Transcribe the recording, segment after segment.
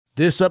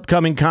This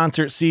upcoming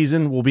concert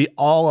season will be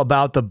all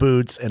about the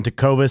boots, and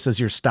Tecovas is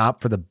your stop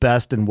for the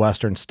best in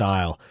Western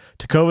style.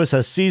 Tecovas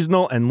has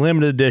seasonal and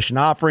limited edition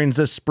offerings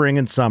this spring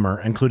and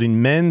summer,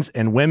 including men's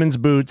and women's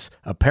boots,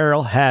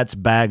 apparel, hats,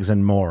 bags,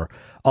 and more.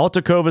 All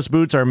Tecovas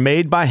boots are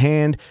made by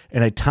hand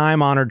in a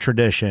time-honored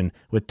tradition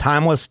with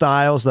timeless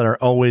styles that are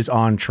always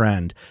on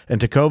trend. And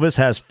Tecovas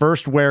has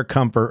first wear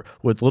comfort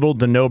with little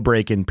to no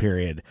break-in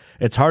period.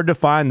 It's hard to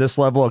find this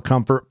level of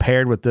comfort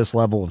paired with this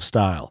level of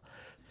style.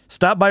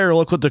 Stop by your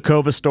local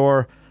Tecovas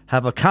store,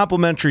 have a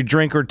complimentary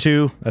drink or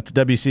two, that's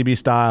WCB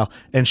style,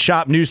 and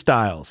shop new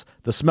styles.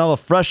 The smell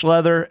of fresh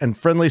leather and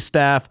friendly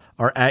staff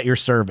are at your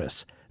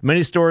service.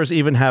 Many stores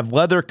even have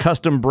leather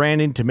custom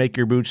branding to make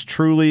your boots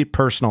truly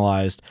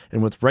personalized.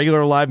 And with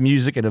regular live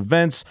music and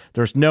events,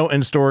 there's no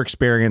in-store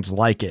experience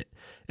like it.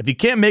 If you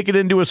can't make it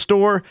into a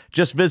store,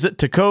 just visit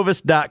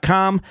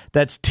tecovas.com.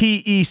 That's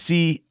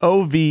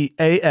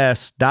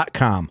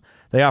TECOVAS.com.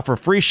 They offer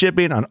free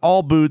shipping on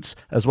all boots,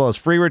 as well as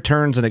free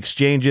returns and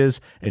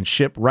exchanges, and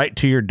ship right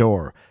to your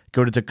door.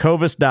 Go to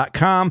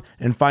tecovas.com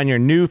and find your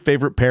new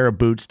favorite pair of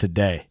boots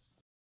today.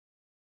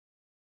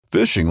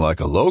 Fishing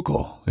like a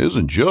local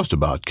isn't just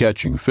about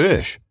catching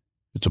fish.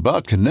 It's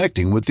about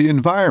connecting with the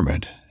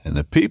environment and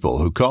the people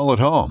who call it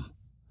home.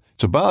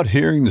 It's about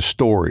hearing the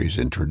stories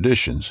and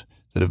traditions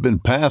that have been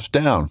passed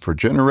down for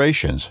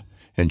generations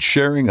and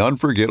sharing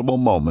unforgettable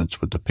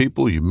moments with the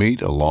people you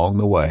meet along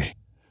the way.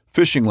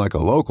 Fishing like a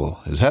local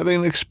is having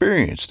an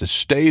experience that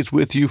stays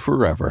with you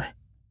forever.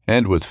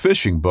 And with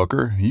Fishing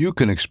Booker, you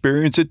can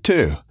experience it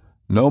too,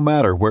 no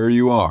matter where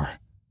you are.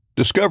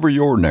 Discover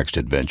your next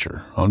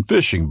adventure on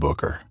Fishing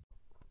Booker.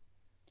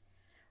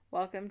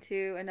 Welcome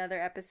to another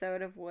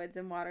episode of Woods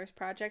and Waters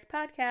Project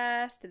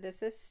Podcast.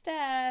 This is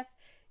Steph,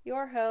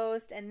 your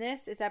host, and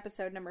this is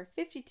episode number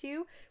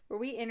 52, where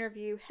we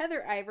interview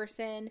Heather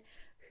Iverson,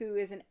 who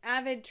is an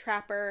avid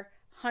trapper,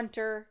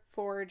 hunter,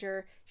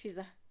 forager. She's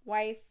a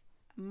wife,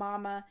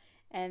 mama,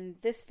 and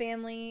this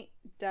family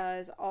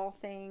does all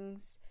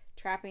things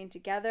trapping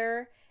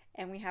together.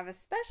 And we have a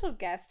special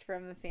guest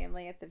from the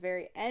family at the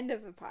very end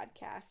of the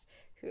podcast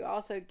who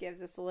also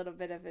gives us a little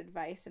bit of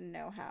advice and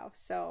know-how.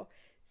 So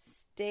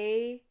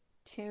stay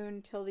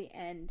tuned till the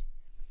end.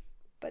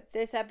 But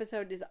this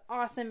episode is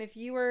awesome. If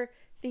you were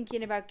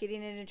thinking about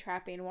getting into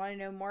trapping, want to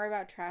know more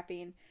about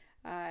trapping,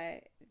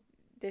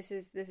 this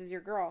is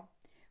your girl.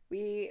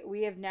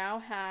 We have now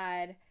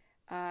had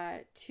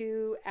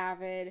 2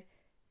 avid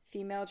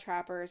female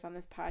trappers on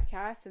this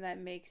podcast, and that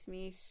makes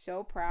me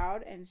so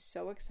proud and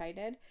so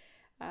excited.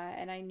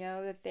 And I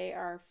know that they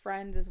are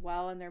friends as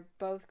well, and they're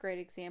both great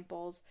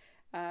examples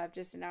of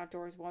just an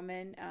outdoors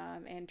woman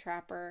and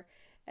trapper,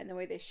 and the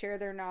way they share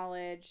their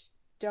knowledge,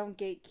 don't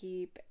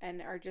gatekeep,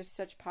 and are just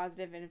such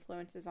positive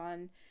influences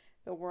on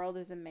the world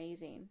is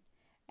amazing.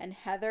 And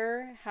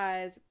Heather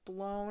has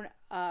blown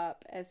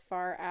up as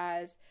far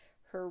as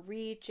her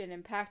reach and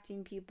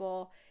impacting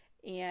people.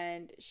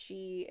 And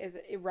she is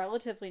a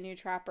relatively new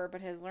trapper,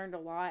 but has learned a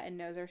lot and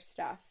knows her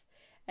stuff.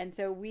 And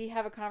so we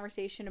have a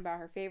conversation about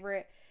her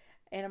favorite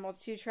animal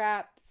to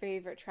trap,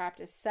 favorite trap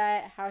to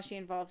set, how she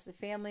involves the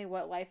family,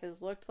 what life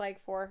has looked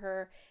like for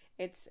her.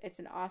 It's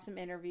an awesome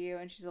interview,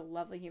 and she's a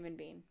lovely human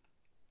being.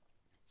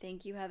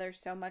 Thank you, Heather,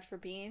 so much for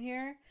being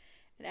here.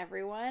 And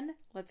everyone,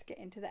 let's get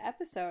into the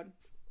episode.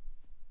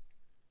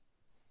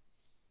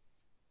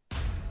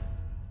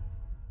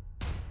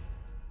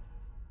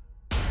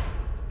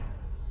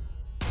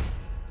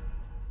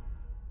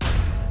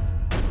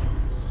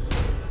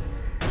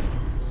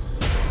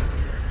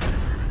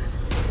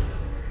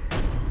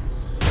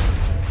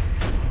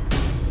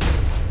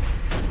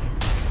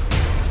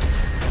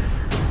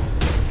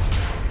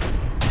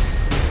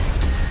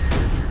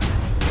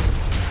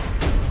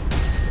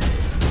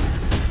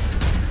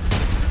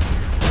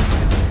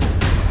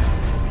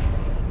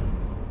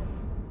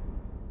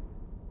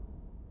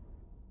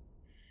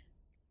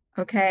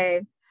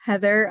 Okay,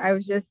 Heather, I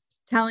was just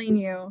telling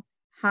you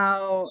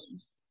how,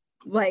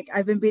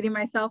 I've been beating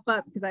myself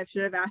up because I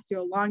should have asked you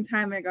a long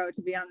time ago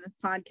to be on this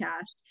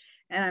podcast.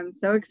 And I'm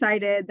so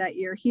excited that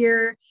you're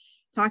here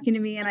talking to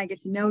me and I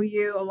get to know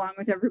you along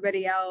with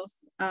everybody else.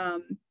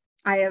 I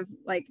have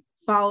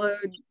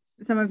followed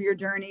some of your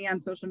journey on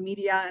social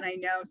media, and I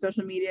know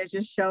social media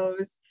just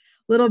shows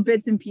little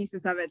bits and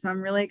pieces of it. So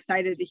I'm really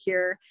excited to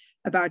hear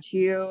about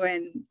you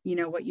and,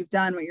 what you've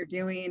done, what you're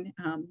doing,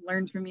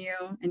 learn from you,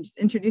 and just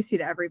introduce you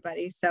to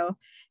everybody. So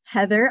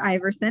Heather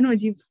Iverson,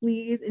 would you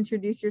please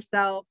introduce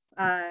yourself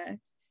to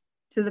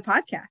the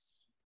podcast?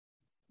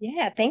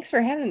 Yeah, thanks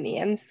for having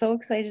me. I'm so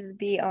excited to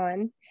be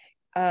on.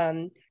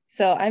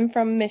 So I'm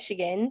from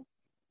Michigan,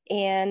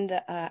 and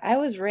I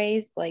was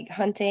raised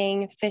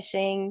hunting,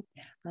 fishing.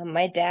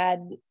 My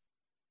dad,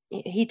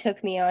 he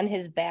took me on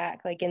his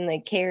back, in the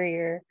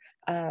carrier,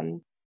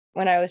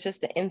 when I was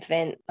just an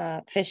infant,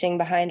 fishing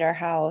behind our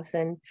house,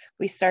 and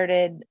we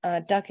started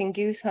duck and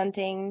goose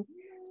hunting.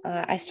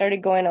 I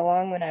started going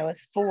along when I was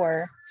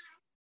 4,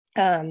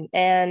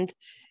 and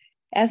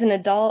as an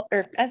adult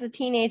or as a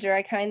teenager,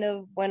 I kind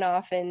of went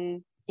off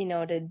and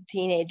did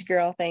teenage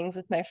girl things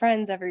with my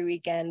friends every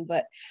weekend.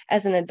 But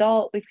as an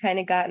adult, we've kind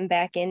of gotten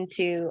back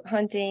into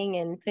hunting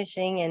and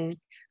fishing, and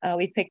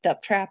we picked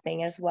up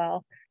trapping as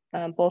well.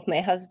 Both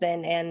my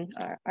husband and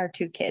our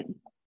two kids.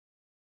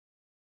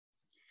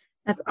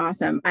 That's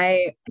awesome.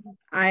 I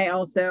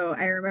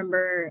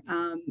remember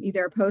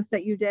either a post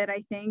that you did,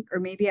 I think, or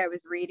maybe I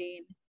was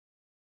reading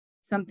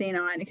something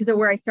on, because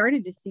where I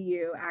started to see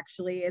you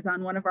actually is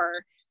on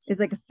is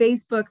like a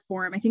Facebook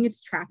forum. I think it's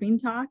Trapping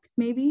Talk,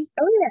 maybe.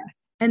 Oh yeah.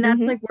 And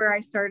that's like where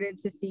I started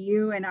to see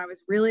you. And I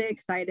was really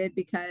excited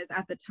because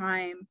at the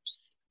time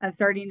of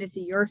starting to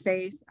see your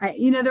face,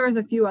 there was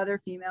a few other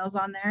females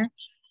on there.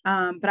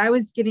 But I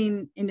was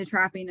getting into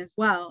trapping as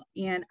well.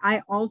 And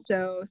I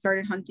also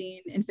started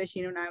hunting and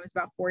fishing when I was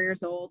about 4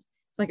 years old.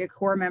 It's like a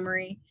core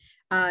memory,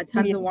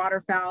 tons of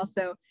waterfowl.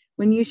 So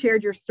when you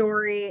shared your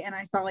story and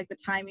I saw like the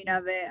timing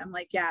of it, I'm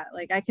like, yeah,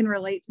 like I can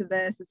relate to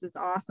this. This is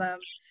awesome.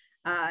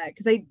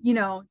 Cause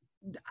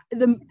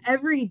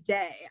every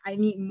day I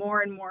meet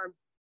more and more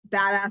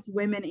badass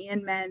women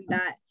and men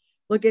that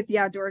look at the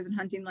outdoors and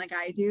hunting like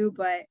I do,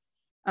 but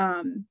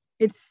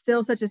it's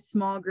still such a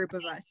small group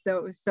of us. So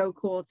it was so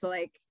cool to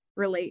like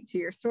relate to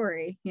your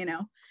story,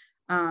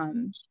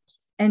 and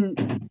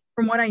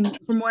from what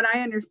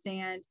I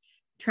understand,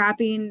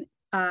 trapping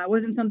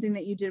wasn't something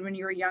that you did when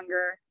you were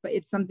younger, but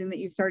it's something that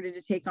you've started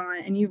to take on,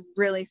 and you've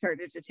really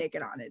started to take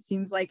it on. It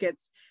seems like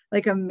it's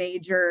like a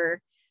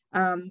major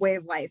way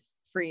of life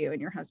for you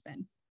and your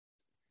husband.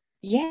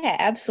 Yeah,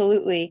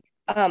 absolutely.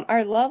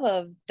 Our love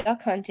of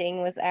duck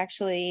hunting was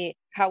actually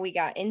how we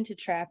got into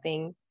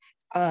trapping.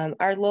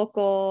 Our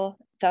local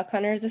Duck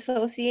Hunters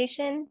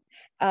Association,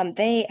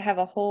 they have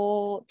a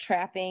whole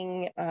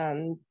trapping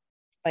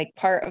like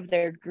part of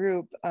their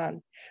group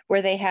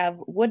where they have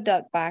wood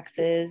duck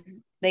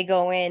boxes. They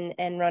go in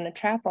and run a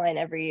trap line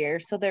every year.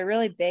 So they're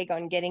really big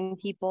on getting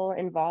people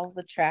involved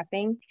with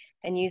trapping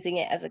and using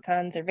it as a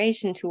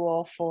conservation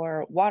tool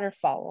for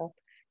waterfowl.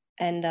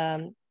 And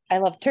I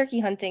love turkey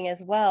hunting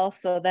as well.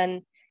 So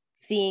then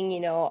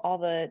seeing, all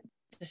the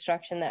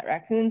destruction that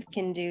raccoons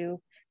can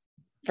do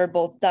for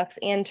both ducks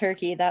and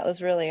turkey, that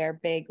was really our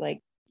big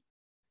like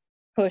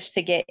push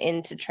to get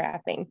into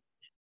trapping.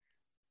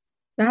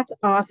 That's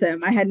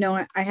awesome. I had no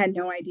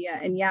idea.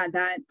 And yeah,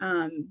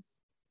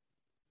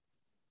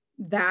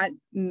 that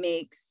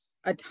makes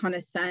a ton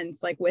of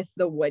sense. Like with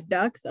the wood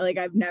ducks, like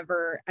I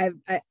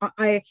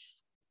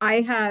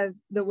have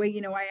the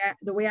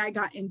way I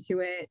got into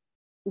it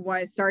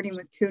was starting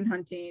with coon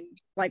hunting,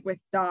 like with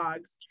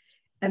dogs,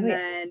 and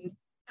then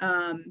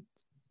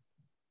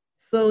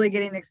slowly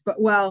getting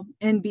exposed,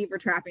 and beaver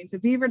trapping. So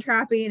beaver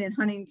trapping and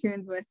hunting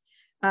coons with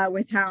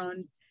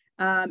hounds.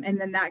 And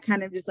then that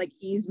kind of just like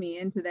eased me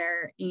into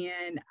there.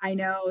 And I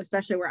know,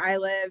 especially where I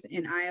live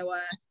in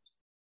Iowa,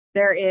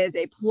 there is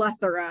a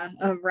plethora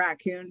of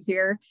raccoons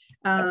here.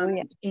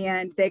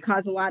 And they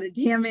cause a lot of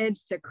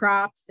damage to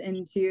crops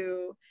and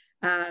to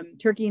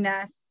turkey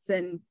nests,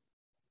 and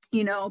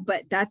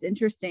but that's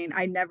interesting.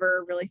 I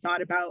never really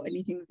thought about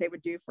anything that they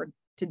would do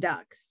to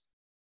ducks.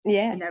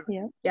 Yeah.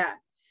 Yeah.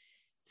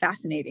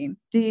 Fascinating.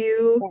 Do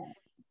you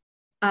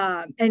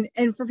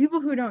and for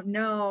people who don't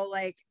know,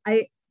 like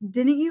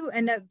didn't you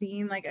end up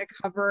being like a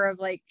cover of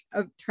like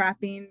a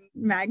trapping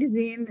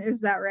magazine?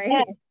 Is that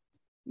right?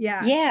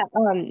 Yeah.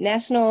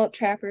 National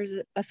Trappers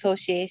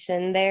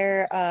Association,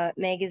 their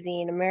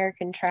magazine,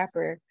 American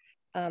Trapper.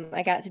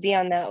 I got to be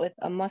on that with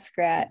a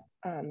muskrat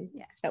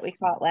that we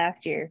caught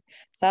last year.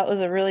 So that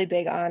was a really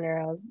big honor.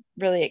 I was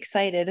really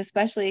excited,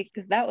 especially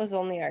because that was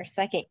only our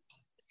second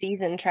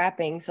season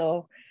trapping.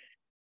 So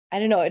I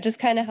don't know, it just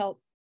kind of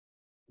helped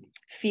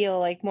feel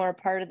like more a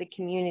part of the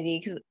community,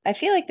 because I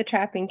feel like the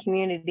trapping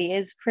community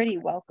is pretty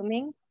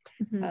welcoming.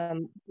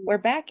 Where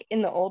back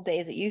in the old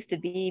days, it used to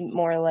be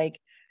more like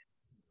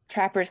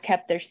trappers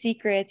kept their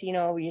secrets,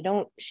 you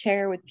don't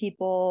share with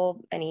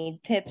people any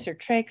tips or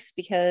tricks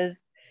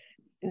because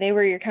they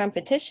were your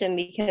competition,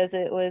 because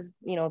it was,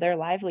 their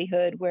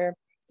livelihood. Where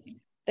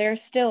there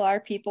still are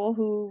people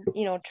who,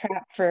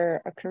 trap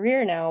for a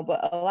career now,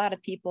 but a lot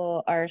of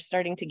people are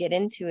starting to get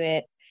into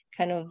it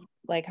kind of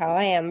like how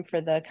I am,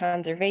 for the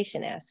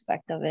conservation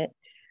aspect of it.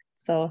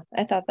 So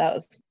I thought that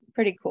was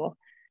pretty cool.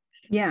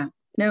 Yeah,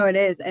 no, it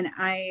is. And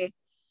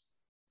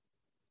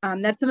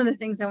that's some of the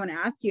things I want to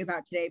ask you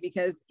about today,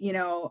 because,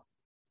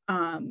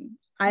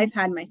 I've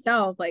had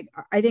myself, like,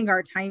 I think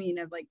our timing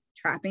of like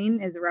trapping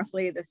is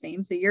roughly the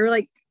same. So you're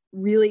like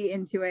really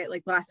into it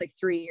like last like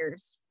 3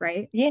 years,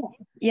 right?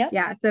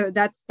 Yeah. So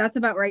that's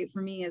about right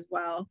for me as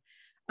well.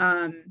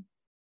 And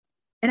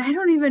I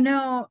don't even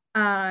know,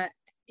 I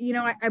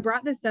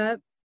brought this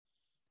up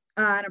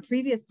on a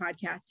previous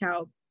podcast,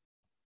 how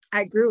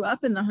I grew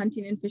up in the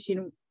hunting and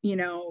fishing,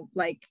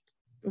 like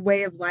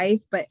way of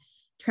life, but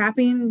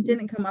trapping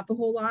didn't come up a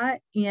whole lot.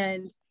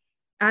 And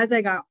as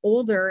I got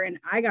older and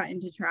I got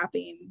into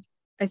trapping,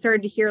 I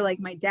started to hear like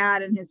my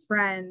dad and his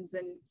friends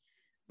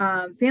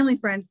and family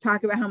friends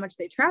talk about how much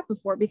they trapped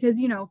before, because,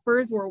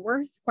 furs were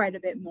worth quite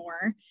a bit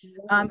more.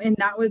 And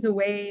that was a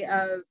way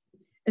of,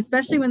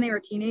 especially when they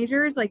were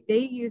teenagers, like they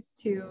used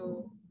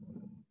to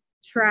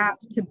trap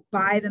to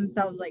buy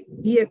themselves like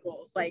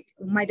vehicles. Like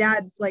my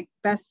dad's like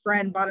best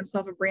friend bought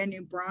himself a brand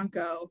new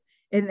Bronco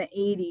in the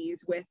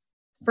 80s with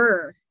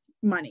fur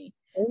money.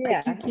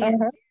 Yeah. Like you can't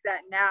do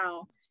that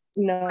now.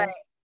 No. But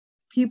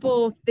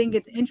people think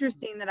it's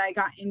interesting that I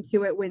got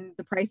into it when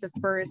the price of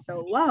fur is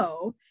so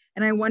low.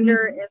 And I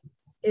wonder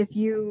if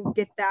you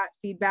get that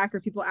feedback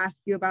or people ask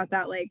you about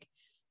that, like,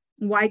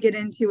 why get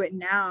into it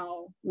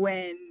now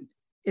when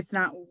it's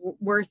not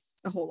worth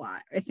a whole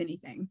lot, if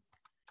anything?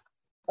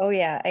 Oh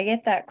yeah, I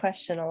get that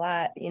question a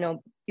lot.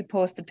 You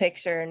post a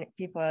picture and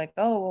people are like,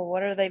 oh, well,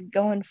 what are they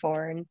going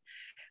for? And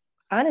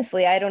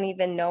honestly, I don't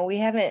even know. We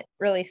haven't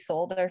really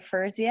sold our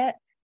furs yet.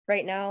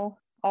 Right now,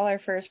 all our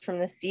furs from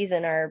this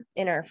season are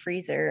in our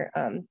freezer.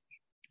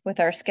 With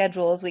our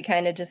schedules, we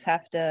kind of just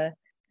have to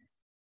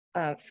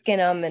skin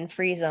them and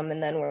freeze them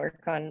and then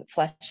work on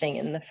fleshing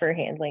and the fur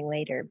handling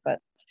later. But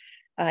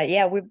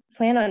yeah, we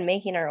plan on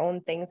making our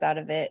own things out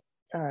of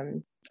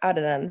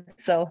them.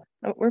 So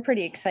we're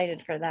pretty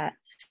excited for that.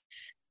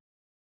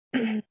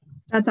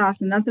 That's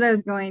awesome. That's what I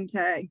was going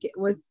to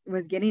was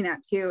getting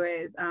at too,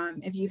 is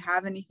if you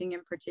have anything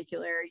in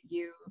particular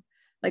you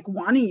like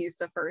want to use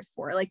the furs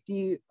for, like,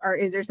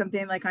 is there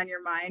something like on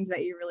your mind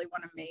that you really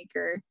want to make,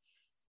 or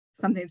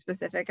something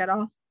specific at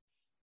all?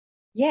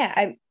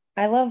 Yeah,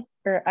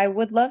 I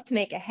would love to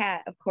make a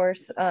hat, of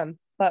course.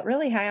 But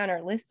really high on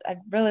our list, I'd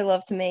really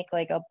love to make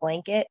like a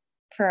blanket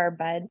for our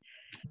bed.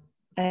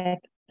 I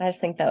just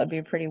think that would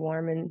be pretty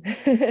warm and,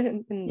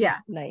 and yeah,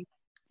 nice.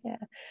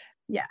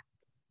 Yeah,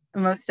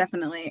 most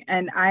definitely.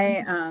 And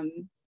I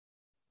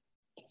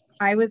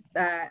was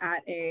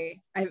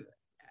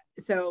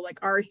so like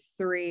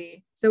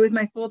R3. So with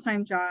my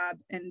full-time job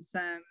and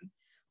some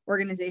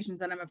organizations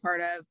that I'm a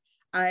part of,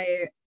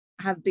 I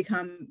have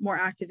become more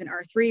active in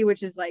R3,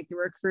 which is like the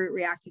recruit,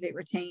 reactivate,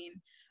 retain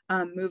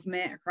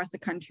movement across the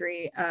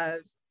country of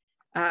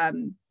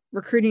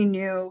recruiting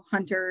new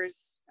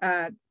hunters,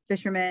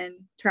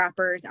 fishermen,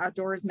 trappers,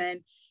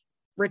 outdoorsmen,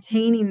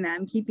 retaining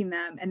them, keeping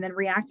them, and then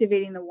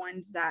reactivating the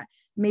ones that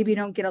maybe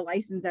don't get a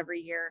license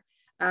every year.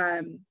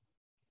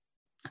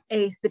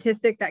 A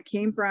statistic that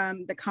came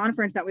from the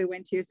conference that we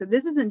went to. So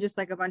this isn't just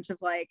like a bunch of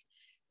like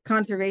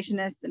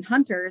conservationists and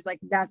hunters, like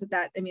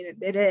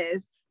it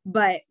is,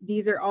 but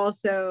these are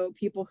also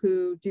people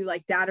who do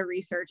like data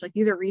research. Like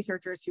these are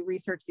researchers who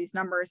research these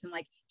numbers and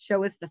like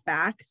show us the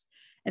facts.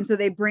 And so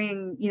they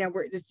bring,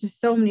 it's just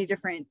so many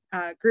different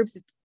groups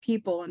of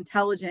people,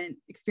 intelligent,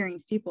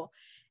 experienced people.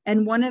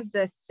 And one of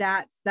the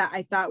stats that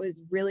I thought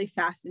was really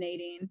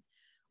fascinating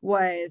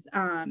was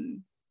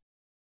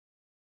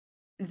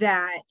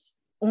that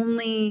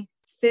only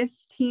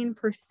 15%,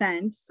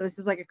 so this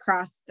is like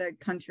across the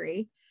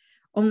country,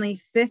 only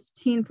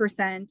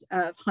 15%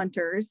 of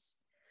hunters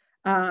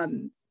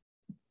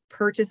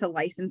purchase a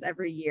license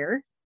every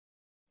year.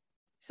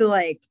 So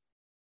like,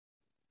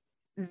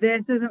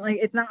 this isn't like,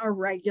 it's not a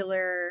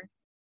regular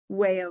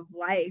way of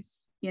life,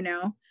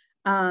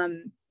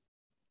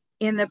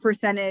 and the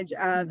percentage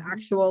of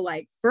actual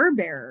like fur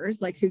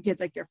bearers, like who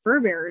gets like their fur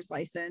bearer's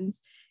license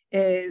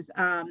is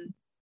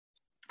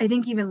I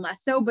think even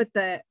less so, but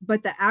the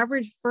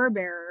average fur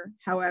bearer,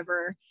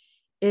 however,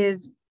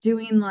 is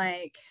doing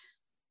like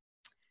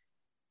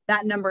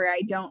that number.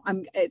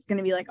 It's going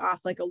to be like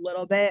off like a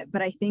little bit,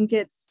 but I think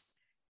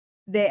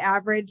they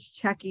average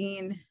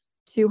checking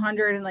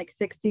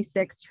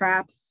 266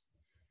 traps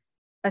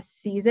a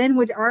season,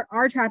 which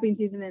our trapping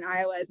season in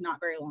Iowa is not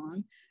very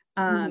long.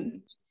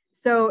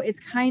 So it's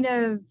kind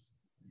of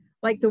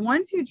like the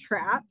ones who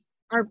trap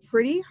are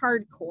pretty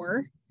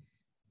hardcore,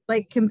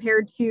 like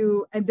compared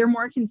to, they're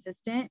more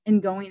consistent in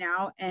going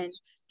out and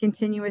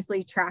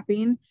continuously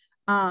trapping.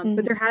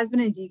 But there has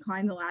been a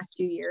decline the last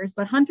 2 years,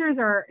 but hunters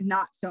are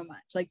not so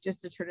much, like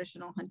just a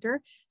traditional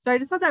hunter. So I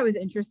just thought that was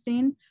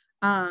interesting.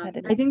 I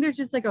think there's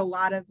just like a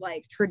lot of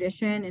like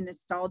tradition and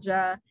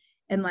nostalgia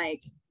and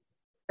like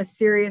a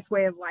serious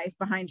way of life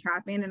behind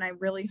trapping. And I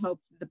really hope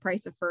the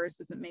price of furs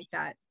doesn't make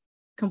that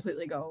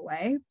completely go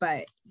away.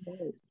 But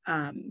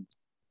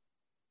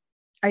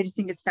I just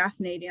think it's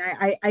fascinating.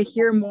 I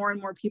hear more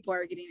and more people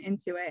are getting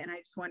into it, and I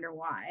just wonder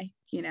why,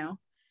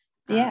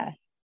 Yeah.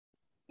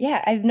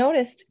 I've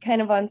noticed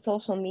kind of on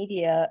social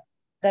media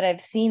that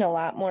I've seen a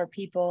lot more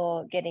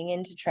people getting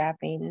into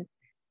trapping,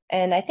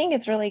 and I think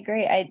it's really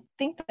great. I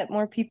think that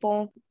more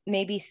people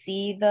maybe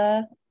see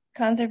the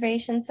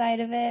conservation side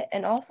of it,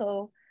 and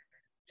also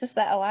just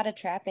that a lot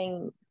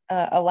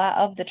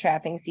of the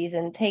trapping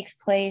season takes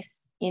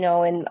place,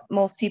 in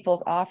most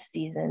people's off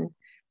season.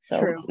 So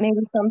True. Maybe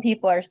some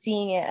people are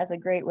seeing it as a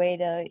great way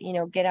to,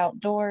 get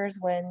outdoors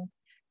when,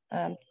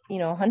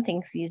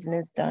 hunting season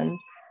is done.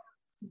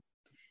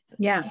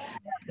 Yeah.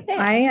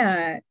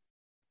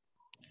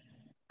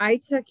 I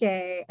took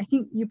I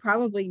think you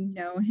probably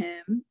know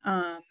him,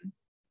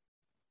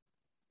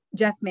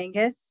 Jeff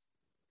Mangus.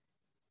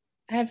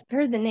 I've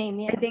heard the name.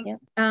 Yeah. I think,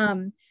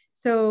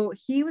 so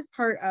he was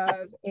part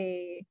of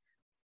a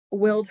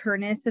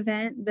wilderness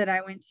event that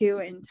I went to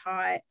and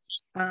taught,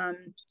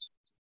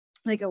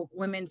 like a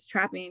women's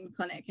trapping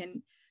clinic.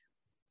 And,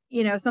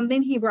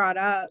 something he brought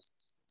up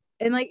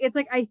and like, it's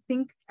like, I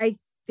think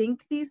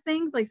these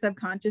things like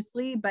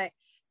subconsciously, but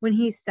when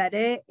he said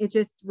it, it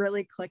just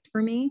really clicked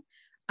for me.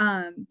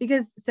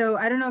 Because so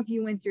I don't know if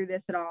you went through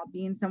this at all,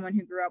 being someone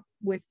who grew up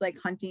with like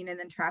hunting and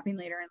then trapping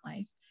later in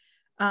life.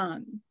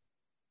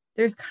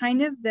 There's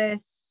kind of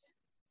this,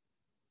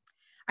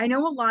 I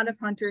know a lot of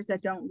hunters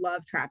that don't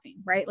love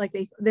trapping, right? Like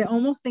they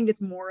almost think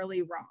it's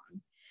morally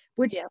wrong,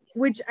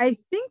 which I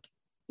think,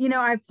 you know,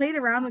 I've played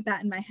around with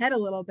that in my head a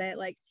little bit.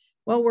 Like,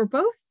 well, we're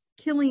both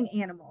killing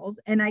animals,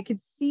 and I could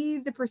see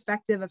the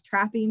perspective of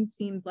trapping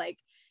seems like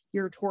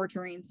you're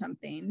torturing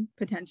something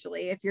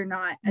potentially if you're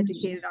not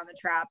educated on the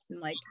traps and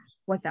like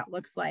what that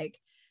looks like.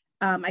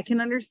 I can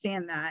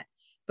understand that,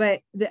 but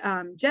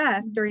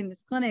Jeff during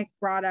this clinic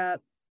brought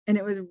up, and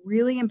it was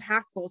really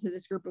impactful to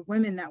this group of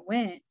women that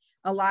went.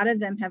 A lot of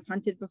them have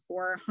hunted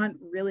before, hunt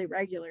really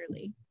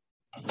regularly,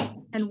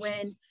 and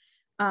when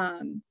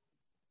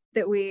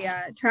that we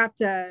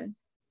trapped a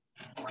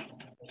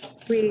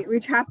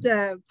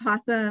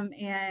possum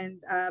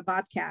and a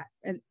bobcat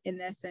in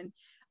this, and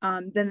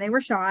then they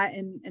were shot,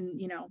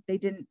 and you know,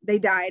 they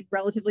died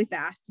relatively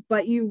fast,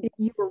 but you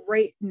were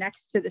right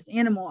next to this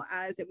animal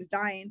as it was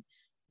dying,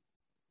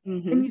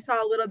 and you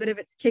saw a little bit of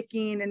its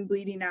kicking and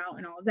bleeding out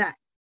and all of that.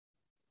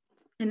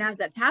 And as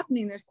that's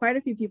happening, there's quite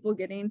a few people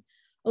getting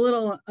a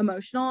little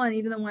emotional, and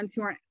even the ones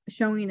who aren't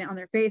showing it on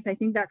their face. I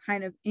think that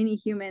kind of, any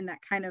human that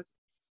kind of,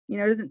 you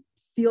know, doesn't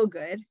feel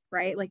good,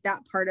 right? Like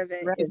that part of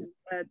it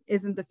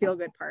isn't the feel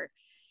good part.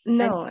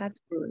 No,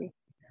 absolutely.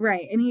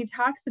 Right. And he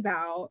talks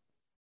about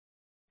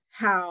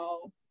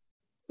how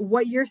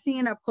what you're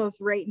seeing up close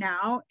right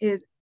now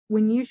is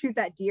when you shoot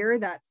that deer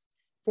that's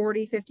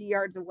 40, 50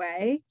 yards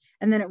away,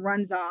 and then it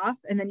runs off,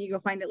 and then you go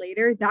find it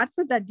later. That's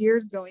what that deer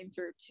is going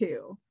through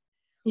too.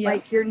 Yeah.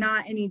 Like, you're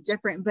not any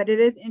different. But it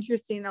is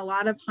interesting. A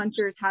lot of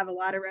hunters have a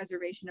lot of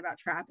reservation about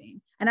trapping,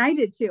 and I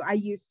did too. I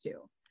used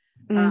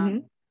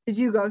to. Did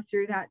you go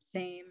through that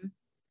same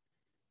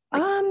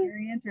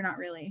experience, or not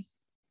really?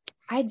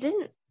 I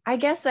didn't. I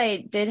guess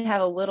I did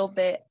have a little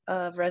bit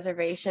of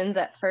reservations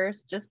at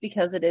first, just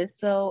because it is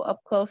so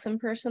up close and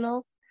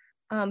personal.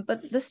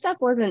 But the step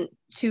wasn't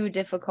too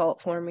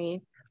difficult for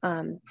me.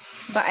 But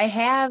I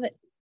have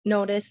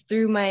noticed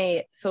through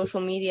my social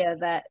media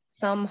that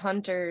some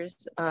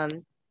hunters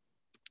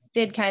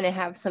did kind of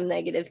have some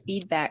negative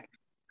feedback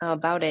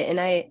about it. And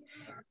I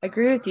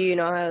agree with you. You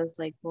know, I was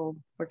like, well,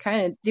 we're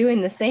kind of doing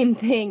the same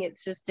thing.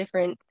 It's just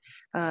different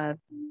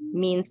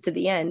means to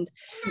the end.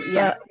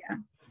 Yeah.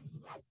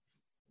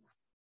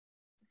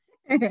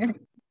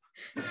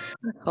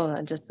 Hold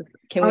on,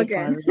 can we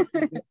pause?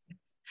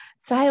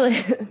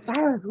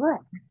 Silence,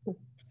 what?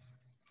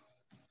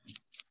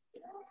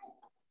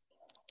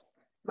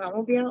 Mom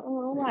will be out in a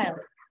little while.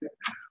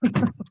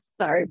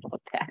 Sorry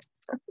about that.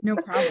 No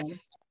problem.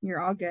 You're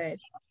all good.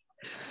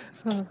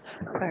 All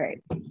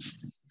right.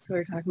 So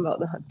we're talking about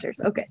the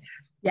hunters. Okay.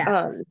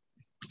 Yeah.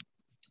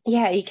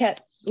 Yeah,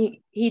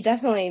 he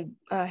definitely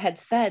had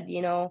said,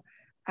 you know,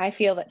 I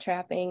feel that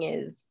trapping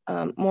is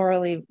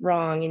morally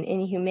wrong and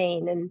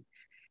inhumane. And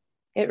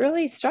it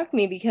really struck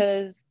me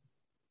because,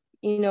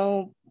 you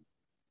know,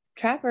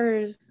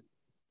 trappers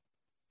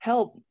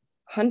help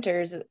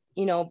hunters,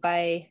 you know,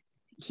 by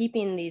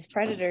keeping these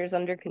predators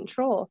under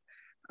control.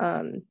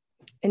 And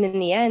in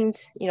the end,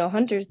 you know,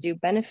 hunters do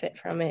benefit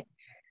from it.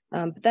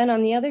 But then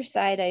on the other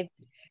side,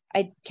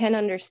 I can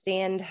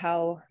understand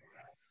how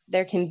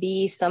there can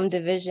be some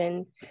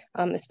division,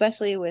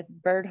 especially with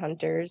bird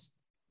hunters,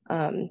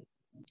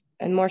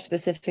 and more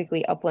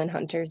specifically upland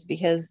hunters,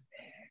 because,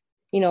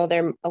 you know,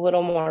 they're a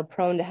little more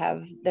prone to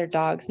have their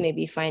dogs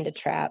maybe find a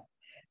trap.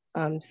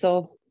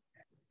 So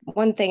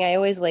one thing I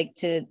always like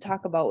to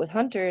talk about with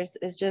hunters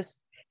is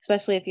just,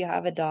 especially if you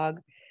have a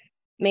dog,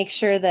 make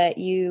sure that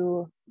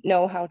you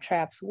know how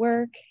traps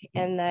work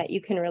and that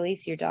you can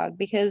release your dog,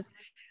 because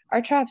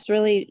our traps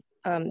really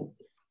aren't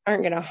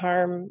going to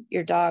harm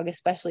your dog,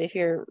 especially if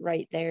you're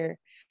right there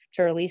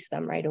to release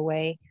them right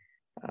away.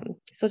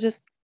 So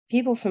just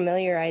people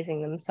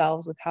familiarizing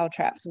themselves with how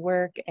traps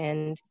work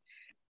and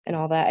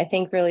all that, I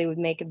think really would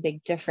make a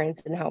big difference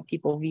in how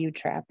people view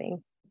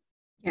trapping.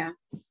 Yeah.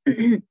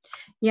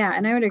 Yeah,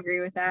 and I would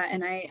agree with that.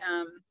 And I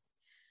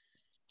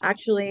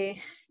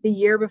actually, the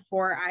year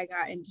before I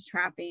got into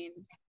trapping,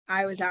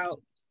 I was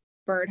out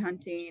bird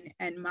hunting,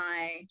 and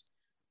my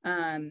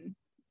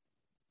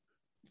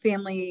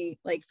family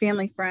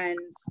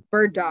friend's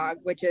bird dog,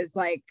 which is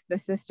like the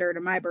sister to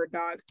my bird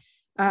dog,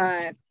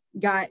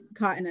 got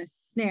caught in a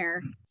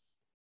snare.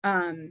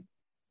 And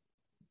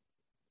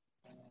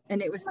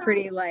it was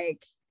pretty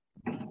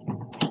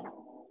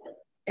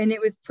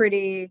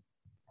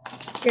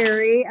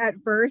scary at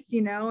first,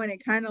 you know, and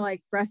it kind of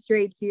like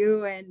frustrates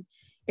you, and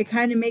it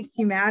kind of makes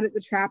you mad at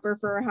the trapper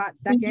for a hot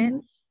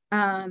second.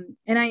 And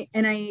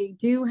I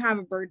do have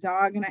a bird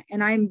dog,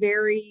 and I'm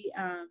very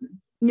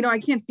you know, I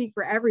can't speak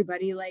for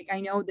everybody. Like, I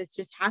know this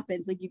just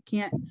happens. Like, you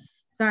can't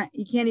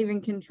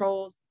even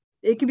control.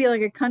 It could be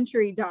like a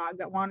country dog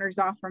that wanders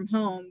off from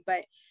home,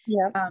 but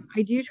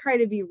I do try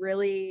to be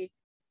really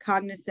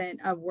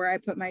cognizant of where I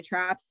put my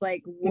traps.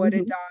 Like, would a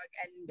dog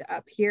end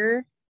up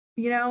here?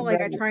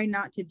 like Right. I try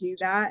not to do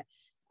that.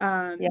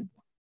 Yep.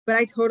 But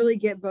I totally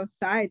get both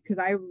sides, because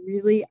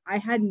I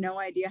had no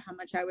idea how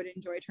much I would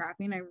enjoy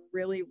trapping. I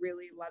really,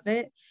 really love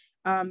it.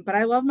 But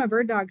I love my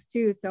bird dogs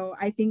too. So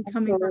I think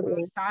coming from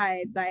Absolutely. both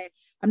sides,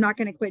 I'm not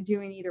going to quit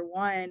doing either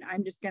one.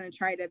 I'm just going to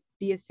try to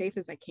be as safe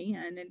as I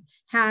can and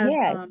have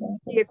Yeah, the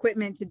exactly.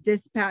 equipment to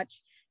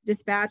dispatch,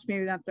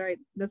 maybe that's right.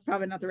 That's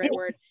probably not the right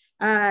word.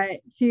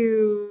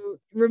 To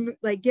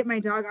like get my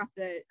dog off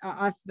the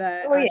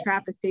Oh yeah.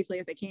 trap as safely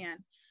as I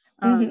can.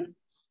 Hmm.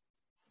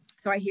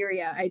 So I hear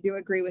you. I do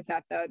agree with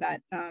that, though,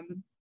 that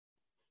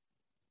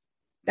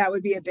that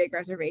would be a big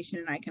reservation,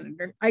 and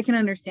I can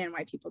understand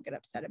why people get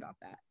upset about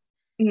that.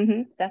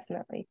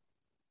 Definitely.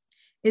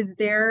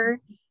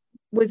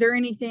 Was there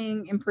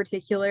anything in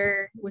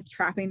particular with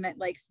trapping that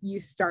like you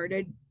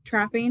started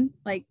trapping,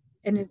 like,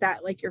 and is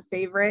that like your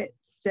favorite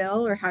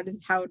still, or how does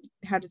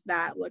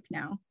that look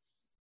now?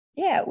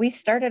 Yeah, we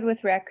started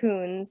with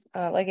raccoons,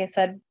 like I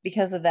said,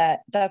 because of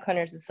that Duck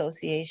Hunters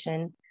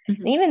Association. Mhm.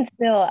 And even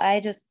still,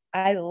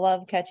 I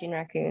love catching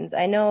raccoons.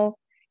 I know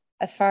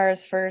as far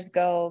as furs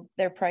go,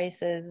 their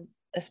prices,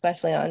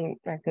 especially on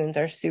raccoons,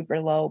 are super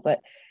low,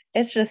 but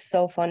it's just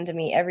so fun to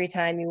me every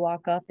time you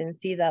walk up and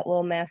see that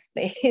little mass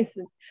face.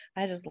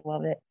 I just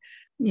love it.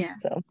 Yeah.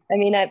 So, I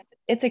mean,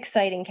 it's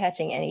exciting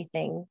catching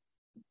anything.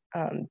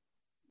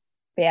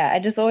 But yeah, I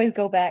just always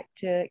go back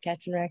to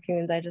catching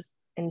raccoons. I just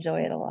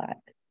enjoy it a lot.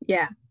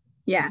 Yeah.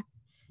 Yeah.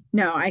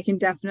 No, I can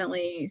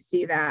definitely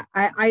see that.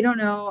 I don't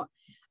know.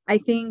 I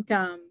think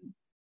that's,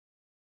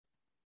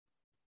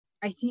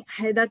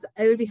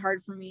 it would be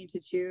hard for me to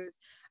choose.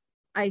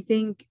 I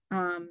think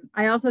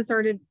I also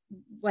started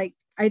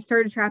I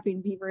started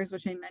trapping beavers,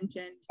 which I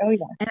mentioned. Oh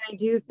yeah. And I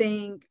do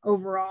think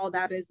overall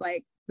that is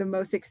like the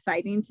most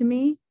exciting to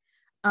me.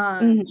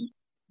 Mhm.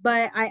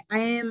 But I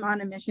am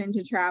on a mission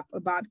to trap a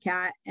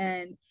bobcat,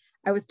 and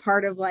I was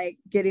part of like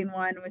getting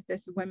one with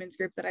this women's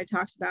group that I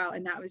talked about,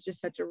 and that was just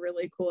such a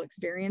really cool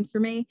experience for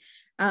me.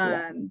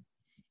 Yeah,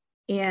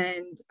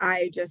 And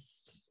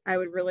I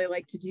would really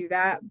like to do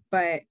that,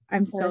 but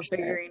I'm for still sure.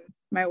 figuring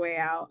my way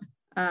out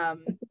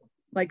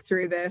like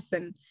through this.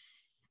 And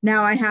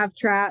now I have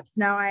traps.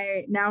 Now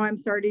I'm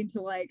starting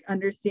to like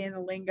understand the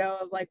lingo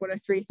of like what a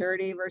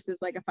 330 versus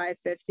like a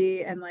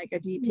 550 and like a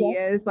DP Yeah.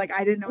 is. Like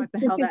I didn't know what the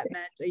hell that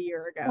meant a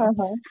year ago.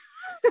 Uh-huh.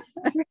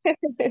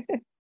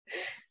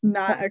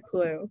 Not a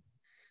clue.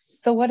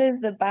 So what is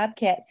the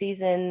bobcat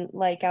season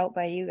like out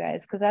by you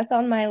guys? Because that's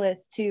on my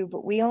list too,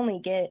 but we only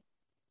get,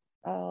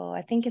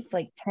 I think it's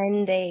like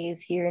 10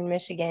 days here in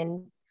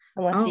Michigan,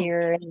 unless Oh,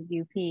 you're in the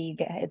UP,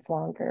 it's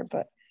longer,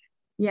 but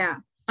yeah.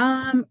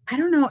 I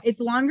don't know. It's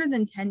longer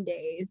than 10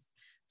 days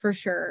for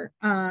sure.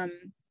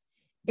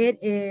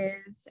 It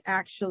is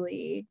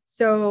actually,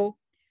 so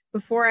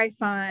before I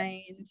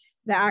find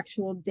the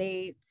actual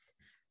dates,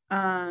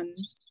 um,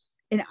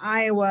 in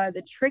Iowa,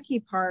 the tricky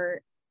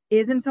part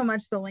isn't so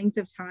much the length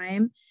of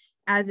time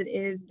as it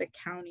is the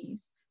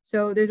counties.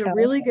 So there's a oh,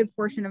 really good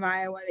portion of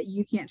Iowa that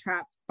you can't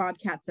trap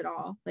bobcats at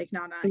all. Like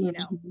not on,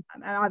 mhm.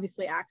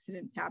 obviously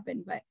accidents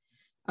happen, but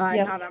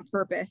Yep. not on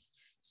purpose.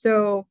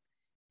 So,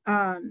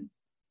 um,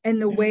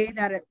 and the way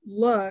that it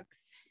looks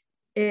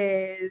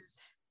is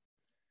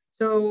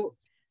so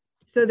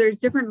there's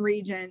different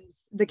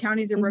regions. The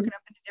counties are Mhm. broken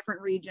up into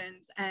different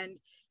regions, and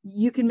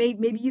you can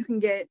maybe you can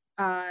get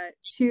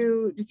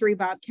 2 to 3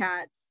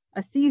 bobcats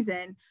a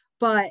season,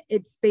 but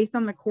it's based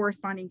on the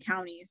corresponding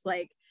counties.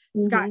 Like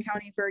Scott Mhm.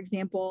 County, for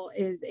example,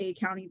 is a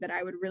county that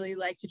I would really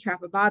like to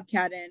trap a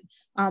bobcat in,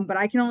 but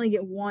I can only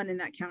get one in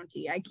that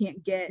county. I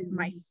can't get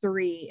my Mhm.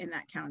 3 in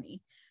that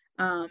county.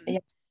 Um,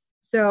 Yep.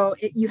 so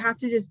you have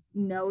to just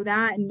know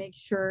that and make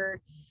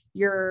sure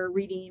you're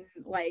reading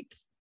like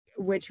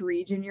which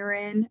region you're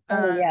in.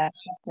 Oh yeah,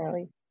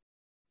 definitely.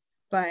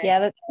 But Yeah,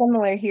 that's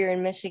similar here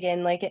in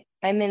Michigan. Like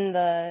I'm in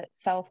the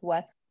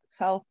southwest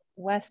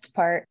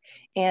part,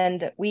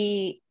 and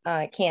we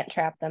can't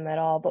trap them at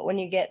all. But when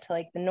you get to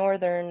like the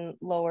northern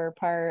lower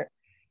part,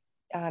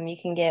 you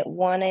can get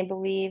one, I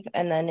believe,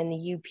 and then in the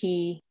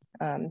UP,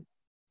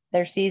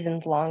 their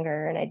season's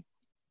longer, and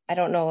I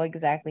don't know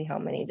exactly how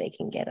many they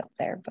can get up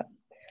there, but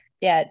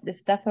yeah,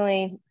 it's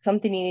definitely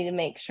something you need to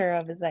make sure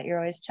of, is that you're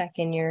always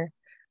checking your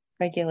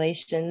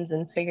regulations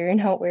and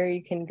figuring out where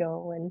you can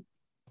go. And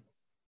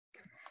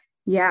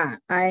yeah,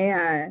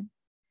 I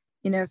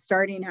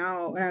starting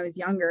out when I was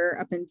younger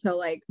up until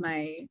like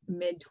my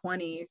mid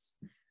 20s,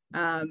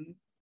 um,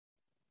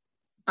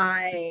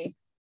 I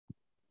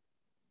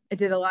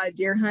did a lot of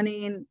deer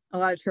hunting, a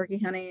lot of turkey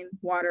hunting,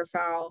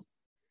 waterfowl,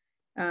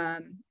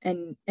 and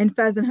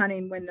pheasant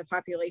hunting when the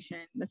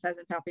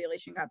pheasant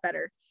population got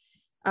better.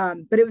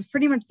 But it was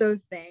pretty much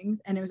those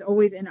things, and it was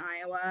always in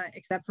Iowa,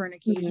 except for an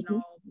occasional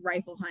Mhm.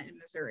 rifle hunt in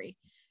Missouri.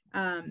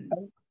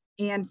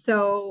 And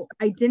so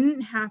I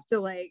didn't have to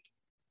like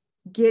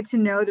get to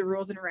know the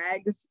rules and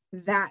regs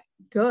that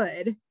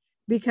good,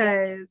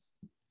 because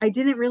I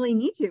didn't really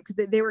need to, because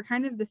they were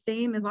kind of the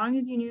same as long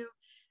as you knew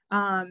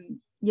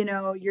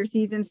your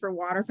seasons for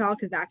waterfowl,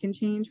 because that can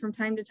change from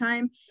time to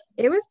time.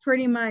 It was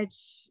pretty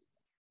much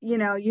you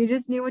know, you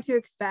just knew what to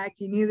expect.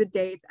 You knew the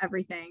dates,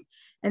 everything.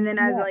 And then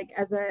as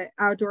a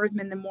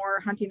outdoorsman, the more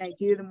hunting I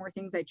do, the more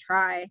things I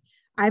try.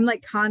 I'm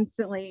like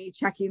constantly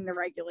checking the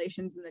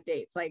regulations and the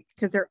dates, like,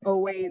 because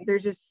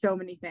there's just so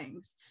many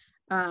things.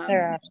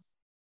 And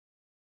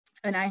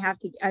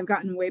I've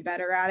gotten way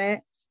better at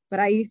it. But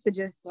I used to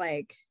just,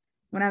 like,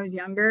 when I was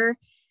younger,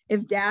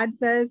 if dad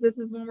says this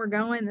is when we're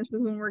going, this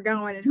is when we're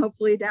going, and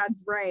hopefully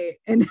dad's right.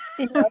 And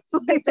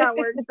like that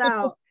works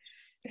out.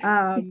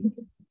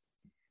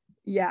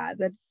 Yeah,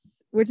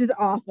 which is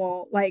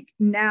awful. Like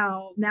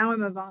now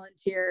I'm a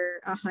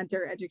volunteer, a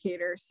hunter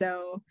educator.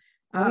 So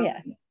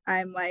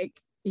I'm like,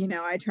 you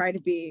know, I try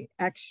to be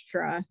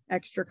extra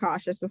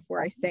cautious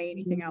before I say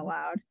anything out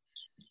loud.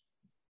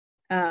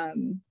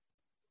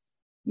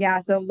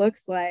 Yeah, so it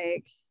looks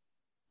like,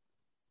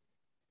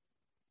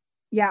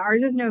 yeah,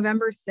 ours is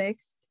November 6th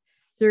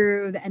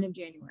through the end of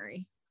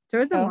January.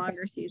 So it's a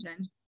longer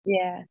season.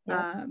 Yeah.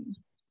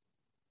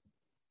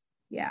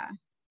 Yeah.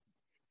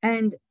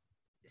 And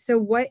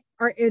so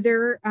is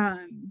there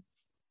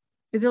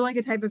like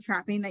a type of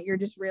trapping that you're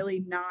just really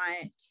not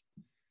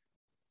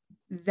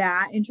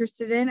that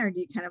interested in, or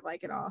do you kind of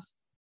like it all?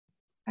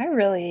 I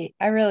really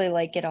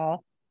like it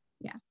all.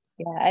 Yeah.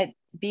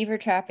 Beaver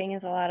trapping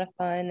is a lot of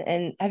fun.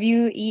 And have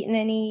you eaten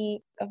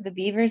any of the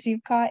beavers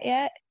you've caught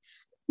yet?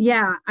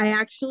 Yeah, I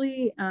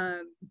actually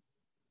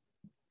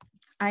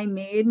I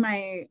made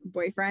my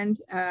boyfriend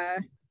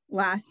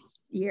last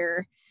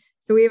year.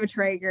 So we have a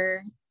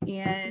Traeger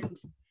and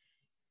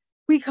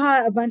we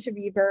caught a bunch of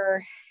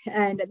beaver.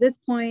 And at this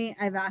point,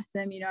 I've asked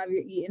him, you know, have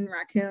you eaten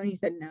raccoon? He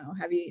said no.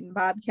 Have you eaten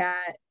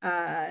bobcat?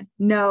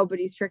 No, but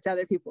he's tricked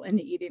other people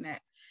into eating it.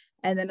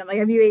 And then I'm like,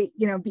 have you ate,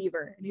 you know,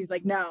 beaver? And he's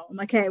like, no. I'm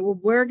like, hey, well,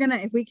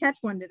 if we catch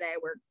one today,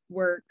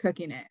 we're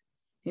cooking it.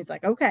 He's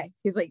like, okay.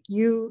 He's like,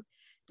 you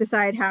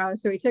decide how.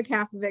 So we took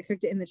half of it,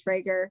 cooked it in the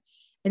Traeger,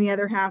 and the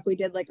other half we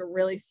did like a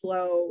really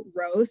slow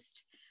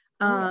roast.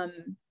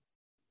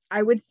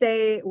 I would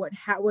say what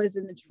was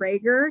in the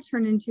Traeger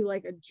turned into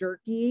like a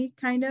jerky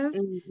kind of,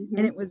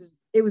 and it was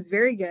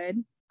very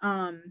good.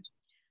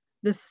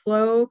 The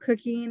slow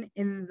cooking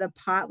in the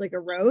pot, like a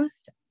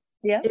roast,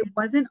 it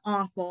wasn't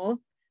awful,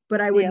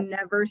 but I would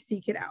never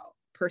seek it out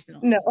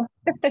personally. No.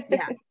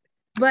 Yeah.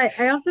 But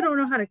I also don't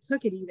know how to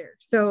cook it either.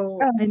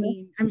 So, I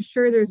mean, I'm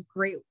sure there's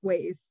great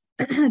ways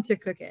to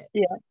cook it.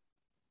 Yeah.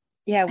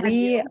 Yeah,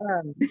 we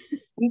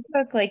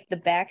cook like the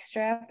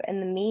backstrap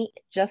and the meat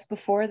just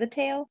before the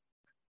tail.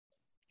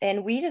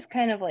 And we just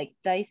kind of like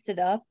diced it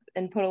up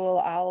and put a little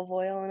olive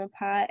oil in a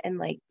pot and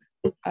like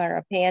or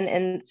a pan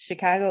and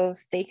Chicago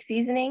steak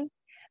seasoning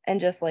and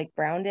just like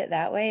browned it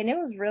that way. And it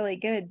was really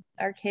good.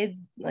 Our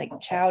kids like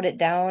chowed it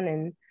down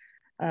and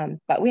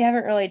but we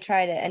haven't really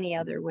tried it any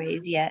other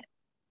ways yet.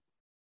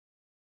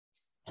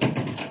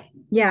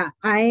 Yeah,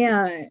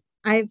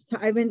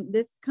 I've been,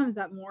 this comes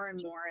up more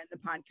and more in the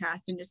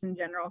podcast and just in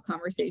general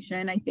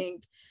conversation. I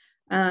think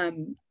I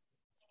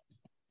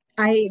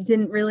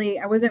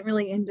wasn't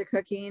really into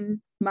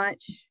cooking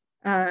much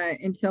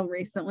until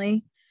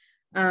recently.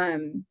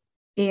 And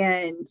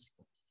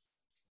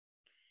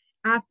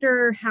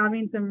after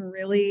having some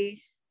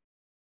really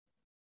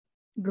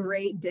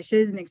great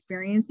dishes and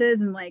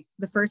experiences, and like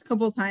the first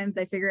couple of times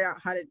I figured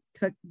out how to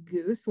cook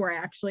goose where I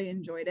actually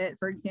enjoyed it,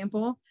 for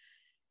example,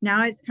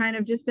 now it's kind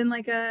of just been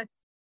like a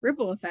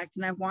ripple effect,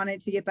 and I've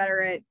wanted to get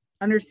better at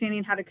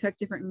understanding how to cook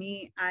different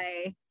meat.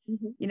 I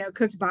you know,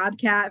 cooked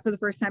bobcat for the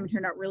first time. It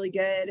turned out really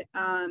good.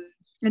 And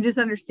just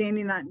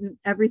understanding that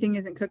everything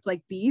isn't cooked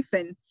like beef,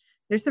 and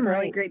there's some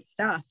really great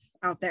stuff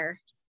out there.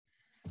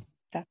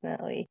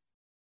 Definitely.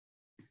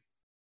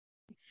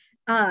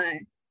 Are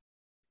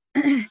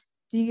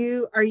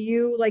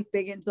you like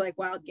big into like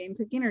wild game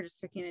cooking or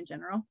just cooking in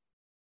general?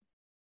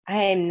 I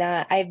am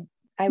not. I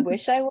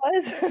wish I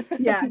was.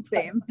 Yeah,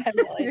 same. I'm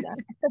really not.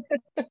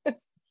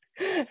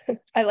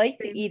 I like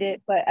to eat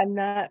it, but I'm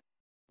not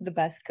the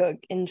best cook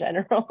in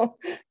general.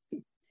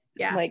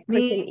 Yeah, like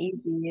cooking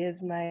easy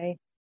is my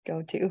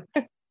go-to.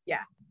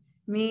 Yeah,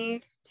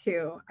 me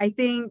too. I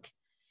think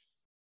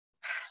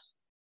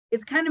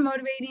it's kind of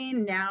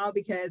motivating now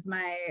because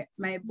my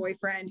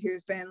boyfriend,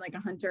 who's been like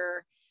a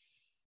hunter,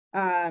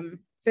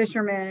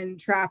 fisherman,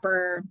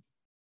 trapper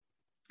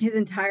his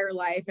entire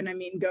life, and I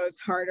mean goes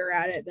harder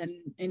at it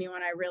than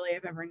anyone I really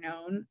have ever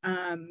known.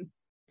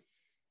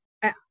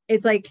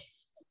 It's like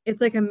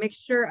a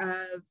mixture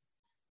of,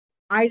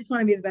 I just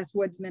want to be the best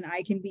woodsman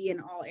I can be in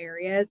all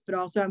areas, but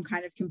also I'm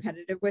kind of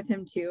competitive with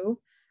him too.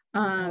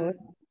 And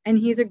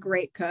he's a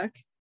great cook.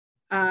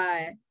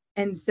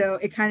 And so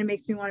it kind of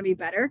makes me want to be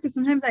better, because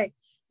sometimes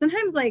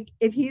like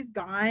if he's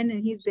gone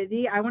and he's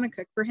busy, I want to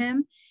cook for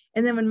him.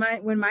 And then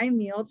when my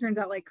meal turns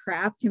out like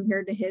crap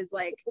compared to his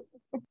like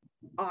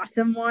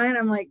awesome one,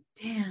 I'm like,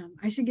 damn,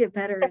 I should get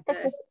better at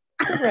this.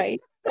 Right.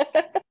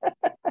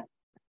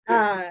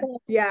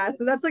 Yeah,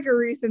 so that's like a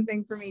recent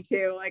thing for me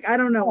too. Like, I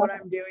don't know what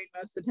I'm doing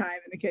most of the time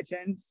in the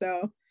kitchen,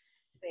 so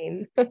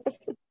same. But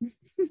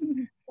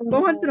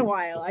once in a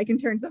while I can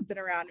turn something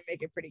around and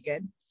make it pretty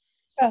good.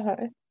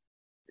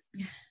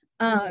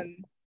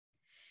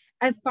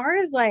 as far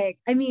as like,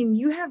 I mean,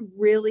 you have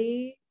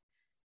really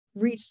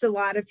reached a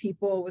lot of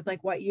people with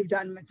like what you've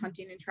done with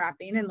hunting and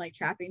trapping, and like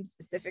trapping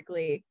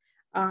specifically.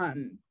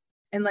 And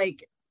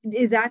like,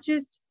 is that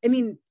just, I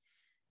mean,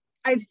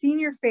 I've seen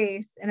your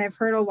face and I've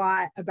heard a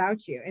lot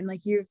about you, and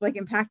like you've like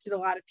impacted a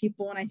lot of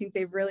people, and I think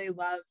they've really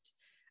loved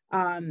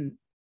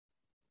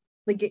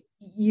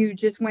you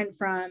just went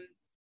from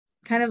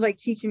kind of like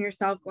teaching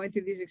yourself, going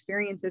through these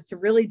experiences, to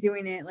really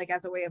doing it like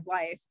as a way of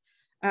life.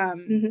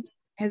 Mm-hmm.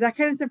 Has that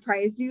kind of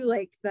surprised you,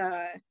 like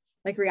the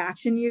like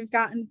reaction you've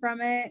gotten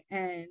from it?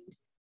 And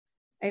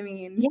I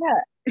mean,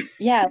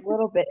 yeah, a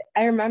little bit.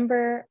 I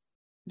remember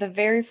the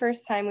very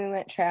first time we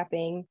went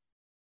trapping,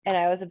 and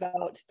I was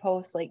about to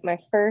post like my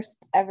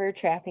first ever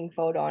trapping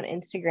photo on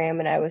Instagram,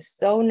 and I was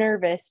so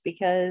nervous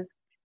because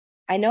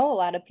I know a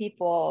lot of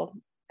people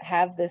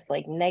have this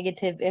like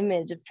negative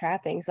image of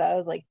trapping, so I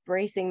was like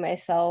bracing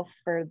myself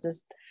for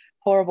just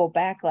horrible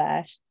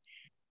backlash.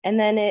 And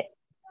then it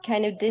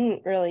kind of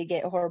didn't really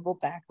get horrible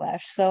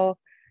backlash, so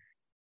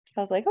I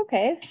was like,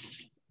 okay,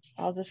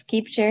 I'll just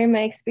keep sharing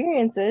my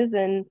experiences.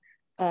 And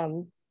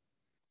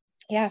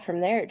yeah, from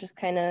there it just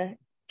kind of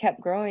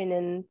kept growing,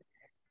 and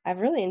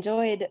I've really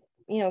enjoyed,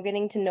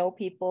 getting to know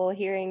people,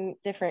 hearing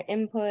different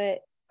input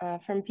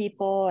from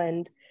people,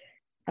 and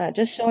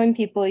just showing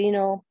people, you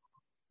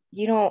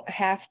don't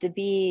have to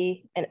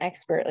be an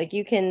expert. Like,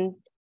 you can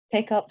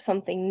pick up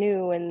something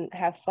new and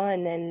have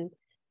fun and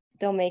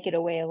still make it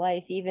a way of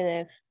life, even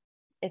if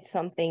it's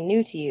something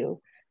new to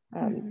you.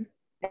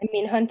 I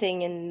mean,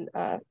 hunting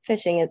and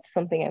fishing, it's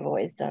something I've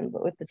always done,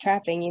 but with the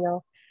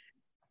trapping,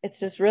 it's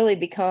just really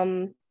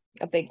become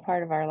a big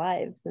part of our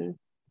lives. And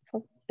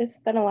so it's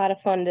been a lot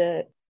of fun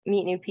to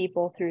meet new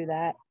people through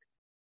that.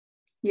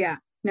 Yeah,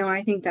 no,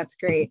 I think that's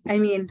great. I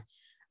mean,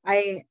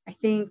 I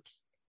think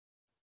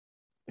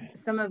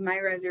some of my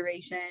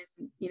reservation,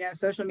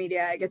 social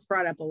media, it gets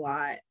brought up a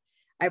lot.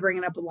 I bring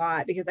it up a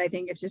lot because I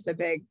think it's just a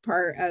big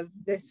part of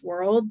this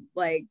world,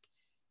 like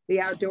the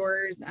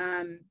outdoors.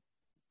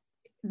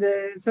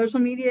 The social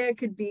media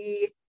could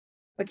be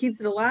what keeps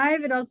it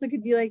alive. It also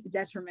could be like the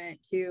detriment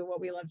to what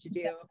we love to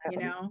do,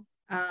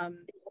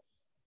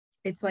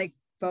 it's like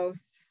both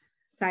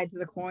sides of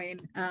the coin.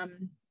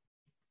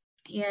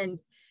 And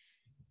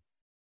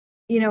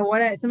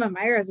what some of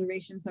my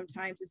reservations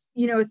sometimes is,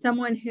 as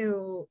someone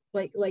who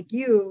like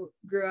you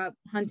grew up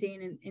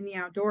hunting in the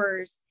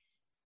outdoors,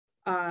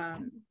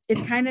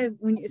 it's kind of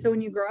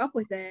when you grow up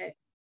with it,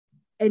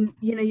 and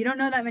you don't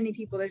know that many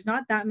people, there's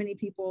not that many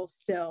people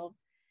still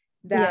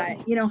that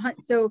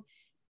hunt. So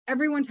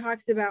everyone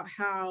talks about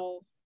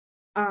how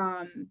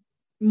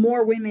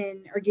more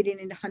women are getting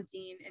into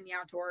hunting in the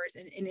outdoors,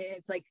 and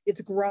it's like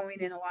it's growing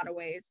in a lot of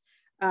ways,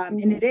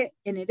 and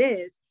it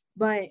is.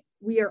 But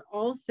we are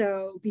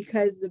also,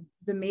 because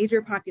the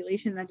major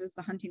population that does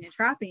the hunting and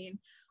trapping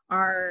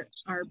are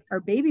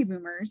baby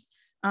boomers,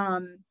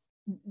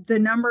 the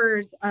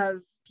numbers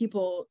of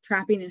people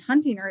trapping and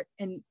hunting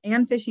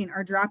and fishing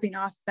are dropping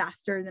off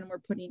faster than we're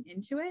putting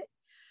into it.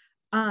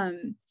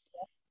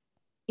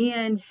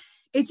 And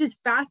it's just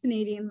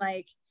fascinating.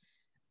 Like,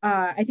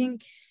 I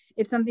think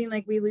it's something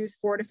like we lose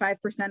 4 to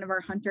 5% of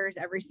our hunters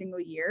every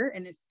single year,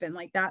 and it's been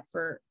like that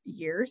for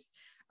years.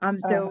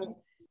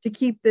 So to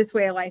keep this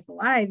way of life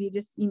alive, you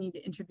need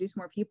to introduce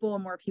more people,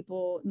 and more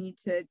people need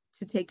to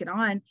take it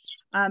on.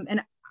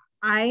 And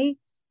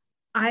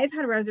I've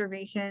had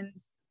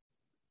reservations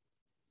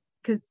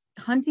because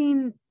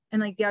hunting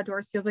and like the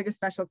outdoors feels like a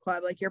special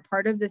club. Like, you're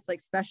part of this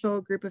like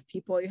special group of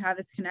people. You have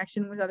this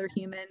connection with other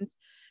humans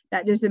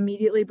that just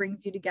immediately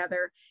brings you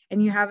together,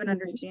 and you have an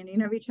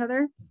understanding of each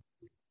other,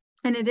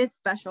 and it is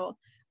special.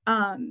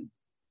 And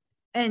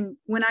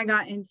when I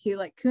got into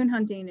like coon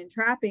hunting and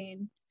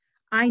trapping,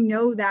 I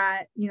know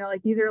that,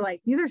 like these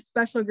are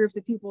special groups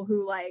of people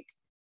who, like,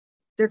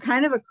 they're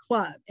kind of a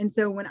club. And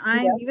so when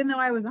even though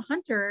I was a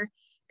hunter,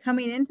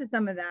 coming into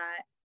some of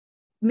that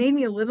made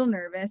me a little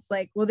nervous.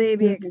 Like, will they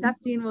be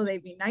accepting? Will they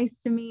be nice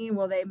to me?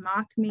 Will they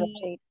mock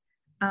me?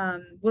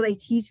 Will they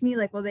teach me?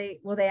 Like, will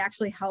they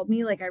actually help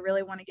me? Like, I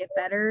really want to get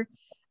better.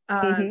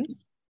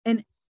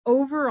 And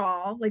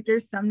overall, like,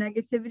 there's some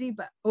negativity,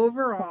 but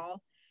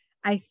overall,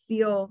 I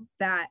feel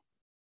that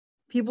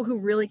people who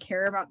really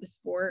care about the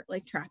sport,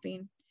 like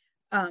trapping,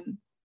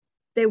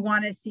 they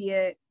want to see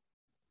it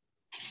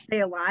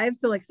stay alive.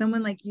 So like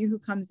someone like you who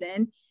comes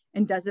in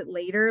and does it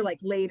later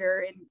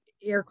in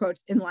air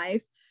quotes in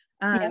life,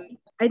 I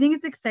think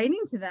it's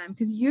exciting to them,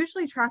 because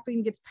usually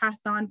trapping gets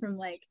passed on from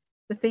like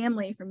the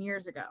family from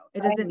years ago.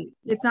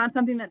 It's not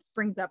something that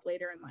springs up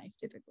later in life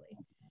typically.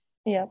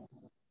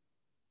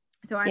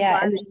 So I'm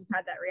glad that you've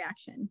had that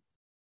reaction.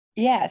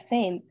 Yeah,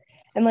 same.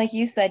 And like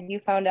you said, you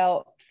found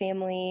out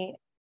family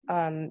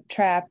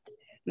trapped.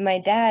 My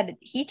dad,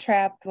 he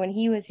trapped when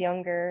he was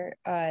younger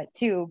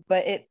too,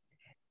 but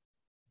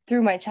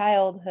through my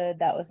childhood,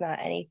 that was not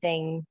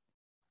anything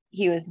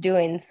he was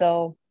doing.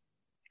 So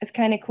it's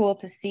kind of cool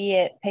to see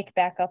it pick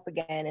back up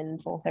again in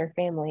both our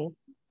families.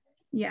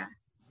 Yeah,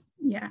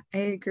 I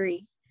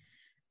agree.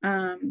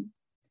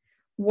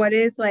 What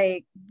is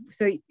like,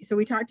 so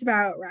we talked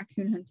about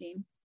raccoon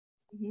hunting.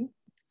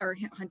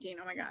 hunting.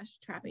 Oh my gosh,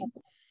 trapping.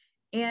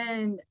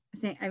 And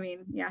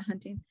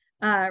hunting,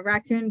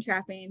 raccoon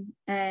trapping.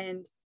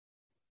 And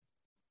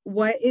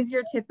what is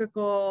your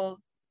typical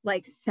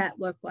like set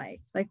look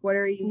like? Like, what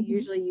are you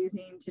usually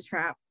using to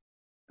trap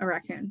a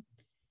raccoon?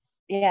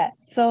 Yeah,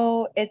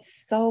 so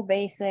it's so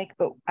basic,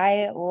 but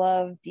I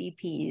love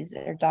DPs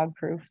or dog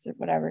proofs or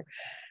whatever.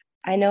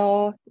 I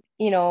know,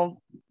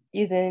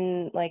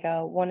 using like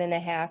a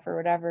 1.5 or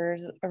whatever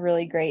is a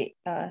really great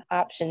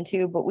option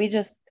too, but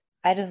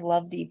I just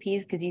love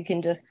DPs because you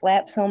can just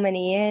slap so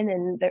many in,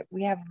 and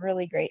we have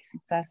really great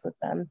success with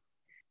them.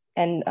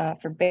 And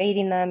for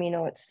baiting them,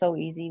 it's so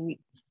easy.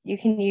 You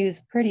can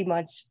use pretty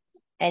much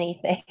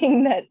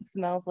anything that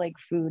smells like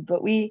food,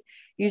 but we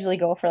usually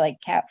go for like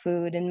cat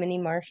food and mini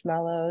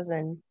marshmallows.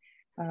 And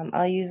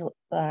I'll use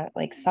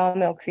like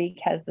Sawmill Creek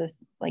has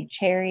this like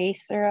cherry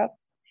syrup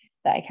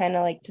that I kind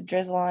of like to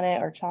drizzle on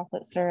it, or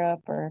chocolate syrup,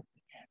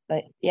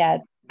 but yeah,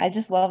 I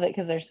just love it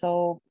because they're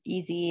so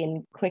easy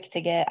and quick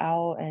to get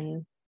out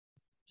and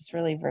just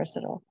really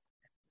versatile.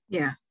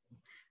 Yeah,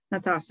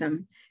 that's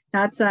awesome.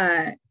 That's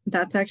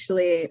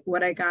actually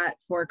what I got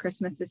for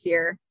Christmas this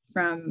year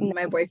from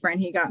my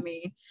boyfriend. He got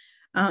me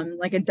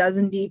like a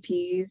dozen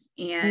DPs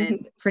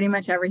and pretty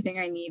much everything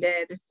I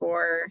needed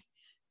for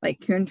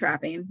like coon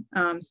trapping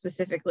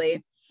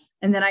specifically.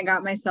 And then I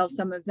got myself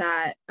some of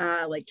that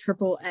like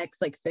triple X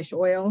like fish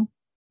oil.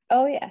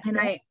 Oh yeah. And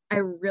I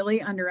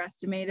really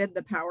underestimated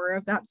the power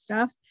of that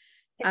stuff.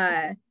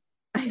 I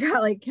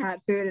got like cat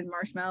food and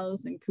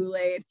marshmallows and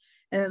Kool-Aid,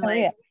 and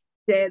then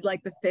did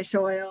like the fish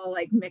oil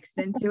like mixed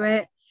into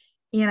it.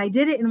 And I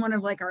did it in one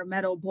of like our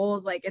metal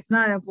bowls. Like, it's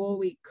not a bowl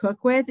we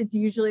cook with. It's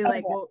usually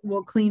like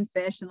we'll clean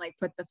fish and like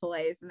put the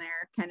fillets in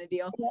there kind of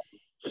deal.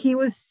 He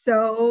was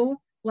so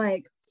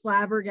like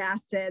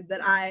flabbergasted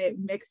that I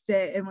mixed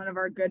it in one of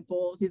our good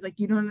bowls. He's like,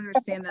 you don't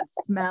understand, that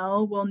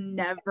smell will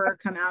never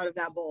come out of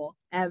that bowl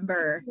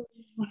ever.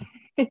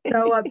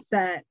 So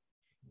upset.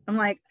 I'm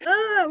like,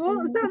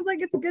 well, it sounds like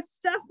it's good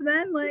stuff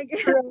then. Like,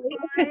 it's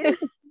fine.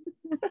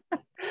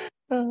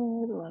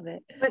 Oh, I love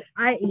it. But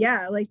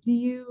like, do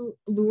you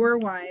lure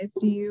wise,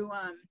 do you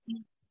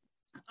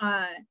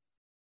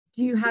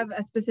have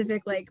a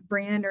specific like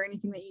brand or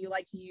anything that you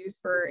like to use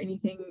for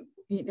anything,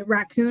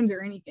 raccoons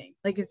or anything?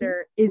 Like, is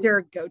there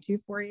a go-to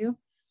for you?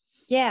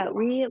 Yeah,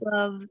 we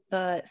love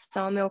the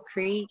Sawmill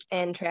Creek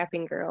and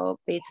Trapping Girl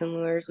baits and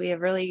lures. We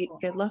have really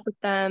good luck with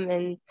them,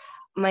 and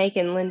Mike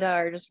and Linda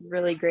are just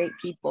really great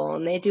people,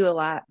 and they do a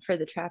lot for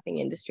the trapping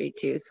industry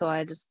too. So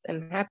I just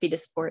am happy to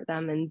support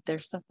them, and their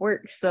stuff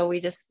works. So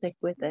we just stick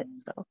with it.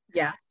 So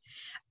yeah,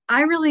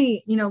 I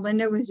really,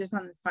 Linda was just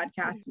on this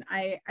podcast, and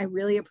I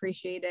really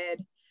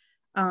appreciated,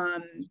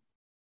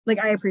 like,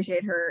 I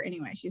appreciate her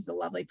anyway. She's a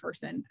lovely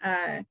person.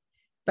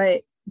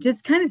 But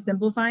just kind of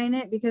simplifying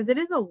it, because it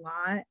is a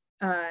lot.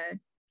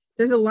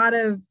 There's a lot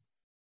of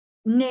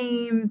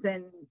names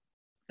and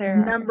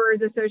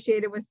numbers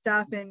associated with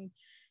stuff, and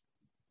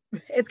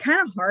it's kind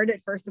of hard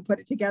at first to put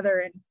it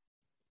together,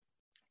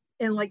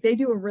 and like, they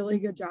do a really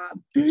good job.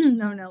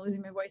 No,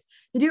 losing my voice.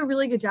 They do a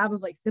really good job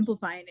of like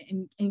simplifying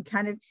it and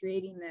kind of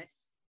creating this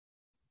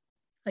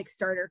like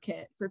starter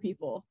kit for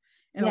people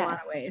in a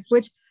lot of ways,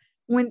 which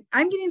when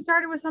I'm getting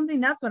started with something,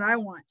 that's what I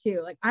want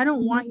too. Like, I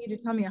don't want you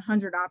to tell me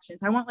 100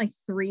 options. I want like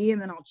 3,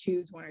 and then I'll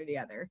choose one or the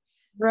other.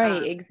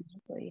 Right.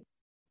 Exactly.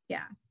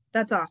 Yeah,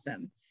 that's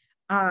awesome.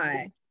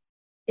 So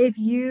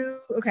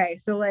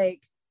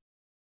like,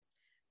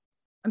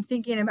 I'm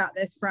thinking about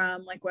this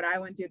from like what I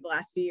went through the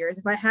last few years.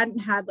 If I hadn't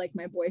had like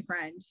my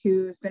boyfriend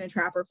who's been a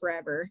trapper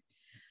forever,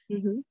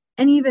 and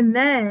even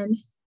then,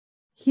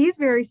 he's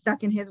very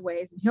stuck in his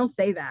ways, and he'll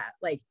say that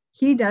like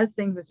he does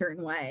things a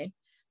certain way.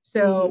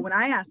 So when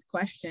I ask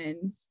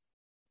questions,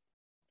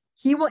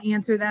 he will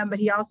answer them, but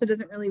he also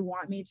doesn't really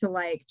want me to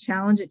like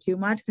challenge it too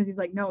much, because he's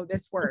like, no,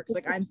 this works.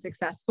 Like, I'm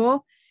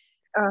successful.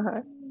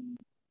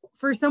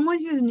 For someone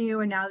who's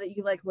new, and now that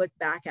you like look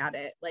back at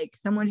it, like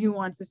someone who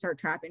wants to start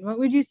trapping, what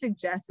would you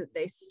suggest that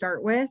they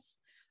start with?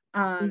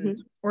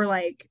 Or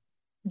like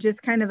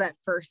just kind of that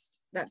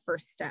first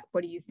step?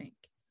 What do you think?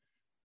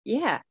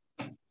 Yeah.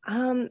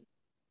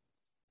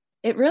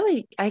 It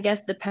really, I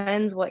guess,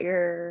 depends what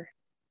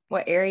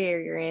area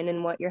you're in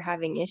and what you're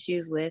having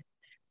issues with.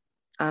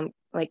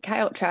 Like,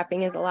 coyote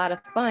trapping is a lot of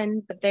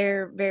fun, but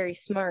they're very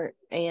smart,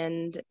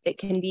 and it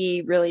can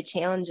be really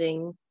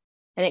challenging,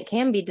 and it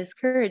can be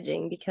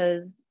discouraging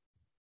because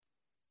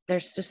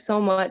there's just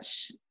so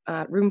much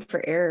room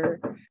for error.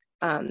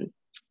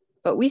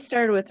 But we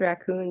started with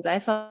raccoons. I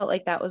felt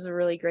like that was a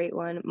really great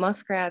one.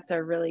 Muskrats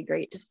are really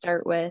great to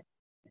start with.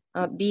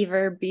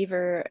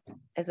 Beaver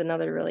is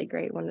another really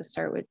great one to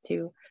start with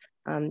too.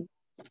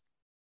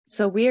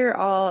 So we're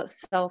all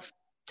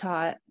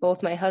self-taught.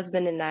 Both my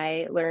husband and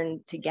I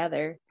learned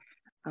together.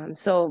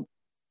 So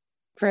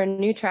for a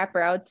new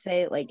trapper, I would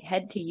say like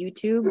head to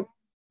YouTube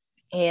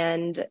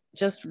and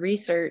just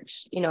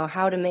research,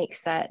 how to make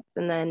sets.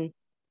 And then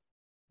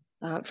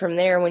from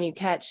there, when you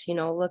catch,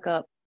 look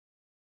up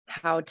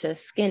how to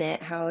skin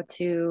it, how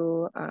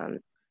to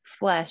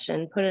flesh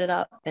and put it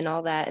up and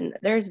all that. And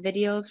there's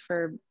videos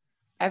for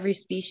every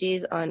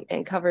species on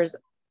and covers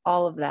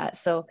all of that.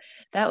 So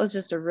that was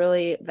just a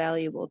really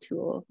valuable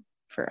tool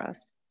for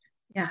us.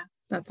 Yeah,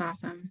 that's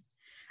awesome.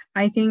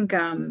 I think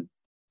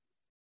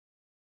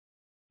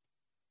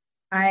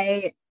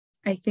I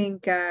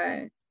think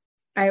I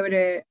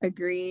would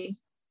agree.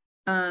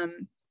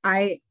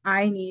 I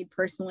need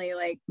personally,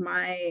 like,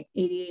 my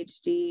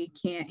ADHD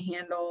can't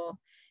handle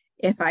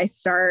if I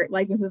start,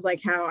 like, this is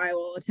like how I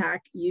will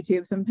attack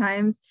YouTube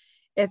sometimes.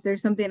 If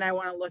there's something I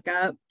want to look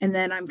up and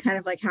then I'm kind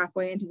of like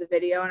halfway into the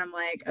video and I'm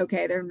like,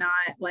 okay, they're not,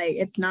 like,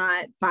 it's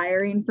not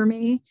firing for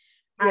me.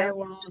 Yeah. I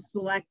will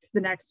select the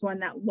next one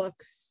that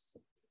looks,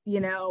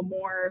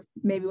 more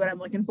maybe what I'm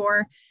looking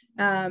for.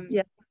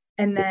 And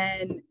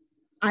then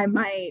I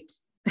might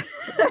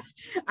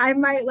I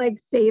might like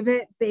save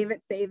it.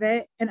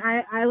 And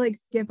I like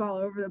skip all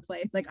over the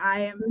place. Like,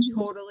 I am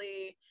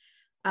totally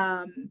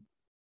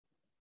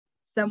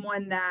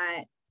someone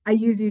that I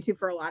use YouTube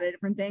for a lot of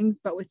different things,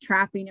 but with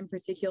trapping in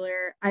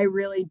particular, I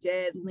really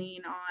did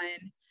lean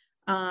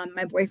on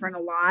my boyfriend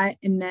a lot.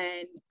 And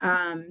then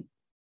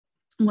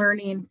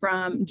learning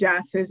from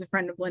Jeff, who's a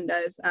friend of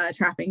Linda's,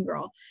 trapping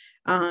girl,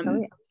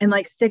 and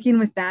like sticking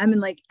with them,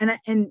 and like, and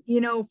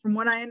from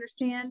what I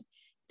understand,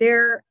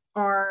 there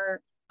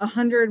are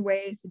 100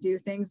 ways to do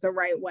things the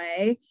right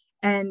way.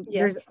 And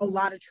there's a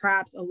lot of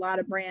traps, a lot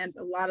of brands,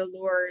 a lot of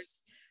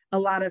lures, a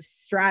lot of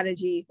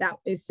strategy that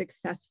is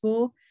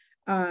successful.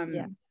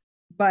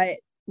 But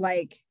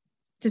like,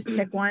 just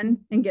pick one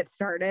and get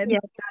started.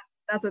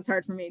 That's what's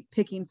hard for me,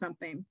 picking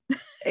something.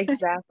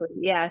 Exactly.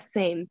 Yeah,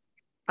 same.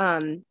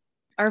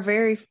 Our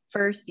very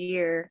first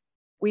year,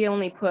 we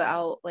only put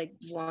out like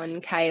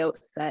one coyote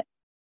set,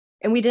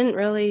 and we didn't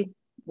really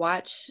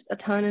watch a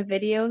ton of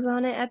videos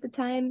on it at the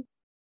time.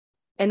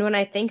 And when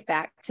I think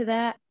back to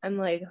that, I'm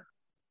like,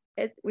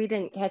 we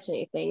didn't catch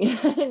anything.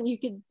 And we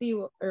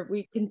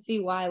can see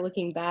why,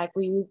 looking back.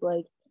 We use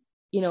like,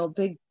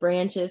 big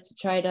branches to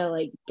try to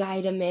like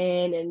guide them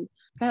in, and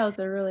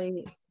coyotes are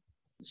really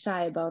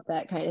shy about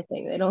that kind of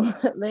thing. They don't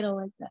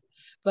like that.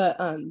 But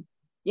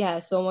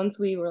so once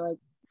we were like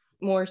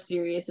more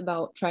serious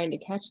about trying to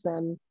catch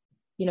them,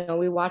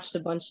 we watched a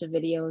bunch of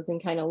videos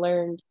and kind of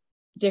learned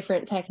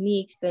different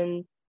techniques.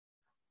 And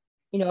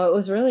it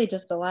was really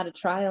just a lot of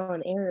trial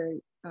and error.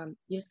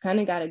 You just kind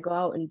of got to go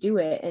out and do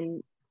it.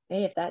 And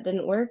hey, if that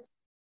didn't work,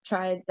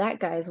 try that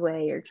guy's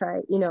way, or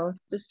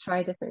just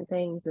try different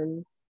things.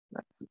 And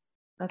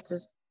that's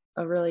just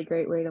a really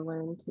great way to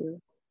learn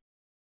too.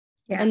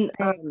 Yeah. And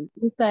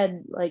you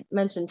said, like,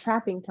 mentioned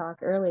Trapping Talk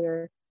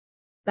earlier.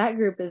 That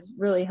group is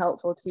really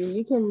helpful too.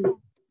 You can,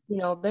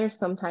 there's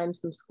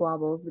sometimes some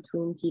squabbles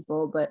between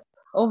people, but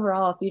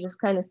overall, if you just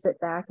kind of sit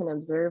back and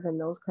observe in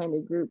those kind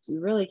of groups, you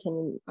really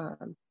can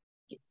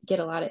get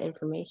a lot of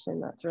information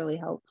that's really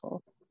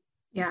helpful.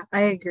 Yeah,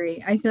 I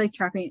agree. I feel like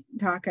Trapping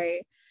Talk,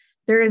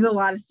 there is a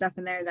lot of stuff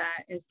in there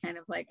that is kind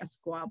of like a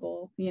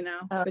squabble,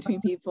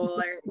 between people,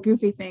 or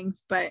goofy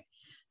things. But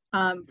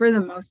for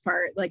the most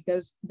part, like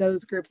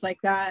those groups like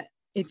that,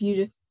 if you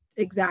just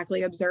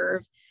exactly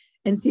observe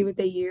and see what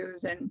they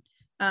use, and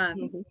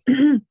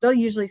they'll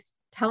usually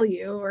tell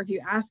you, or if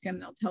you ask them,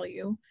 they'll tell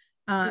you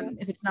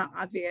if it's not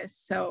obvious.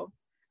 So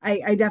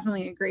I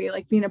definitely agree.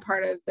 Like, being a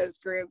part of those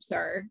groups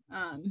are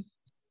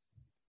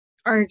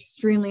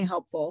extremely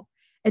helpful,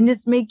 and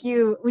just make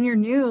you, when you're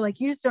new, like,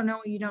 you just don't know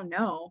what you don't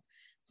know.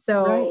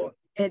 So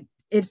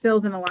it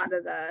fills in a lot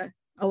of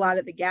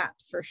the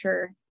gaps for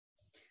sure.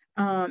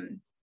 What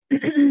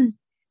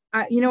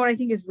I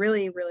think is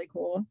really, really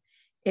cool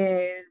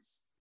is,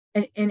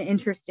 and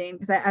interesting,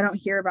 because I don't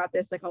hear about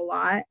this like a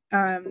lot,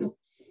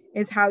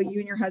 is how you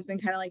and your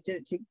husband kind of like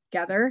did it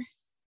together,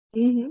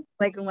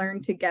 like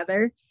learn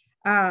together.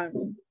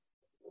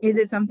 Is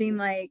it something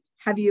like,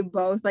 have you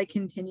both like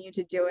continued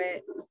to do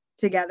it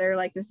together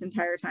like this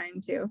entire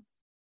time too?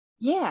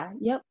 Yeah.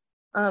 Yep.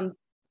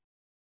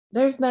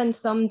 There's been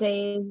some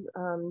days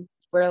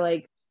where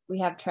like we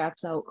have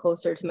traps out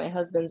closer to my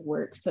husband's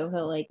work, so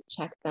he'll like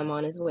check them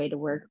on his way to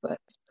work. But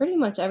pretty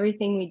much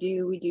everything we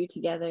do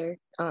together.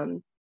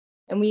 And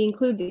we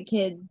include the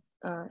kids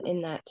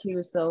in that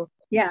too. So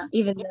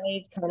even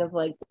they kind of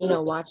like,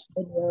 watch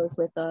videos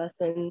with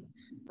us, and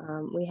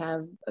we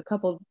have a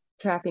couple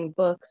trapping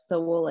books,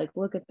 so we'll like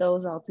look at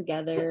those all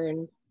together.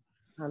 And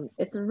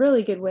it's a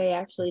really good way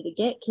actually to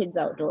get kids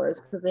outdoors,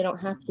 because they don't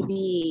have to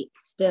be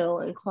still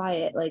and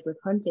quiet like with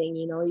hunting.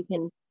 You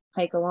can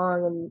hike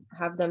along and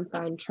have them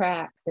find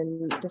tracks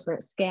and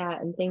different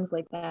scat and things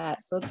like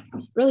that. So it's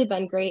really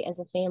been great as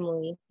a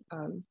family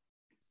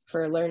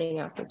for learning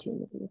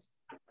opportunities.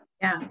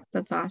 Yeah,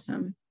 that's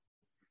awesome.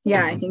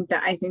 Yeah, I think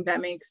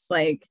that makes,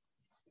 like,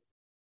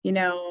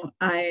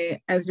 I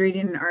was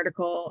reading an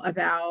article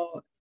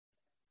about,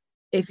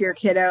 if your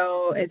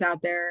kiddo is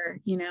out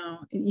there, you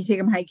take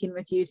them hiking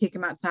with you, take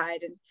them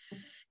outside, and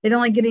they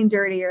don't like getting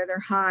dirty, or they're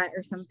hot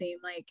or something,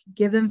 like,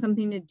 give them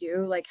something to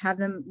do, like have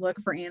them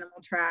look for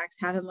animal tracks,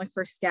 have them look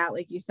for scat,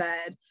 like you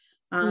said,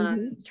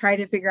 try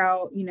to figure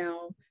out,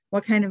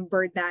 what kind of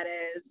bird that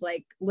is,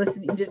 like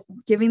listening, just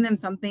giving them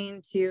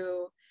something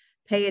to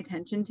pay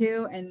attention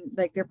to, and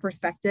like their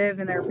perspective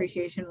and their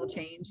appreciation will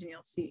change, and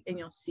you'll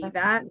see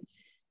that.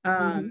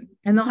 And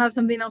they'll have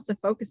something else to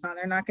focus on.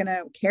 They're not going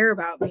to care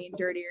about being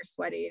dirty or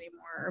sweaty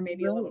anymore, or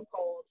maybe a little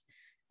cold.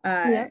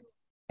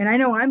 And I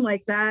know I'm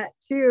like that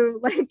too.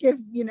 Like if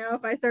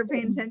I start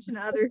paying attention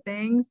to other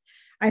things,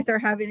 I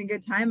start having a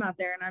good time out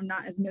there and I'm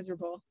not as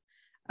miserable.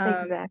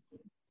 Exactly.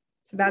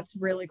 So that's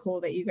really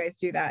cool that you guys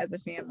do that as a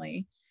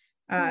family.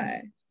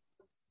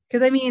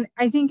 Because I mean,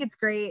 I think it's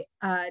great,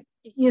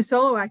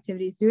 solo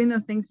activities, doing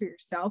those things for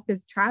yourself,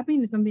 because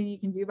trapping is something you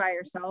can do by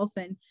yourself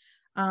and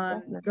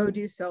go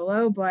do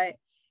solo, but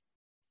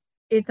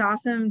it's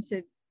awesome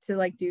to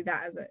like do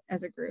that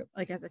as a group,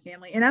 like as a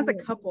family and as a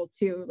couple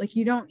too. Like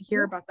you don't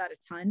hear about that a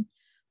ton.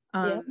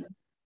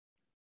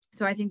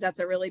 So I think that's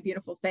a really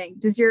beautiful thing.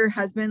 Does your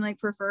husband like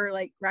prefer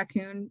like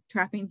raccoon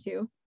trapping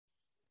too?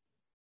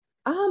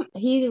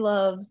 He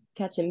loves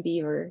catching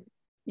beaver,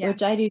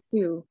 which I do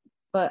too,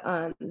 but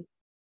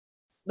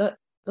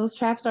those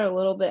traps are a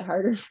little bit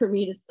harder for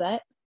me to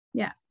set.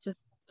 Yeah, just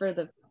for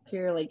the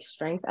pure like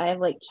strength. I have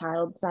like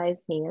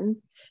child-sized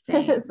hands, so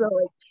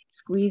like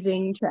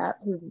squeezing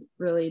traps is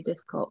really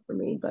difficult for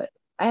me. But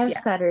I have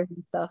setters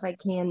and stuff. I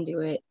can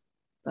do it,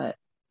 but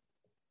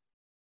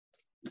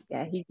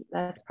yeah,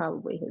 that's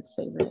probably his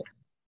favorite.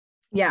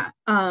 Yeah,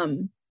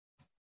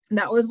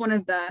 that was one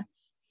of the.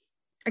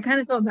 I kind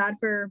of felt bad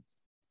for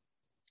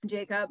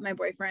Jacob, my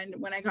boyfriend,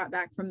 when I got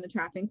back from the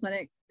trapping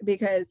clinic,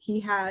 because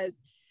he has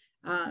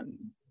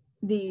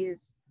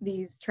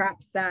these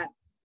traps that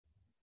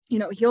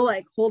he'll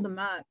like hold them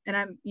up, and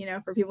I'm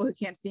for people who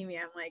can't see me,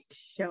 I'm like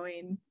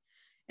showing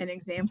an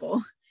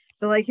example.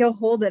 So like he'll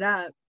hold it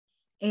up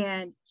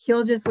and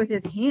he'll just with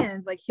his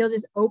hands, like he'll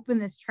just open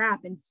this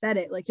trap and set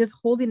it, like just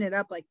holding it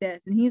up like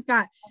this, and he's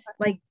got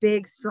like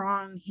big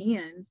strong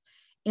hands,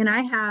 and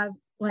I have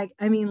like,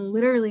 I mean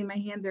literally my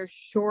hands are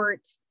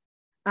short.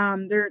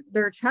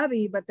 They're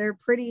chubby, but they're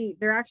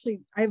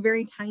actually, I have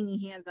very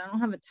tiny hands. I don't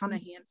have a ton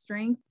of hand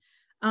strength.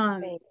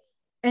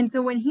 And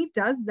so when he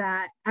does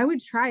that, I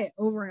would try it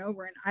over and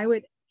over, and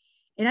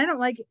I don't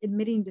like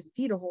admitting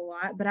defeat a whole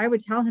lot, but I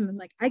would tell him, I'm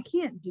like, I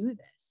can't do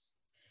this.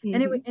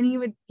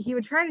 And he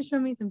would try to show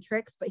me some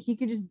tricks, but he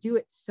could just do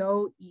it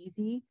so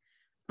easy.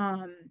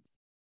 And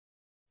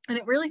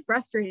it really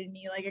frustrated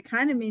me. Like it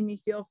kind of made me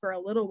feel for a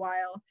little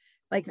while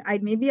like I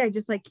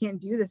just like can't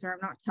do this, or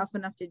I'm not tough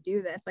enough to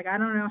do this. Like I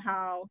don't know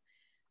how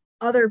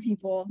other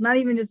people, not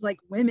even just like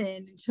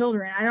women and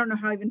children, I don't know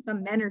how even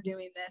some men are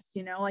doing this,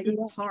 like this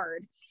is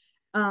hard.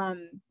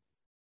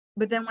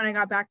 But then when I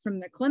got back from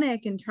the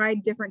clinic and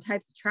tried different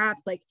types of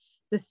traps, like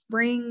the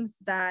springs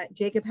that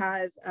Jacob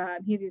has,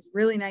 he has these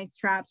really nice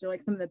traps. They're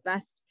like some of the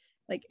best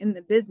like in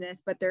the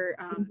business, but they're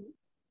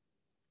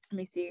let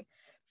me see,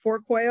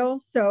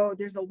 4-coil, so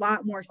there's a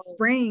lot more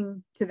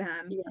spring to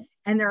them,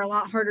 and they're a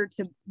lot harder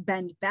to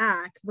bend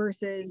back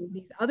versus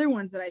these other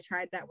ones that I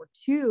tried that were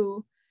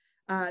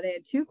they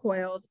had 2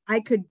 coils.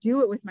 I could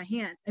do it with my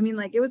hands. I mean,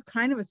 like it was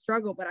kind of a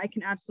struggle, but I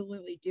can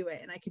absolutely do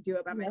it, and I could do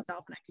it by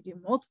myself, and I could do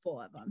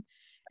multiple of them,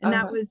 and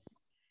that was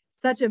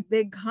such a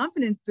big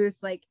confidence boost.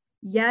 Like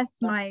yes,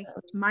 my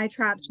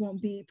traps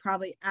won't be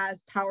probably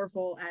as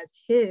powerful as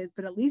his,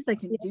 but at least I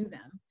can do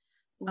them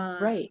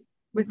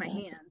with my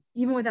hands,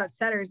 even without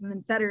setters. And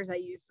then setters I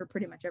use for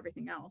pretty much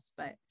everything else.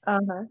 But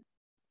so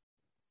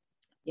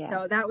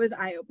that was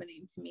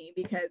eye-opening to me,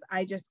 because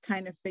I just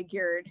kind of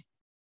figured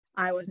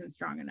I wasn't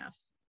strong enough,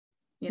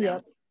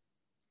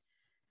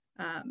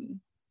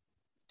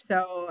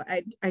 so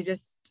I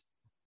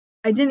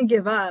didn't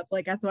give up.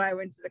 Like that's why I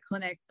went to the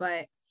clinic,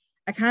 but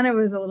I kind of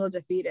was a little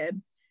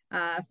defeated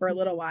for a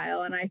little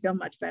while, and I feel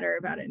much better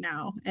about it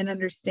now and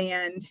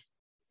understand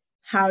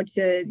how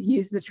to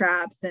use the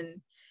traps and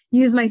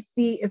use my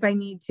feet if I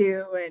need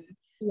to,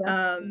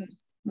 and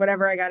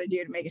whatever I got to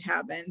do to make it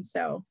happen.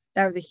 So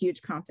that was a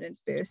huge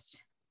confidence boost.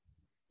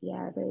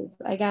 Yeah, it is.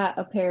 I got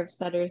a pair of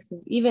setters,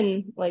 because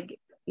even like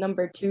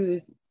number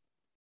 2s,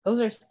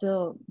 those are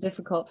still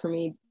difficult for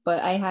me,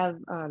 but I have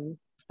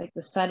like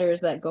the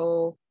setters that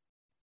go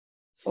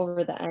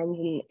over the ends,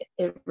 and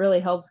it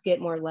really helps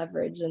get more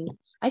leverage, and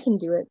I can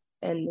do it.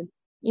 And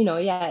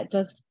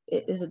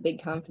it is a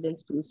big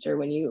confidence booster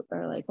when you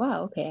are like,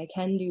 wow, okay, I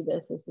can do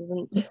this. This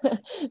isn't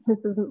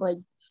like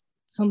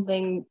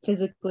something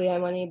physically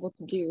I'm unable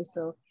to do.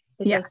 So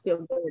it does feel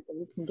good that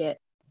you can get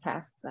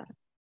past that.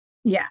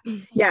 Yeah.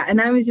 And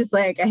I was just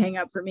like a hang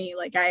up for me.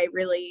 Like I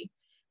really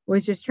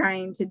was just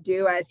trying to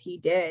do as he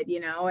did,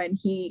 and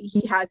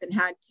he hasn't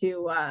had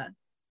to,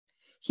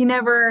 he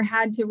never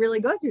had to really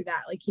go through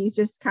that. Like he's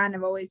just kind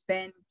of always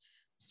been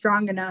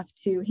strong enough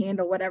to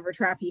handle whatever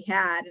trap he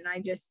had. And I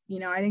just,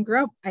 I didn't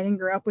grow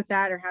up with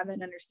that or have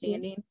that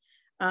understanding.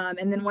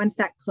 And then once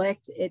that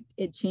clicked,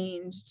 it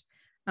changed.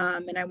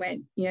 And I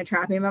went,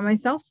 trapping by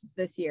myself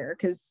this year.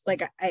 Cause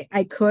like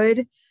I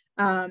could,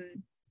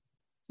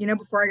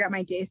 before I got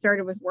my day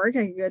started with work,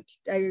 I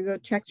could go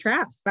check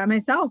traps by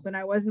myself, and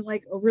I wasn't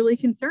like overly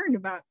concerned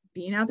about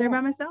being out there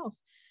by myself.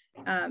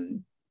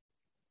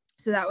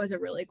 So that was a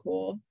really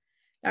cool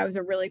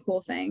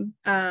thing.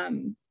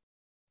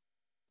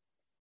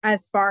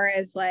 as far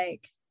as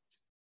like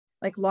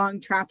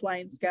long trap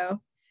lines go,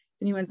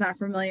 if anyone's not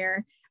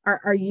familiar,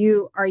 are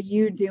you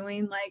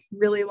doing like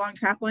really long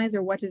trap lines,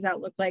 or what does that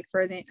look like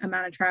for the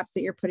amount of traps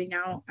that you're putting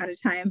out at a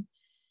time?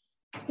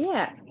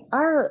 Yeah,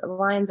 our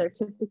lines are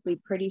typically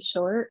pretty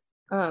short.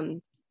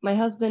 My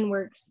husband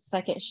works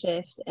second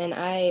shift and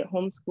I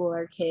homeschool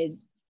our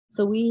kids.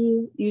 So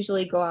we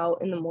usually go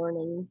out in the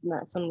mornings, and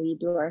that's when we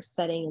do our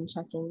setting and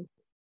checking.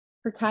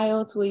 For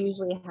coyotes, we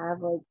usually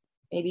have like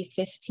maybe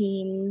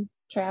 15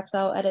 traps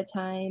out at a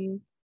time.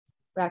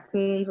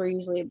 Raccoons, we're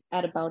usually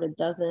at about a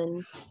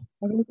dozen.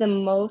 I think the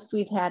most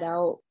we've had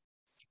out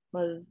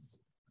was,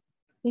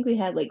 I think we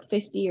had like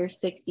 50 or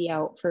 60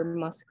 out for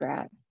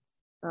muskrat.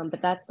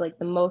 But that's like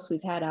the most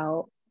we've had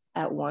out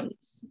at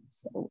once.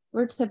 So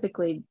we're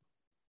typically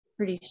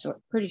pretty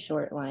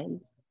short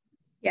lines.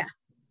 Yeah.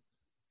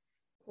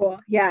 Cool.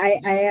 Yeah.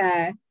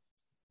 I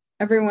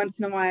every once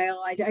in a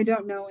while, I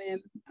don't know him.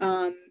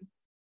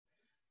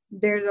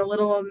 There's a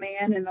little old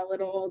man and a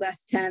little old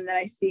S10 that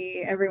I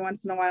see every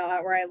once in a while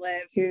out where I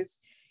live, who's,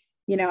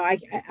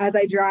 as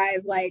I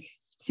drive like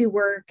to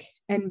work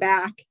and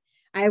back,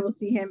 I will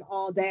see him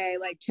all day,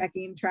 like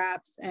checking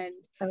traps. And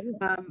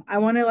I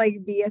want to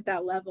like be at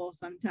that level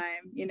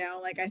sometime,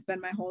 like I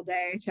spend my whole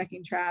day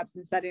checking traps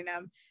and setting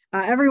them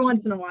every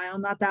once in a while,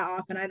 not that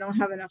often. I don't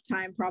have enough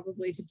time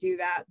probably to do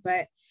that.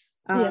 But,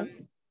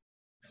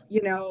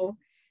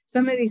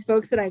 some of these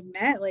folks that I've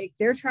met, like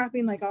they're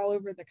trapping like all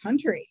over the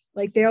country.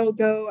 Like they'll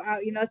go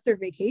out, that's their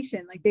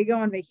vacation. Like they go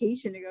on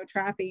vacation to go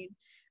trapping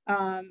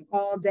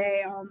all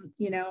day,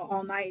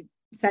 all night,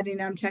 setting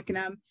them, checking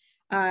them,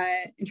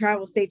 and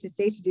travel state to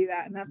state to do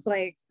that. And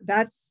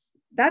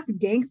that's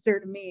gangster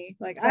to me.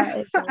 Like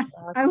I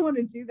want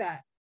to do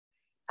that.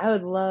 I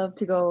would love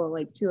to go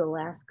like to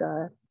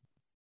Alaska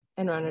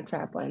and run a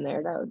trap line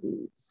there. That would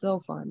be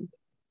so fun.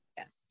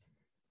 Yes,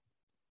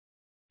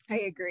 I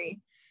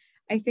agree.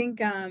 I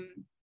think,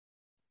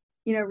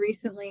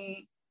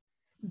 recently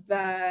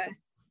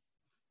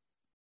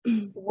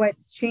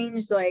what's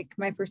changed like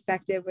my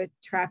perspective with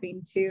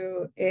trapping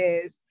too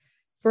is,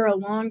 for a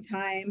long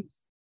time,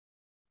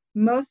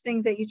 most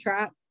things that you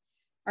trap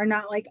are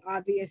not like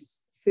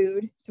obvious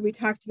food. So we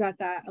talked about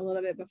that a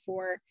little bit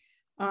before.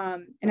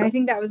 And I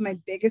think that was my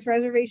biggest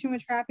reservation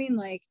with trapping.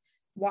 Like,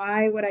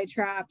 why would I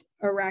trap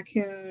a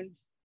raccoon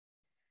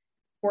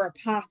or a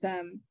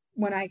possum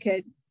when I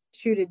could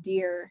shoot a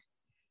deer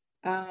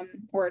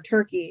or a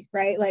turkey,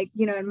 right? Like,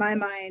 in my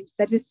mind,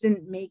 that just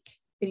didn't make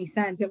any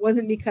sense. It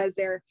wasn't because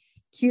they're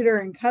cuter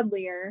and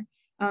cuddlier.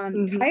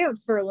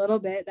 Coyotes, for a little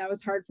bit, that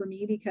was hard for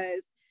me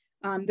because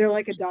they're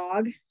like a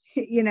dog,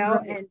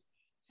 right. And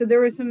so there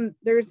were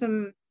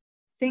some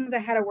things I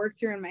had to work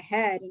through in my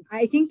head. And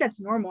I think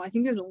that's normal. I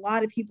think there's a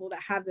lot of people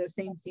that have those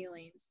same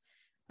feelings.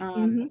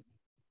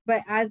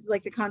 But as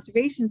like the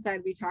conservation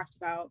side we talked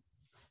about,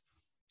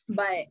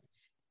 but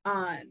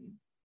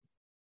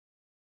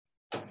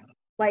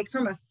like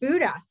from a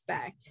food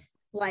aspect,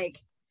 like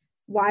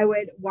why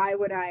would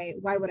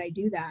I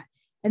do that?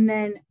 And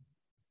then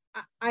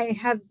I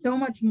have so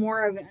much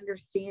more of an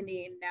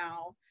understanding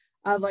now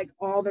of like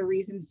all the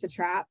reasons to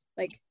trap,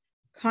 like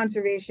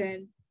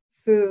conservation,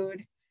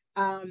 food,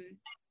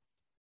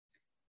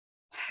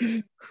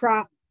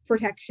 crop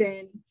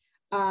protection,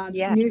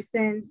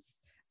 nuisance,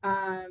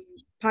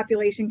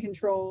 population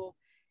control.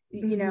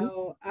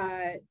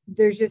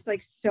 There's just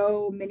like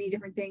so many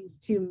different things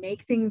to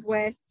make things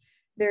with.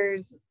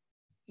 There's,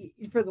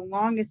 for the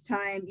longest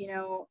time,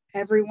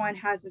 everyone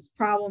has this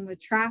problem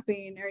with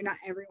trapping, or not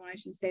everyone, I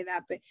shouldn't say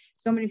that, but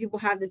so many people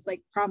have this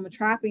like problem with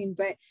trapping.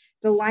 But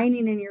the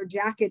lining in your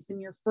jackets and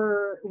your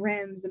fur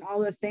rims and all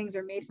those things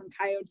are made from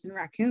coyotes and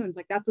raccoons.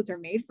 Like that's what they're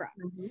made from.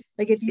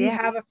 Like if you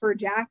have a fur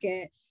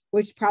jacket,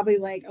 which probably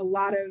like a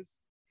lot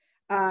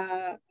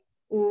of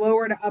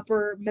lower to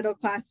upper middle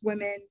class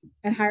women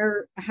and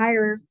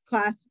higher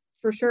class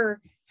for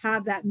sure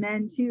have, that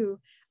men too,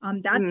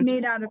 that's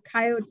made out of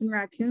coyotes and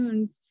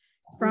raccoons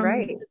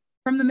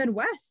from the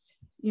Midwest,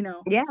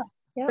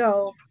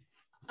 So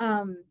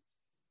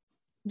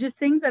just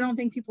things I don't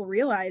think people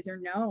realize or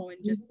know,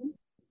 and just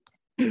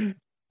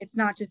it's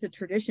not just a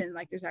tradition,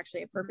 like there's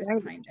actually a purpose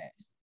behind it.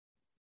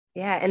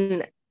 Yeah,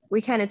 and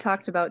we kind of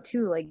talked about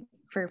too, like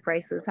fur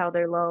prices, how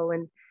they're low,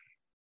 and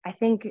I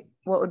think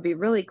what would be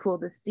really cool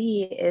to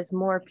see is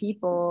more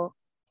people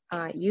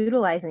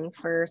utilizing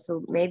fur.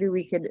 So maybe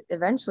we could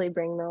eventually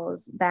bring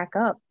those back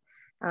up.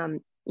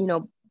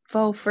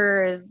 Faux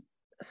fur is,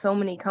 so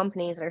many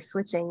companies are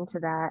switching to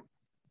that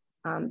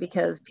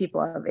because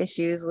people have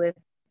issues with,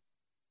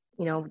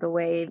 the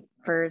way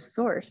fur is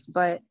sourced.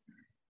 But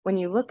when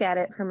you look at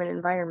it from an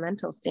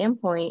environmental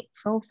standpoint,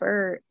 faux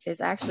fur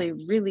is actually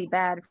really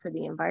bad for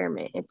the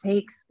environment. It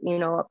takes,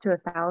 up to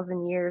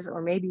 1,000 years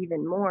or maybe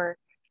even more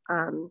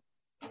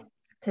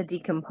to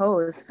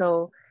decompose.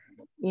 So,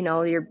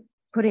 you're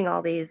putting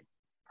all these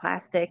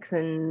plastics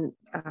and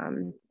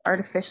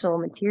artificial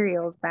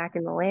materials back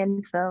in the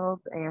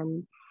landfills,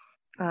 and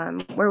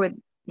where with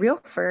real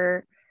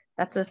fur,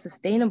 that's a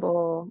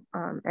sustainable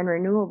and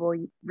renewable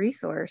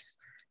resource.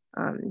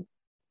 And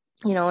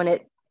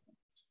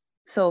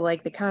So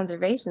like the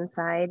conservation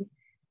side,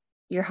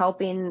 you're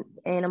helping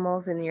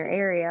animals in your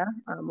area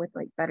with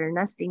like better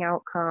nesting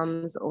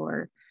outcomes,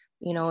 or,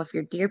 you know, if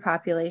your deer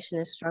population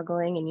is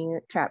struggling and you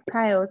trap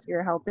coyotes,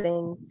 you're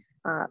helping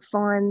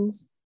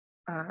fawns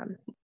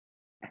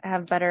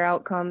have better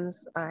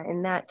outcomes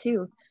in that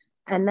too.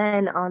 And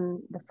then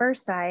on the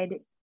first side,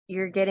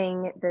 you're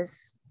getting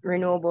this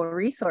renewable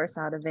resource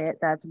out of it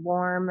that's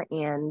warm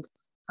and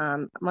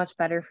much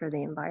better for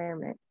the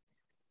environment.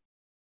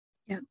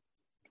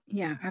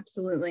 Yeah,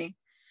 absolutely.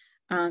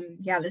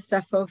 The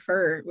stuff faux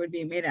fur would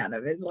be made out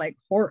of is like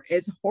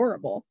is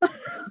horrible.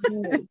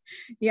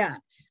 Yeah.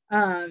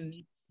 No,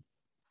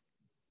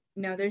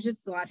 there's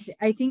just a lot.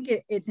 I think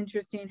it's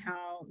interesting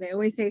how they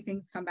always say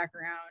things come back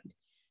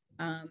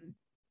around.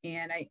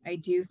 And I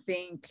do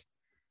think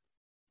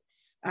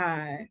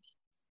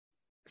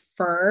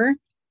fur,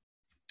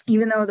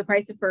 even though the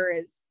price of fur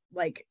is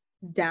like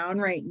down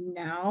right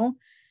now,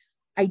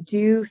 I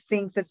do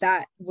think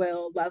that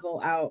will level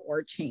out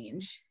or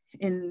change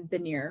in the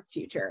near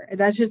future.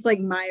 That's just like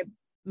my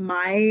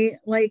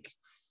like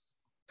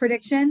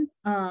prediction.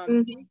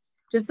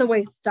 Just the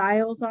way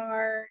styles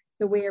are,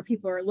 the way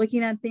people are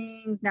looking at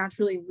things,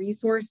 naturally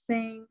resource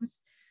things,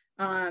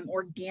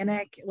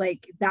 organic,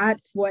 like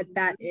that's what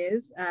that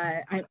is.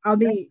 I'll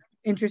be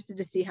interested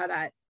to see how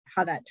that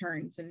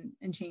turns and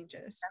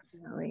changes.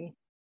 Definitely.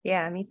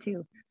 Yeah, me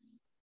too.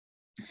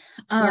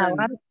 No,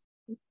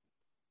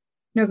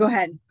 go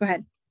ahead.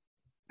 I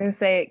was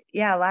say,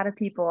 yeah, a lot of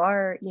people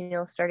are, you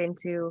know, starting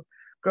to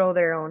grow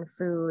their own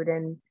food,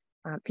 and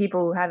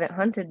people who haven't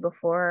hunted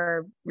before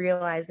are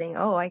realizing,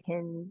 oh, I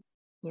can,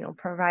 you know,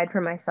 provide for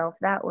myself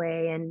that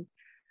way. And,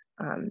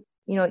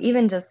 you know,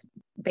 even just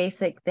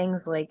basic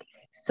things like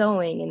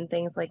sewing and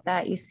things like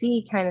that, you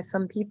see kind of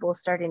some people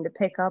starting to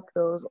pick up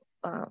those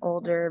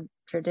older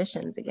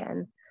traditions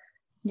again.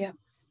 Yeah.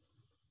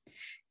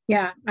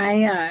 Yeah.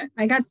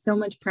 I got so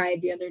much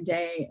pride the other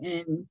day,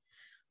 and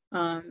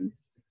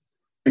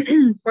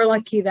we're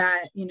lucky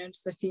that, you know,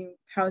 just a few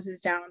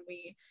houses down,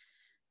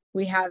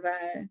 we have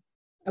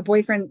a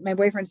boyfriend, my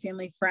boyfriend's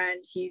family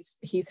friend. He's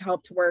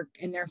helped work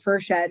in their fur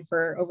shed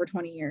for over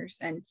 20 years,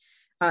 and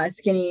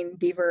skinning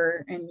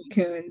beaver and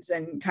coons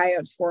and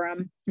coyotes for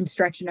them and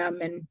stretching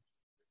them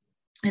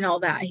and all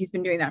that. He's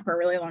been doing that for a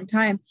really long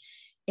time,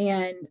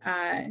 and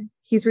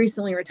he's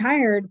recently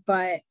retired,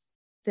 but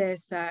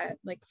this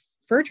like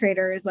fur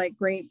trader is like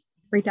right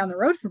down the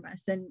road from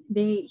us, and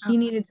he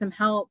needed some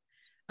help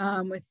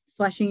with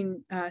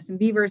fleshing some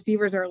beavers.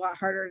 Beavers are a lot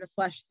harder to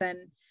flesh than,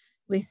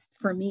 at least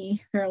for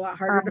me, they're a lot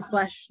harder to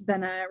flesh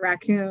than a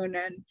raccoon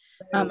and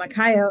a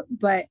coyote.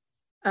 But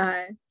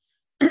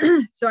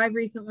so I've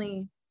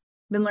recently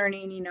been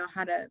learning, you know,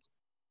 how to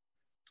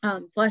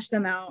flesh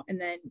them out and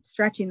then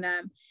stretching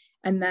them.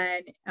 And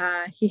then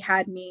he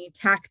had me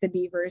tack the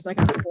beavers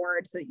like on the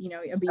board, so you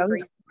know, a beaver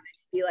you want it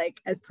to be like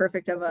as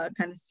perfect of a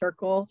kind of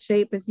circle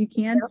shape as you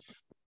can.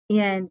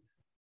 And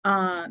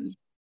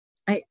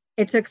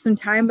it took some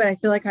time, but I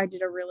feel like I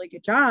did a really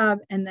good job.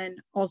 And then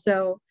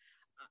also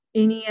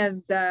any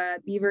of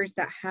the beavers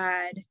that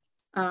had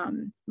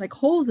like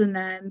holes in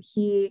them,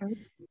 so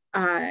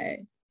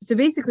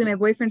basically my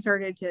boyfriend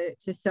started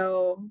to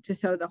sew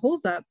the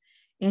holes up,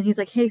 and he's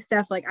like, hey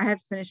Steph, like I have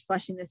to finish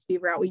fleshing this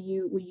beaver out. Will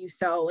you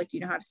sew? Like, do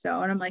you know how to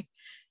sew? And I'm like,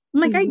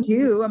 I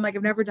do. I'm like,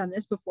 I've never done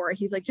this before.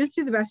 He's like, just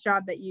do the best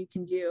job that you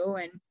can do,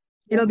 and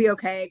it'll be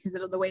okay, because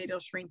the way it'll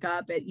shrink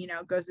up, it, you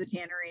know, goes to the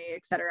tannery,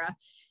 etc.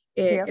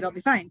 It'll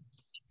be fine.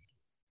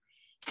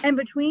 And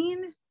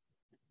between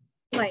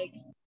like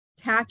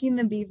tacking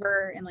the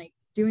beaver and like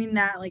doing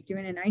that, like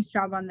doing a nice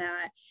job on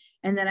that,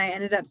 and then I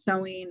ended up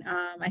sewing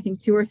I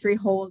think 2 or 3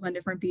 holes on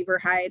different beaver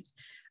hides,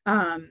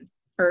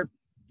 or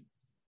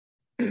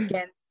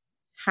skins,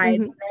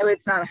 hides. No,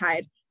 it's not a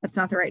hide, that's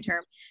not the right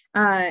term.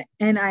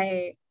 And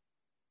I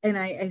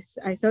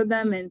sewed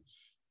them, and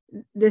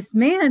this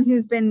man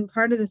who's been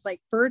part of this like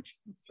fur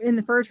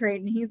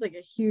trade, and he was a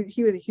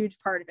huge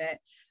part of it.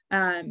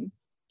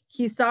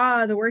 He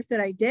saw the work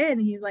that I did,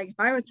 and he's like, if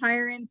I was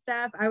hiring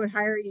staff, I would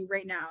hire you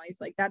right now. He's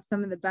like, that's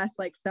some of the best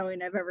like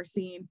sewing I've ever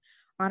seen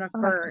on a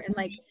fur. And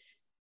like,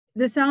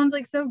 this sounds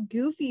like so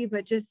goofy,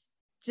 but just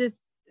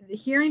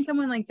hearing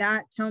someone like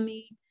that tell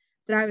me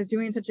that I was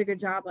doing such a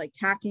good job, like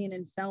tacking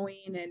and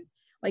sewing and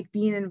like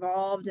being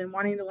involved and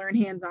wanting to learn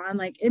hands-on,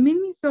 like it made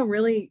me feel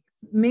really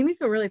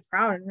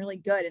proud and really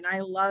good. And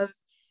I love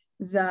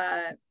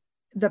the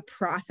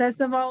process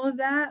of all of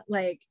that.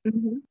 Like,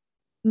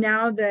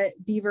 now that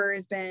beaver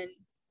has been,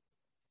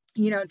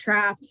 you know,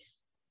 trapped,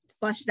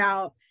 fleshed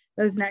out,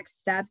 those next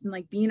steps, and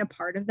like being a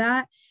part of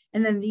that.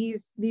 And then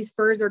these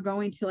furs are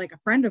going to like a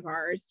friend of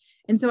ours.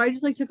 And so I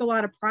just like took a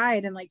lot of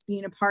pride in like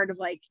being a part of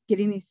like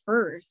getting these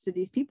furs to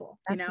these people,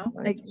 you know,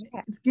 like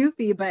it's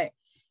goofy, but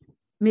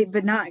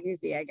not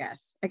goofy, I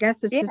guess.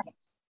 It's just.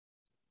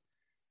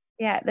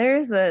 Yeah,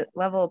 there's a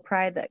level of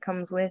pride that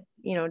comes with,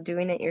 you know,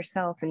 doing it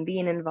yourself and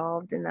being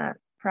involved in that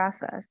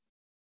process.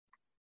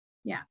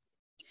 Yeah.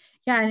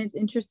 Yeah, and it's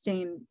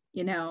interesting,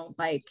 you know,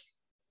 like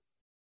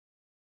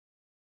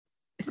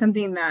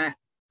something that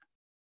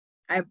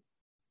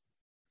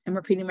I'm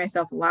repeating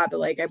myself a lot, but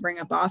like I bring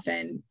up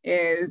often,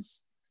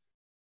 is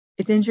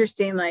it's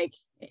interesting, like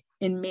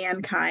in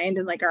mankind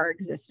and like our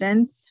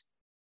existence,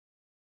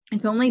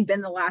 it's only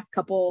been the last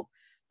couple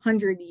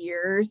 100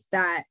 years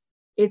that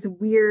it's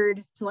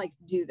weird to like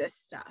do this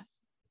stuff.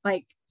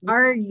 Like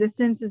our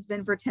existence has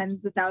been for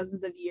tens of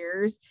thousands of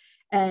years,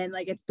 and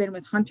like it's been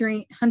with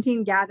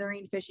hunting,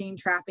 gathering, fishing,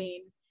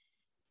 trapping,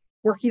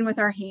 working with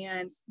our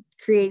hands,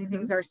 creating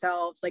things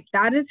ourselves. Like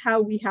that is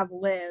how we have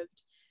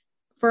lived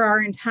for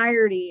our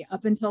entirety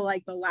up until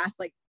like the last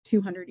like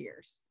 200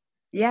 years.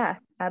 Yeah,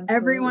 absolutely.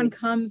 Everyone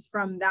comes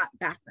from that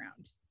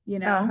background, you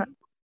know? Uh-huh.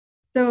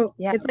 So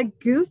Yeah. it's like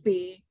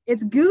goofy.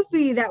 It's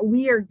goofy that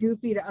we are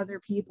goofy to other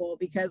people,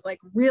 because like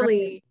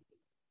really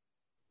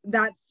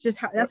that's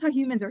how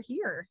humans are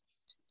here.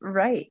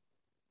 Right.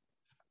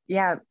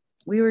 Yeah.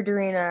 We were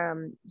doing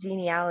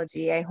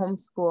genealogy. I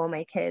homeschool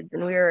my kids,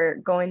 and we were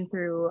going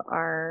through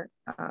our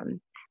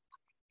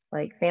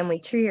like family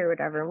tree or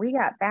whatever. We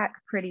got back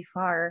pretty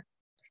far,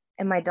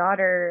 and my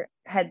daughter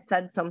had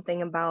said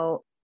something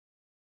about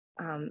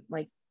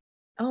like,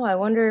 oh, I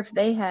wonder if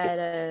they had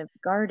a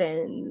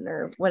garden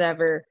or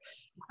whatever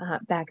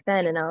back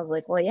then. And I was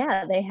like, well,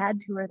 yeah, they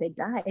had to, or they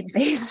died,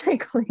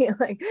 basically.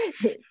 Like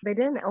they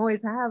didn't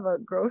always have a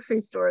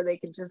grocery store they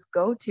could just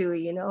go to,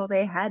 you know,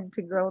 they had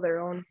to grow their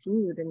own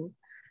food. And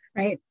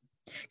right,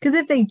 because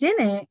if they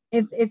didn't,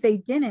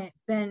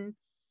 then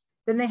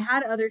they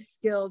had other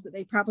skills that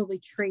they probably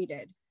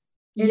traded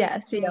in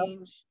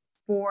exchange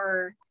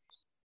for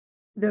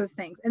those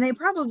things. And they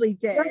probably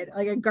did,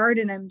 like a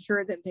garden, I'm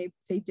sure that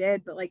they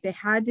did, but like they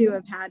had to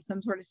have had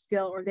some sort of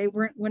skill, or they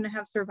wouldn't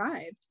have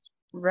survived.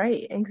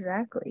 Right,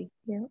 exactly.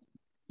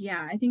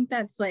 Yeah, I think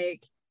that's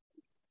like,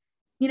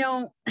 you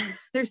know,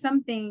 there's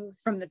some things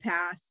from the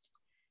past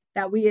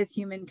that we as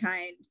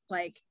humankind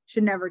like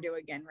should never do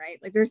again, right?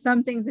 Like there's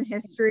some things in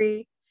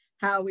history,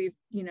 how we've,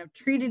 you know,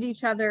 treated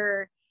each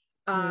other,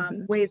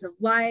 ways of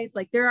life.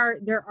 Like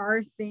there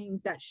are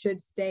things that should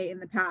stay in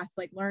the past,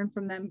 like learn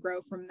from them,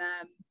 grow from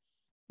them,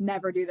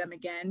 never do them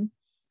again.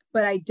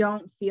 But I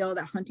don't feel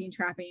that hunting,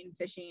 trapping,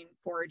 fishing,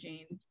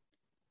 foraging,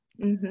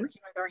 working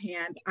with our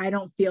hands, I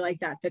don't feel like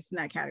that fits in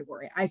that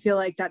category. I feel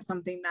like that's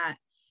something that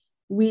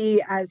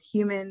we as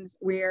humans,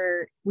 we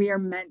are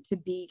meant to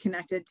be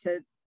connected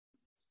to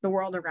the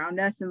world around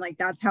us, and like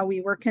that's how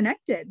we were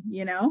connected,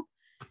 you know?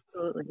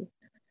 Absolutely.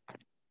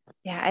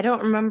 Yeah, I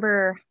don't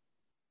remember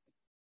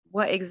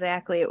what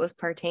exactly it was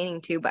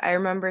pertaining to, but I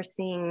remember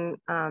seeing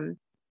the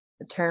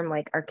term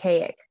like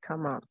archaic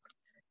come up,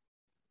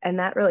 and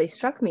that really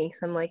struck me,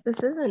 because I'm like,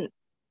 this isn't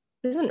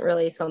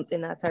really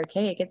something that's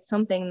archaic. It's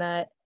something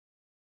that,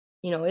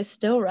 you know, is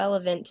still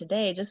relevant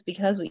today. Just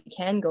because we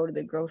can go to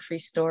the grocery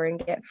store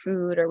and get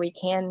food, or we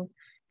can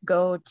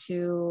go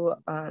to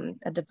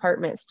a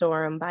department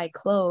store and buy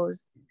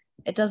clothes,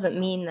 it doesn't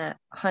mean that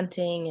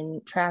hunting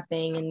and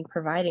trapping and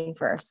providing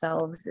for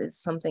ourselves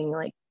is something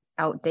like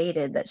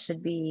outdated that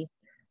should be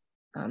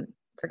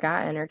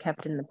forgotten or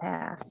kept in the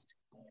past.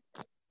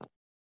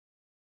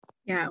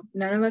 Yeah,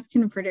 none of us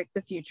can predict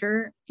the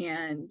future.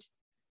 And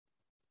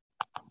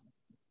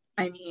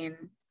I mean,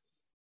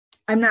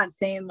 I'm not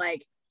saying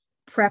like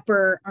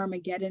prepper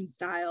Armageddon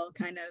style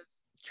kind of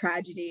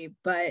tragedy,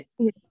 but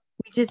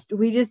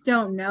we just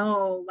don't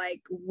know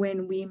like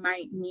when we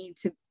might need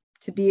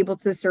to be able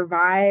to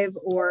survive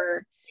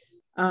or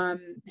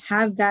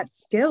have that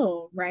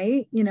skill,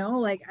 right? You know,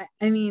 like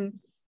I mean,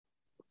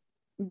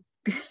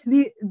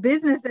 the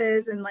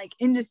businesses and like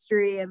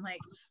industry and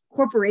like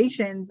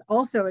corporations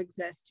also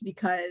exist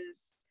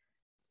because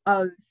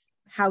of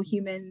how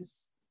humans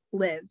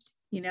lived,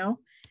 you know?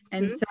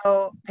 And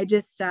so I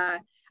just I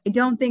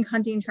don't think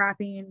hunting,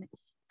 trapping,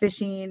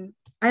 fishing,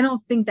 I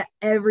don't think that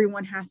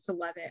everyone has to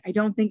love it. I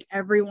don't think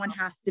everyone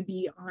has to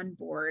be on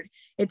board.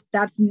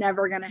 That's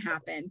never going to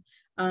happen.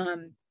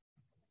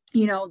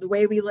 You know, the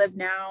way we live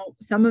now,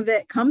 some of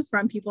it comes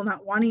from people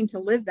not wanting to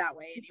live that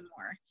way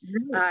anymore.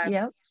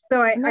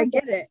 So I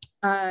get it.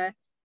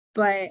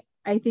 But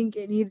I think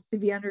it needs to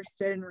be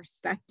understood and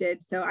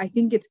respected. So I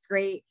think it's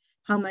great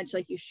how much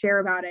like you share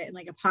about it in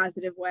like a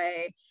positive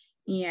way,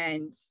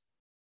 and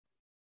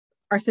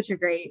are such a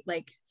great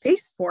like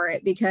face for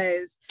it,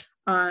 because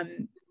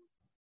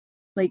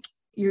like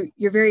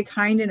you're very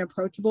kind and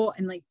approachable,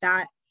 and like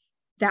that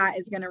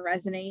is going to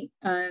resonate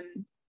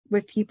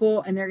with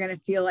people, and they're going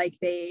to feel like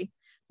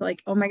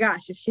like, oh my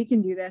gosh, if she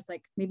can do this,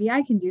 like maybe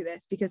I can do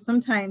this. Because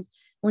sometimes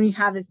when you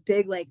have this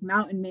big like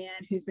mountain man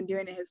who's been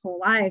doing it his whole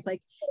life,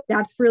 like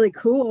that's really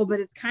cool,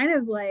 but it's kind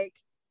of like,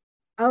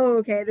 oh,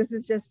 okay, this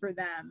is just for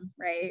them,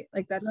 right?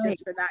 Like that's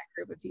just for that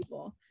group of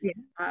people.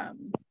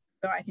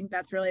 So I think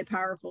that's really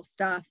powerful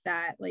stuff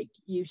that like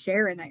you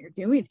share and that you're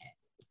doing it.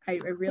 I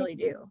really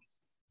do.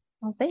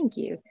 Well, thank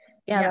you.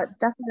 Yeah, that's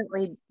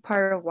definitely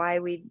part of why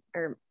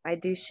I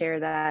do share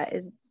that,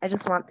 is I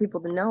just want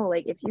people to know,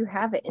 like, if you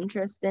have an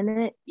interest in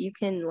it, you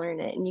can learn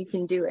it and you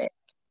can do it.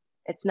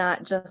 It's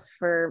not just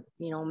for,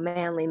 you know,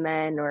 manly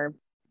men or,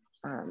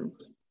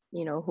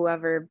 you know,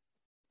 whoever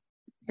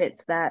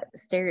fits that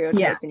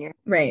stereotype in your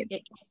right.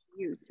 It can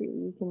be you too.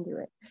 You can do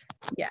it.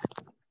 Yeah.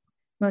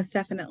 most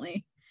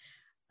definitely.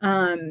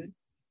 Do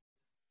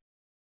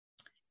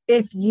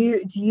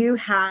you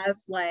have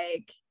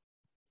like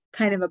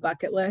kind of a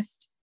bucket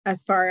list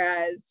as far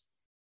as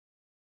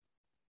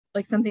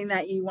like something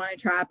that you want to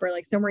trap or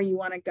like somewhere you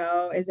want to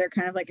go? Is there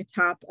kind of like a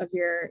top of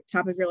your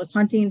list?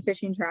 Hunting,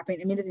 fishing, trapping?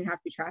 I mean, it doesn't have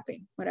to be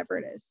trapping, whatever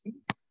it is.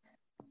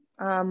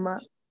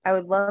 I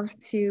would love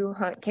to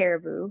hunt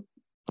caribou,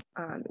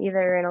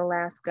 either in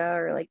Alaska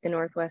or like the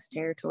Northwest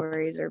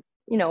Territories or,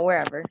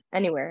 wherever,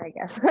 anywhere, I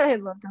guess.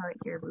 I'd love to hunt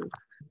caribou.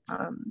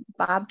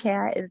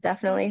 Bobcat is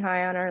definitely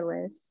high on our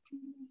list.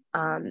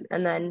 And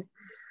then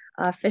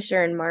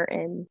Fisher and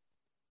Martin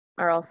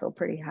are also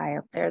pretty high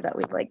up there that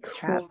we'd like to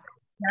trap. Cool.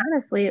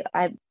 Honestly,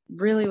 I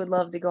really would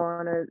love to go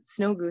on a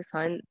snow goose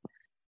hunt.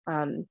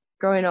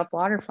 Growing up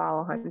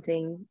waterfowl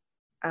hunting,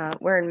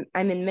 I'm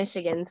in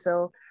Michigan,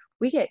 so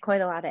we get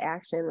quite a lot of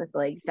action with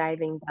like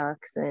diving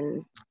ducks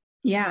and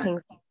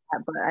things like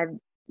that. But I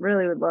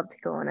really would love to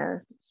go on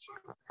a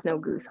snow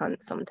goose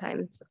hunt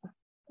sometime. So.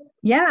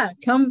 Yeah,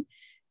 come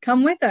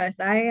with us.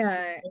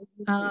 I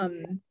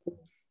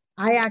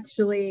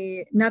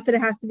actually, not that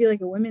it has to be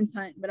like a women's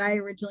hunt, but I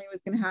originally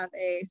was going to have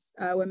a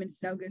women's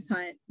snow goose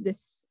hunt this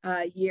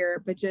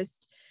year, but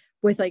just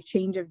with like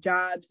change of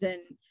jobs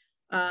and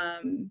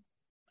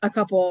a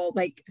couple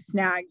like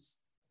snags,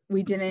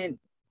 we didn't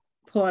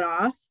pull it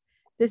off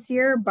this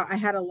year, but I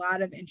had a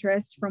lot of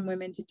interest from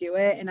women to do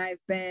it. And I've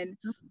been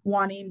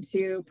wanting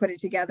to put it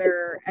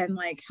together and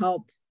like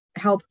help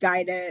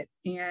guide it.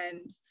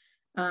 And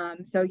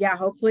so yeah,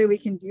 hopefully we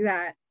can do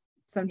that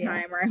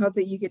sometime, or I hope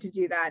that you get to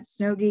do that.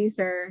 Snow geese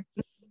are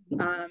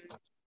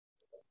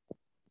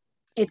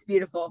it's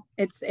beautiful.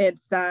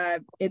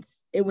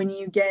 When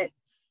you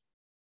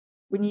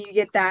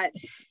get that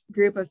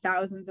group of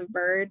thousands of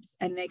birds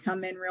and they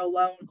come in real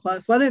low and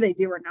close, whether they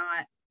do or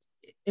not,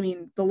 I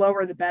mean, the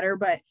lower the better,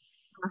 but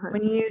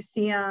when you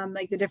see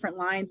like the different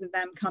lines of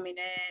them coming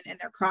in and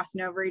they're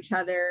crossing over each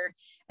other,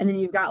 and then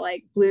you've got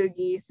like blue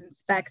geese and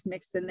specks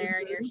mixed in there,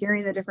 and you're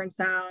hearing the different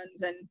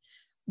sounds, and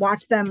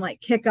watch them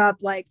like kick up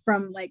like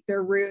from like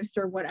their roost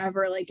or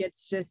whatever, like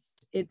it's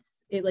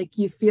like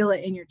you feel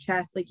it in your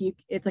chest, like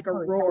it's like a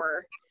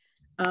roar.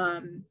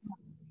 I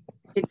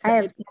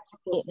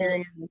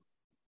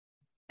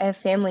have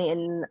family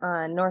in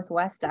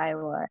Northwest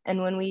Iowa,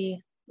 and when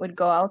we would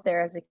go out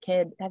there as a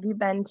kid, have you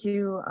been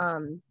to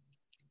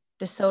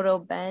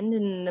DeSoto Bend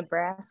in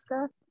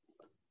Nebraska?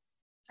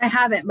 I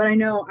haven't, but I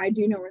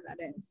do know where that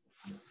is.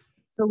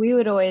 So we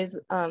would always,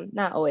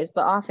 not always,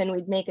 but often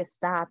we'd make a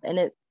stop,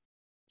 and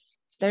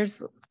I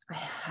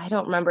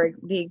don't remember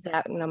the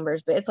exact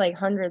numbers, but it's like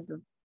hundreds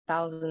of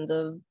thousands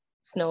of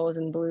snows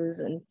and blues.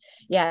 And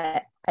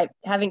yeah, I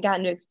haven't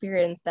gotten to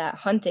experience that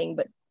hunting,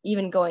 but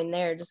even going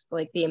there, just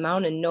like the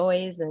amount of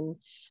noise, and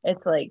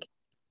it's like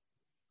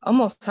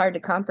almost hard to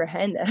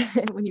comprehend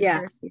when you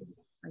first see it.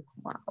 Like,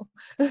 wow.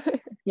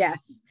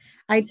 Yes.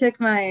 I took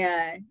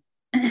my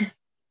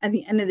at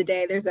the end of the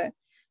day, there's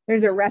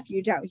a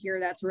refuge out here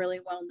that's really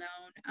well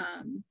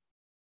known.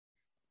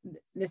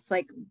 This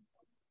like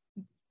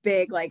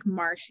big like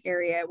marsh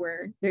area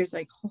where there's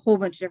like a whole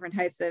bunch of different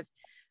types of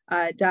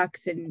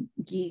ducks and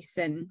geese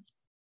and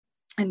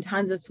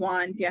tons of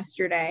swans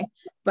yesterday,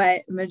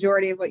 but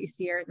majority of what you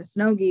see are the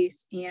snow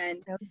geese.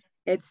 And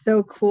it's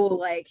so cool,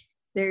 like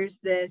there's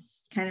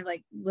this kind of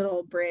like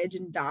little bridge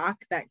and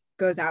dock that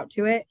goes out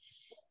to it,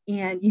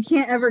 and you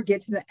can't ever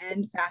get to the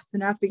end fast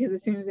enough, because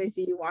as soon as they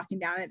see you walking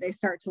down it, they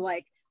start to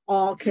like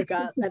all kick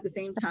up at the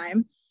same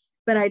time.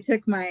 But I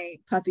took my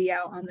puppy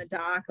out on the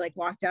dock, like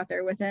walked out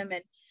there with him,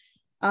 and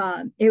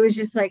it was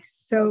just like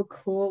so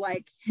cool,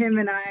 like him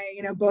and I,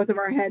 both of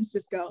our heads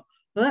just go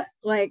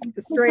like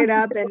straight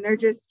up, and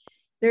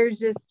there's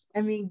just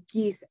I mean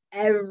geese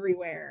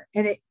everywhere,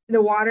 and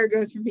the water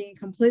goes from being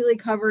completely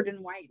covered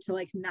in white to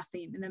like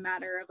nothing in a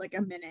matter of like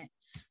a minute.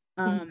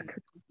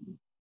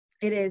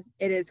 It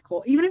is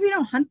cool, even if you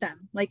don't hunt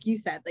them, like you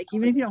said, like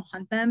even if you don't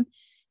hunt them,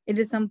 it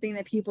is something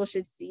that people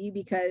should see,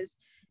 because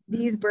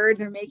these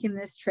birds are making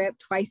this trip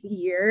twice a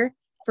year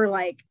for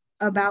like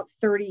about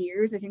 30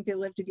 years. I think they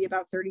live to be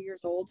about 30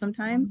 years old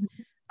sometimes.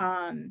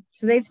 So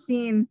they've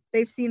seen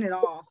it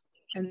all,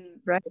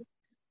 and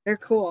they're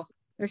cool.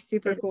 They're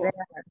super cool.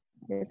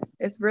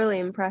 It's really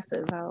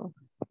impressive how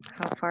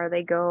far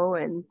they go,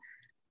 and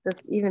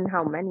just even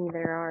how many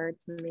there are.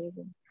 It's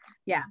amazing.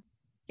 Yeah.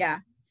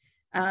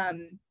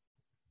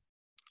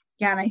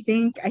 And I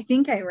think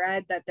I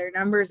read that their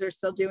numbers are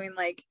still doing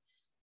like,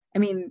 I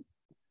mean,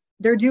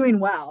 they're doing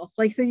well.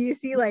 Like, so you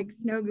see like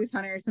snow goose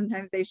hunters,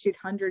 sometimes they shoot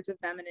hundreds of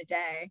them in a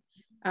day.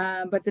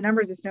 But the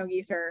numbers of snow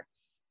geese are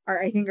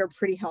I think are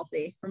pretty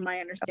healthy from my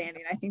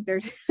understanding. I think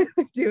they're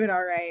doing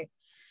all right.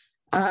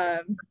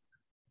 So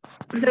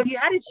if you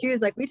had to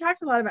choose, like we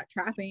talked a lot about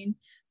trapping,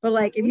 but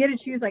like if you had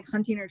to choose like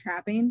hunting or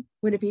trapping,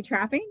 would it be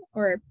trapping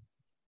or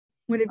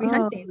would it be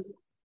hunting?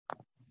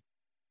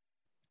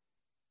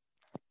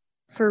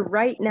 For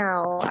right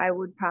now, I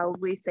would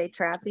probably say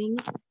trapping.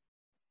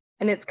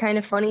 And it's kind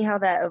of funny how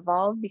that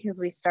evolved,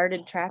 because we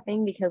started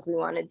trapping because we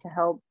wanted to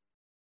help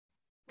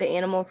the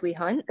animals we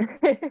hunt.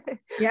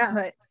 Yeah.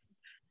 But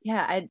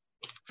Yeah,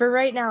 for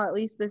right now, at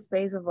least this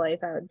phase of life,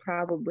 I would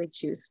probably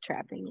choose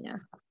trapping.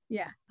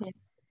 Yeah.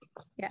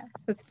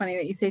 That's funny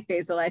that you say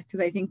phase of life, because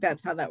I think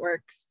that's how that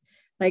works.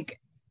 Like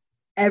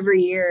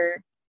every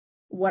year,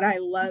 what I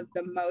love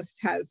the most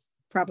has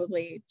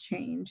probably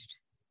changed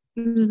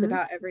just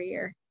about every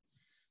year.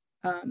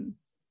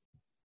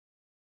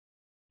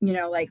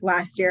 Like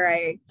last year,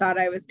 I thought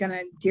I was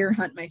gonna deer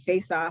hunt my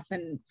face off,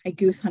 and I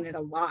goose hunted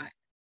a lot.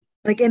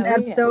 Like, and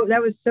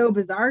that was so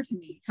bizarre to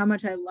me how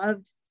much I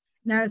loved.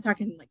 Now I was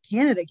talking like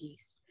Canada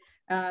geese.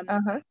 And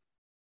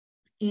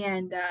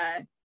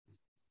I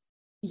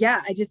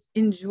just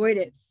enjoyed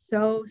it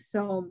so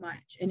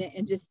much, and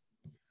it just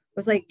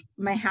was like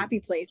my happy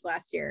place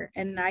last year.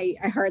 And I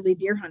hardly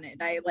deer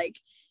hunted. I like,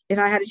 if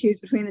I had to choose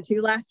between the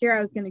two last year, I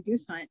was going to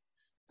goose hunt.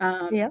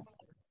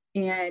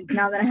 And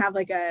now that I have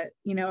like a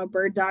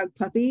bird dog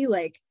puppy,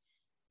 like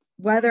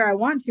whether I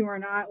want to or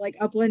not, like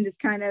upland is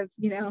kind of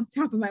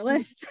top of my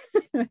list.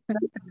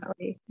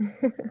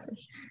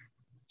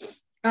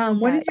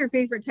 What is your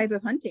favorite type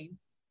of hunting?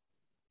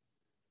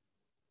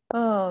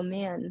 Oh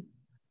man,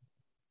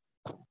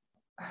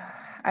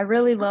 I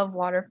really love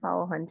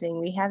waterfowl hunting.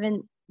 We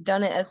haven't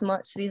done it as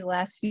much these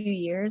last few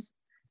years,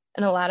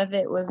 and a lot of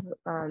it was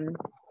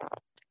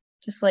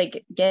just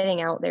like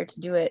getting out there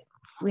to do it.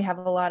 We have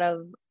a lot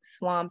of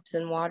swamps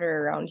and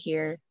water around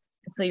here,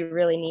 so you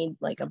really need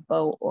like a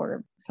boat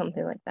or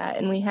something like that,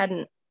 and we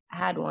hadn't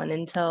had one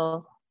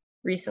until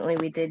recently.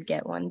 We did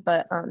get one,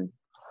 but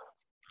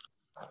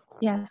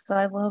so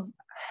I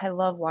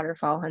love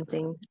waterfowl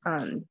hunting.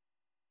 And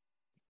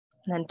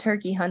then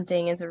turkey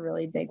hunting is a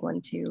really big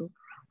one too.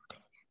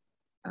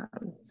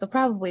 So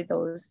probably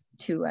those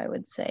two, I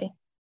would say.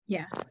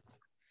 Yeah.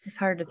 It's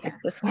hard to pick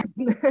this one.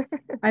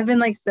 I've been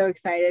like so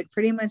excited.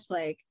 Pretty much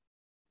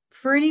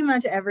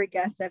every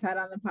guest I've had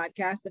on the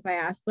podcast, if I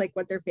ask like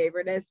what their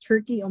favorite is,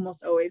 turkey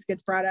almost always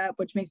gets brought up,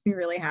 which makes me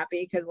really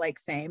happy because like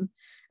same.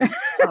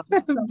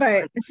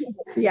 But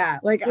yeah,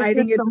 like I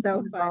think it's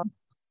so fun.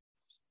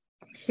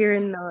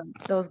 Hearing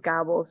those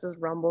gobbles just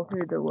rumble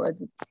through the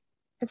woods,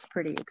 it's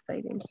pretty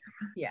exciting.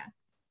 Yeah,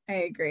 I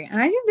agree.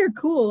 And I think they're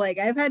cool. Like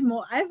I've heard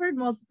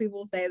multiple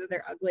people say that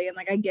they're ugly, and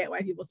like I get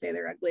why people say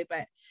they're ugly,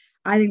 but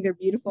I think they're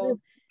beautiful.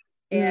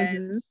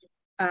 And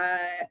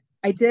I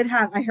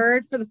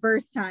heard for the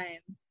first time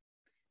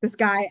this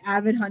guy,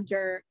 avid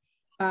hunter,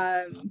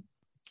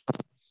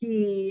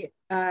 he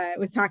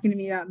was talking to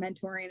me about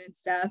mentoring and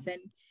stuff,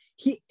 and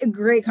a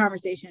great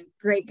conversation,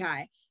 great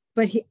guy.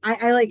 But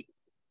I like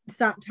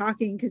stopped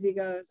talking because he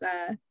goes,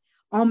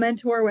 I'll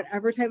mentor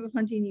whatever type of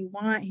hunting you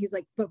want. He's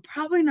like, but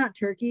probably not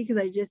turkey, because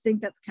I just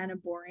think that's kind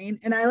of boring.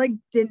 And I like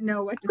didn't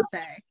know what to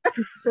say.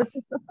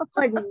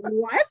 Like,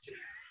 what?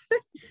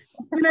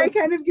 And I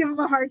kind of give him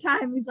a hard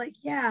time. He's like,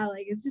 yeah,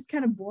 like it's just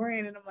kind of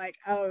boring. And I'm like,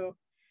 oh,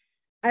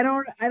 I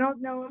don't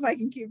know if I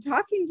can keep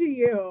talking to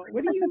you.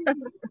 What do you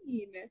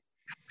mean?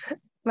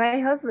 My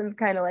husband's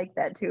kind of like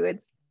that too.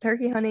 It's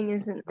turkey hunting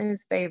isn't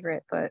his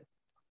favorite, but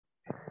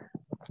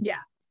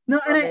yeah.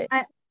 No, and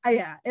I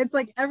it's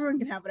like everyone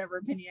can have whatever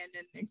opinion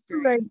and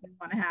experience they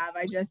want to have.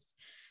 I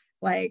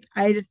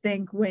just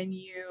think when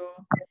you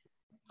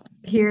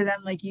hear them,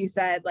 like you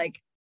said,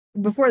 like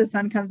before the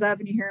sun comes up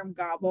and you hear them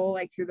gobble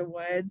like through the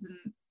woods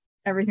and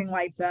everything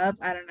lights up.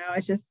 I don't know.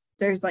 It's just,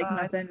 there's like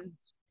nothing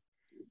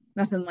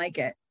like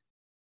it.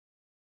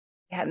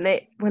 Yeah,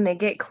 and when they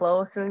get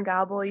close and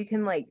gobble, you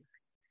can like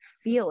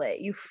feel it.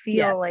 You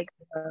feel like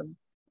the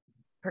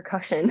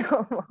percussion.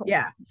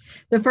 Yeah.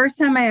 The first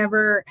time I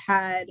ever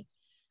had,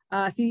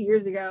 a few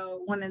years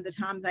ago, one of the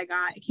toms I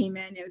got came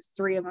in. It was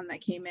 3 of them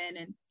that came in,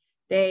 and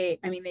they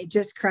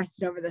just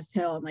crested over this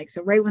hill. And like,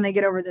 so right when they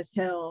get over this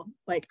hill,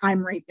 like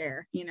I'm right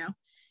there,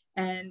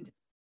 and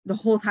the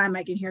whole time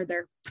I can hear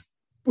their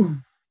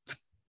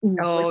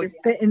like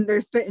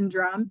they're spitting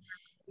drum,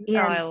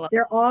 and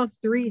they're all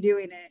 3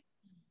 doing it.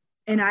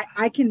 And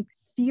I can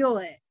feel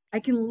it. I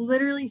can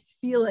literally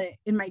feel it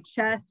in my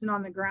chest and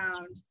on the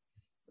ground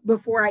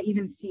before I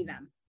even see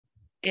them.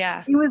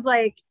 Yeah. It was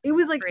like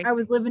I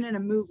was living in a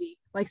movie.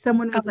 Like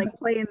someone was like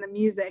playing the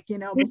music,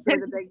 before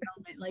the big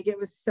moment. Like it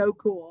was so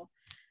cool.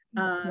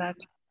 Yeah.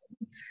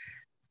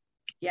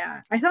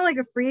 I sound like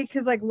a freak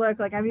because like look,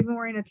 like I'm even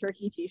wearing a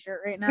turkey t-shirt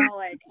right now.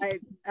 Like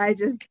I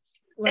just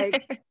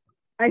like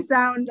I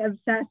sound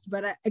obsessed,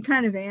 but I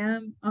kind of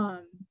am.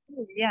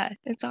 Yeah,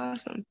 it's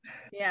awesome.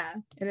 Yeah,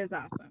 it is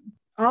awesome.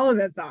 All of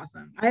it's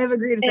awesome. I have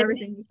agreed with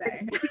everything you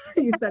say.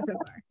 You've said so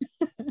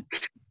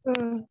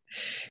far.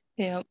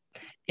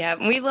 Yeah,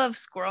 we love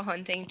squirrel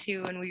hunting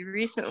too, and we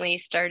recently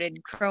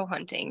started crow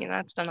hunting, and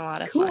that's been a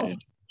lot of fun.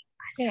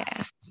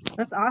 Yeah,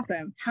 that's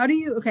awesome. How do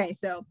you? Okay,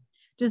 so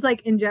just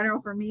like in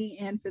general for me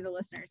and for the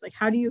listeners, like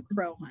how do you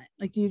crow hunt?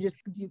 Like do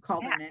you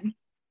call them in?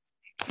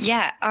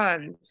 Yeah.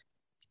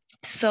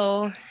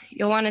 So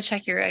you'll want to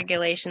check your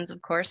regulations,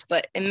 of course,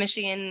 but in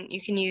Michigan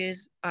you can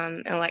use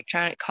an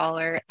electronic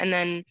caller, and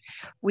then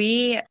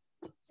we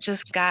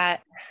just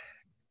got,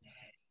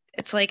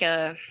 it's like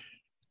a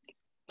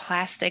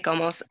plastic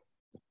almost,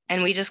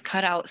 and we just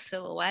cut out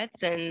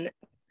silhouettes and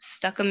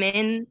stuck them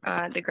in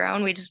the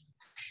ground. We just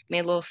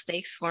made little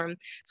stakes for them.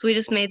 So we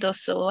just made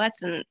those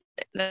silhouettes, and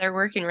they're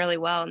working really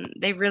well. And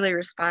they really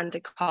respond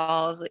to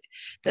calls.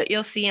 That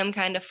you'll see them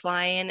kind of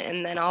flying,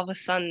 and then all of a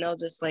sudden they'll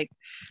just like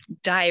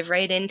dive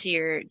right into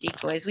your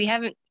decoys. We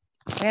haven't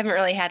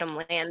really had them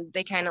land.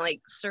 They kind of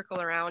like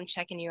circle around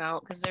checking you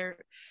out because they're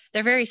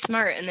very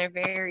smart and they're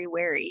very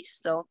wary.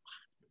 So,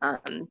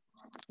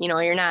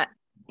 you're not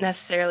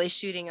necessarily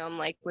shooting them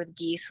like with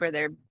geese where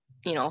they're,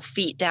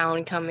 feet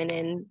down coming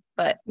in.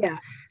 But yeah,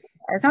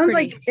 it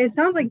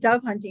sounds like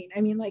dove hunting.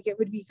 I mean, like it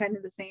would be kind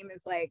of the same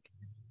as like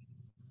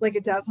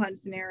a dove hunt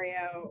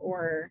scenario,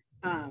 or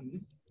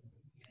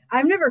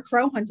I've never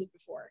crow hunted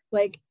before.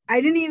 Like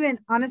I didn't even,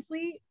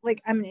 honestly,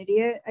 like I'm an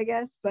idiot, I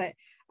guess, but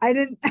I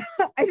didn't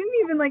I didn't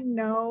even like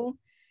know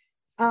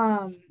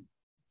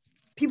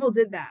people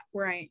did that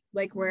where I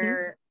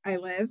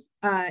live.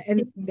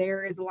 And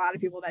there is a lot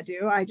of people that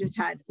do. I just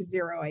had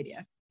zero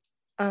idea.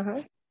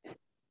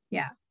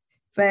 Yeah.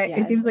 But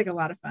it seems like a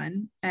lot of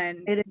fun. And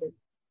it is.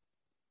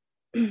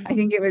 I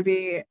think it would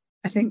be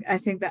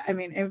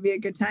it would be a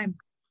good time.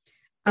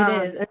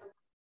 It is.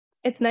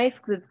 It's nice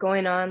because it's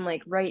going on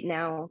like right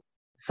now.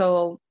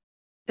 So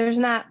there's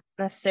not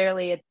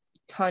necessarily a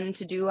ton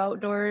to do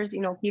outdoors.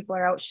 People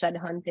are out shed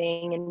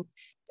hunting and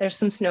there's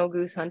some snow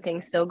goose hunting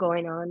still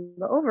going on.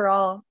 But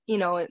overall, in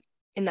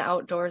the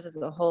outdoors as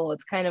a whole,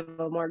 it's kind of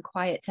a more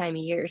quiet time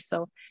of year.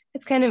 So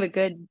it's kind of a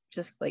good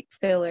just like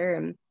filler.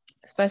 And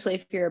especially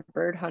if you're a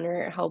bird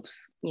hunter, it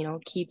helps,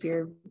 keep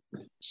your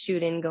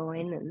shooting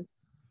going. And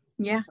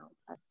yeah.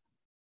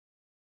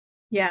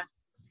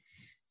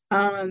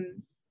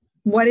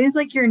 What is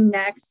like your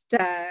next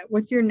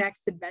what's your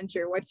next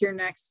adventure? What's your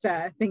next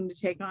thing to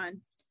take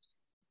on?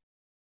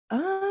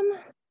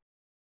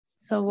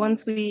 So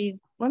once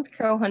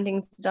crow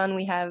hunting's done,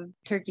 we have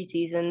turkey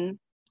season.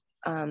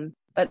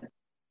 But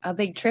a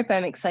big trip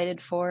I'm excited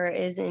for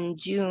is in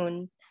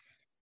June.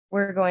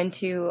 We're going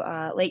to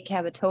Lake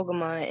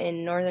Cabotogama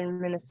in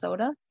northern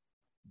Minnesota,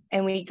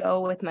 and we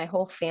go with my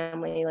whole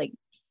family, like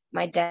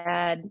my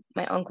dad,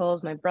 my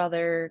uncles, my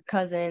brother,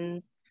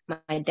 cousins,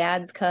 my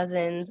dad's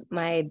cousins,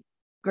 my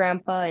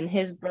grandpa and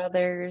his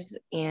brothers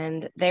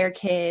and their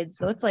kids.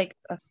 So it's like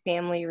a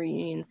family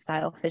reunion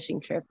style fishing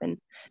trip, and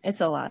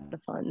it's a lot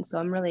of fun. So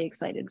I'm really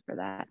excited for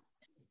that.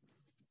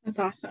 That's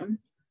awesome.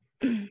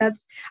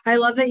 I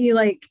love that you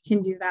like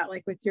can do that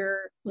like with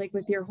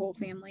your whole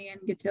family and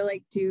get to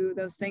like do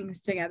those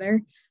things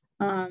together.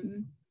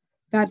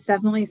 That's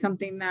definitely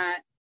something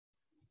that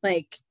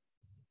like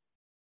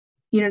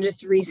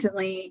just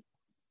recently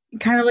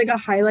kind of like a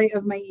highlight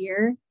of my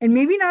year. And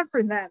maybe not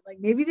for them, like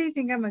maybe they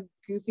think I'm a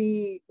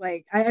goofy,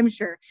 like I'm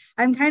sure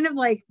I'm kind of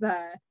like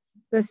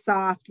the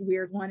soft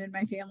weird one in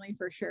my family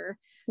for sure,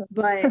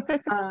 but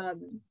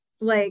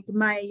like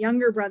my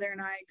younger brother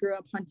and I grew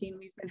up hunting.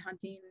 We've been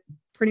hunting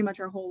pretty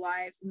much our whole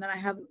lives, and then I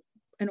have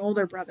an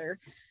older brother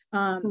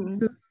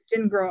who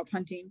didn't grow up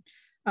hunting,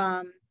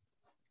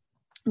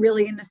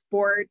 really into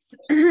sports,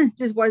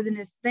 just wasn't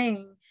his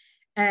thing.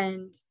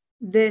 And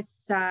this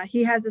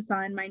he has a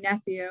son, my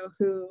nephew,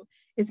 who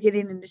is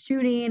getting into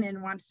shooting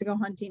and wants to go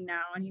hunting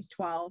now, and he's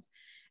 12.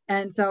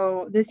 And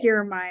so this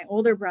year my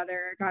older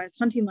brother got his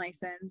hunting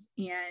license,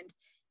 and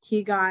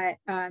he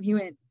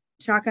went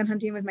shotgun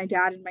hunting with my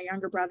dad and my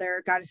younger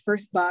brother, got his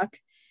first buck.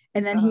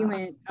 And then he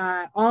went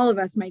all of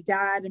us, my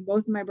dad and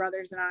both of my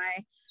brothers and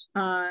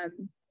I,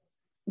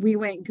 we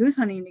went goose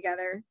hunting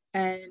together.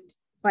 And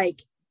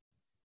like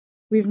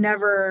we've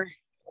never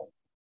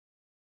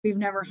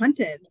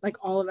hunted like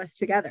all of us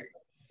together.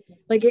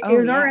 Like it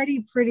was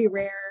already pretty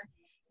rare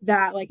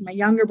that like my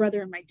younger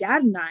brother and my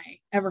dad and I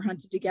ever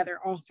hunted together,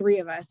 all three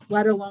of us,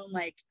 let alone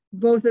like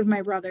both of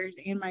my brothers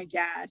and my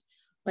dad,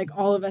 like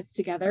all of us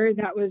together.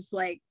 That was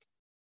like,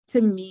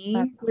 to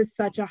me, was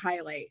such a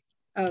highlight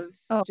of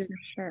for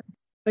sure,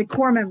 like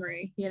core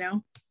memory,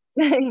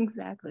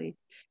 Exactly.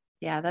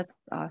 Yeah, that's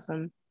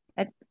awesome.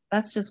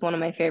 That's just one of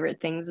my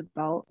favorite things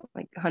about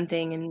like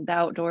hunting and the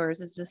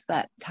outdoors is just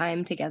that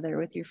time together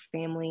with your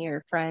family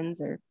or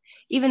friends, or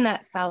even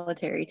that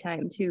solitary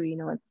time too.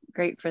 It's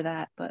great for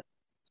that, but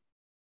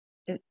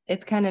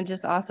it's kind of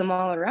just awesome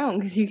all around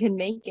because you can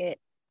make it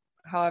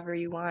however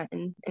you want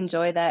and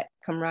enjoy that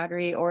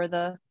camaraderie or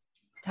the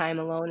time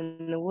alone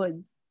in the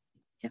woods.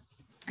 Yep,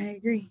 I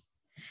agree.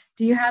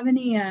 Do you have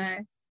any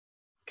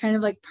kind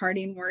of like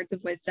parting words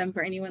of wisdom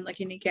for anyone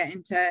looking to get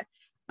into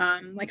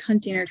like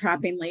hunting or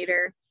trapping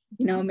later?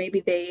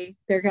 Maybe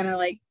they're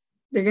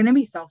gonna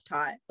be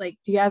self-taught. Like,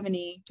 do you have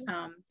any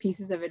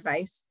pieces of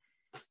advice?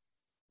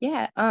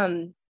 Yeah,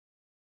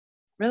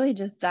 really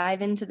just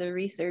dive into the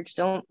research.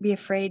 Don't be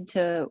afraid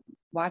to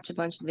watch a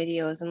bunch of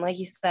videos. And like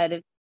you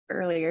said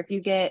earlier, if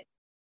you get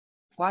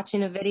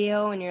watching a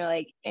video and you're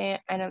like,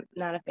 I'm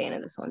not a fan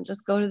of this one,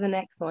 just go to the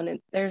next one.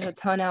 There's a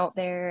ton out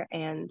there,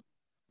 and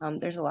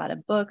there's a lot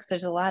of books.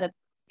 There's a lot of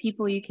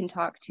people you can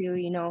talk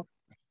to,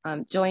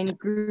 join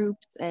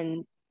groups,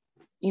 and,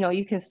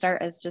 you can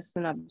start as just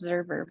an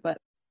observer, but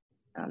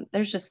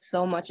there's just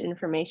so much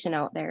information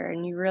out there,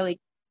 and you really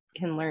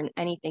can learn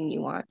anything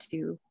you want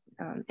to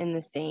in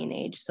this day and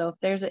age. So if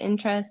there's an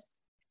interest,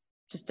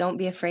 just don't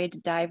be afraid to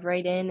dive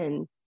right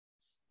in.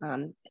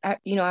 And,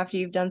 after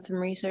you've done some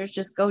research,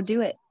 just go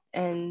do it.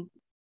 And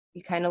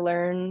you kind of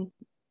learn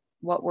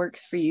what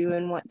works for you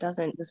and what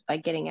doesn't just by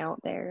getting out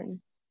there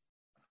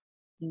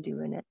and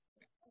doing it.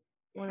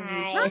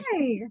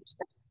 Hi.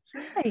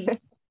 Hi.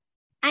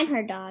 I'm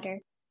her daughter.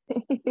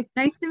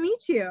 Nice to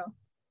meet you.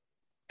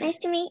 Nice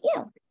to meet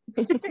you.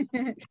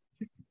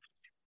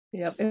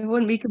 Yep, it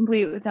wouldn't be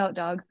complete without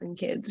dogs and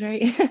kids,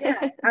 right?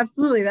 Yeah,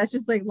 absolutely. That's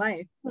just like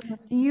life.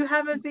 Do you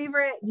have a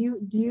favorite?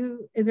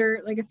 Is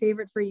there like a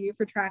favorite for you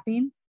for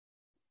trapping?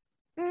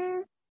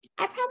 I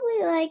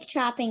probably like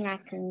trapping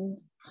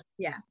raccoons.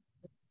 Yeah.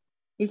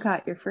 You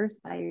caught your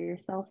first by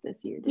yourself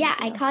this year. Yeah,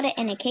 I caught it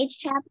in a cage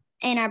trap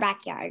in our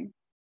backyard.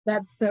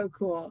 That's so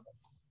cool.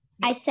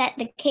 I set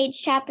the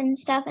cage trap and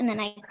stuff, and then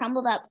I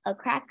crumbled up a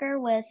cracker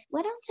with,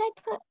 what else did I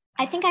put?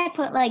 I think I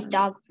put like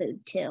dog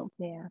food too.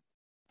 Yeah.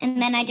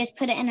 And then I just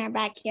put it in our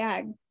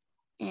backyard,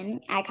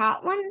 and I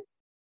caught one.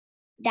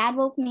 Dad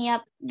woke me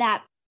up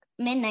that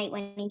midnight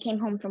when he came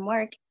home from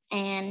work,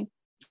 and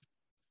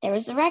there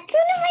was a raccoon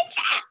in my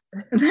trap.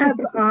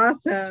 That's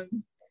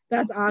awesome.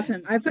 That's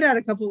awesome. I put out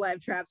a couple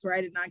live traps where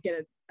I did not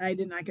get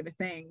a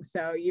thing.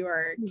 So you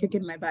are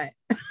kicking my butt.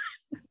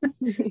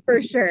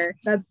 For sure.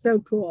 That's so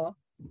cool.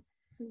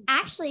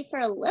 Actually, for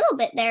a little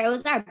bit there, it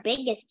was our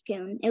biggest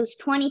coon. It was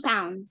 20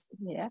 pounds.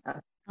 Yeah.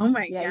 Oh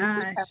my Yeah, you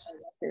gosh. did have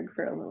a record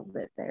for a little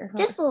bit there. Huh?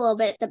 Just a little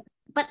bit,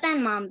 but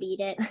then Mom beat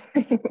it.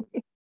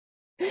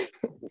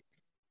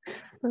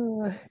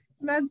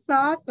 That's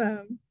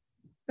awesome.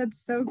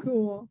 That's so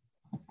cool.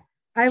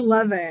 I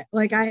love it.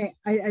 Like I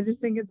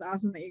just think it's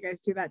awesome that you guys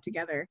do that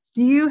together.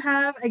 Do you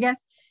have, I guess,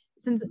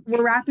 since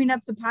we're wrapping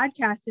up the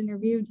podcast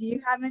interview, do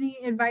you have any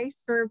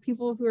advice for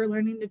people who are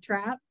learning to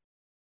trap?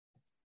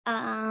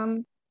 Yeah,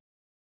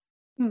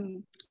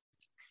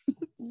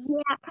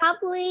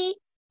 probably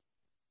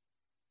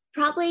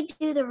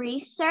do the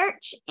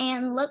research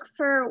and look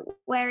for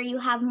where you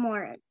have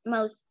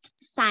most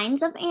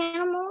signs of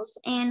animals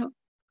and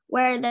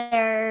where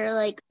they're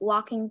like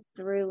walking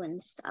through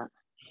and stuff,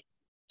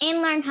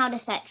 and learn how to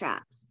set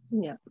traps.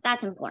 Yeah,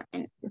 that's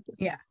important.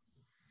 Yeah.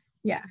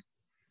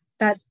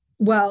 That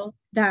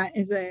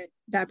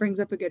brings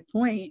up a good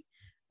point.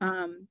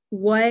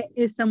 What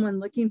is someone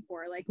looking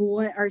for? Like,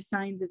 what are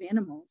signs of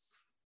animals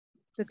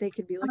that they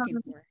could be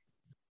looking for?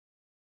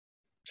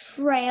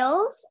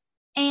 Trails,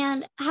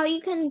 and how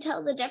you can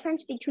tell the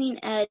difference between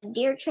a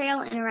deer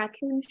trail and a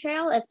raccoon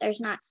trail if there's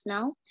not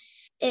snow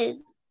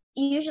is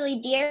usually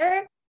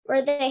deer,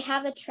 where they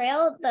have a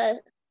trail,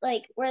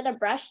 where the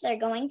brush they're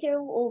going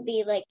through will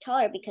be like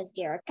taller because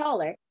deer are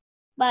taller.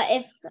 But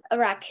if a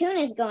raccoon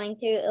is going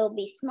through, it'll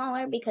be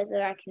smaller because the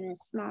raccoon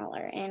is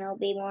smaller, and it'll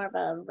be more of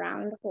a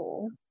round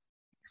hole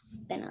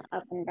than an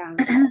up and down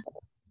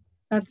hole.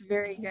 That's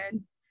very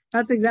good.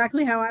 That's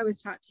exactly how I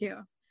was taught too.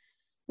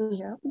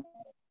 Yeah.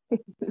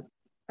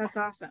 That's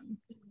awesome.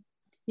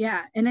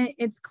 Yeah, and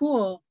it's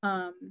cool.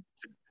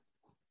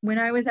 When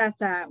I was at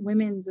that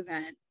women's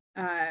event,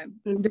 a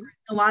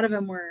lot of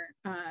them were,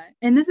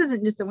 and this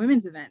isn't just a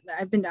women's event.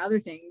 I've been to other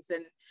things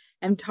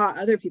and taught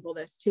other people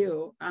this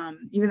too.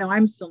 Even though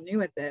I'm still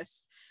new at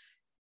this,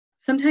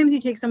 sometimes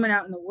you take someone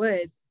out in the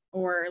woods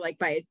or like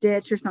by a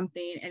ditch or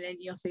something, and then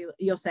you'll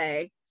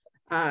say,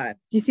 do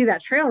you see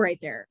that trail right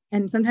there?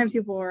 And sometimes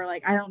people are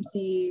like, I don't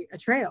see a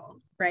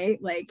trail,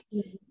 right? Like,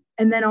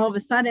 and then all of a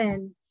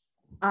sudden,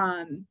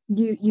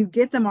 you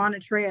get them on a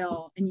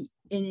trail and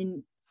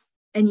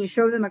you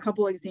show them a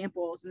couple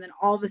examples, and then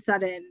all of a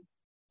sudden,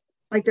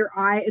 like their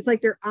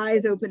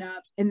eyes open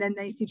up, and then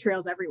they see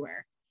trails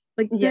everywhere.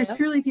 Like there's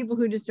truly people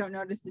who just don't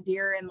notice the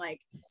deer and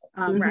like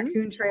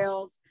raccoon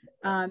trails,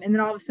 and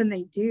then all of a sudden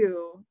they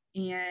do,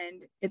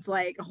 and it's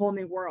like a whole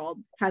new world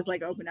has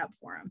like opened up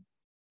for them.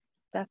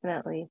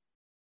 Definitely.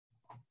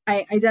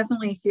 I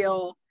definitely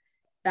feel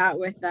that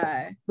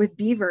with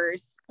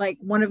beavers. Like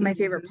one of my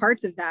favorite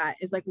parts of that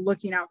is like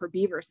looking out for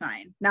beaver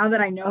sign. Now that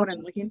I know what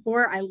I'm looking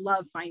for, I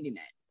love finding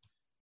it.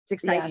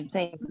 It's exciting. Yeah,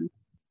 same.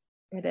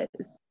 It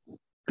is.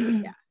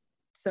 Yeah,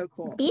 so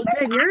cool. Beaver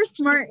Good.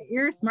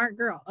 You're a smart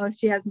girl. Oh,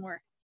 she has more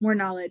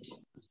knowledge.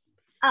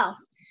 Oh,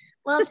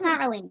 well, it's not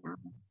really knowledge,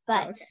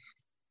 but okay.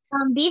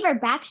 Beaver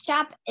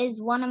backstrap is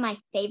one of my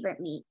favorite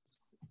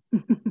meats.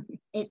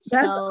 It's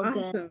That's so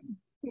awesome. good.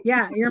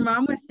 Yeah, your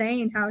mom was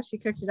saying how she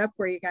cooked it up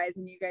for you guys,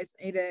 and you guys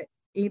ate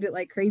it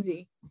like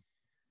crazy.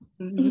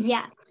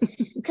 Yeah,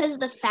 because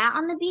the fat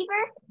on the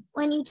beaver,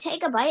 when you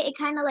take a bite, it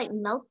kind of like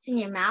melts in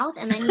your mouth,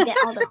 and then you get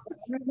all the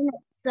flavor in it.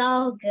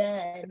 So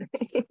good.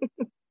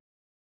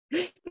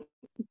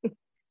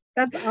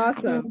 That's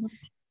awesome.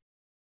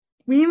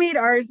 We made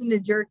ours into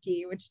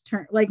jerky, which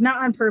turned like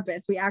not on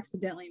purpose. We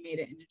accidentally made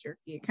it into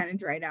jerky. It kind of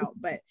dried out,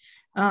 but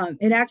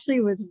it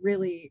actually was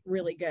really,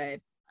 really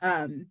good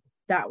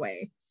that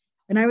way.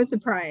 And I was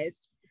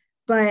surprised,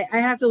 but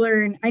I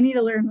need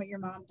to learn what your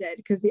mom did,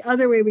 because the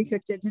other way we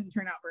cooked it didn't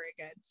turn out very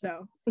good.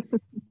 So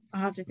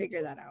I'll have to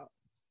figure that out.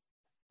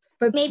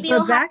 But maybe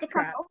you'll have to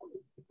come over.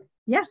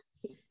 Yeah.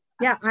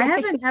 I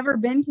haven't ever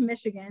been to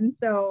Michigan,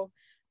 so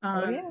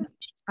I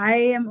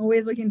am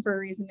always looking for a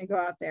reason to go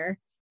out there.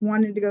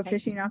 Wanted to go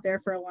fishing out there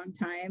for a long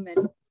time,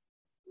 and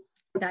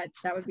that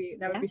would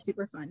be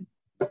super fun.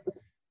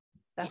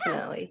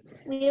 Definitely.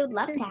 We would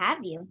love to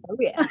have you. Oh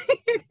yeah.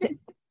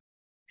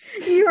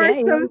 You are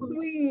so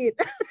sweet.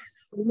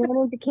 We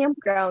went into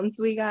campgrounds.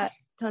 We got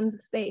tons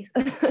of space.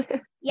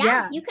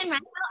 Yeah, you can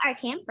rent out our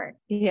camper.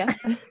 Yeah.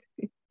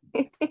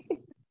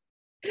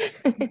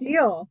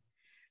 Deal.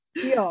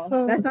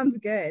 That sounds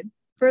good.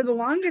 For the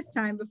longest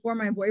time before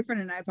my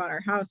boyfriend and I bought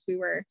our house,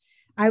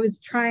 I was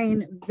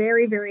trying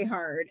very, very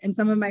hard, and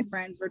some of my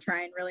friends were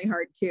trying really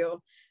hard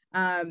too.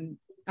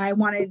 I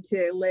wanted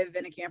to live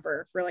in a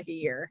camper for like a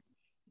year.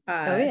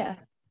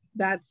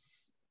 That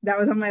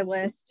was on my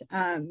list.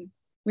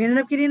 We ended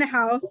up getting a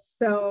house,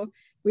 so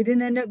we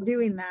didn't end up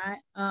doing that.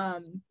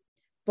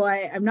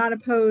 But I'm not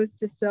opposed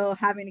to still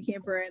having a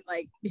camper and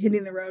like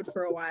hitting the road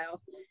for a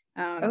while.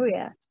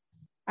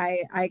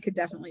 I could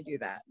definitely do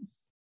that.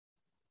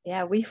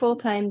 Yeah, we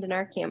full-timed in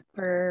our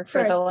camper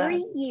for the last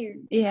 3 years.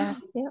 Yeah.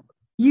 Yep.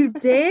 You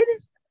did?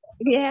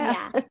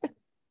 Yeah.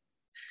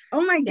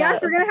 Oh my gosh,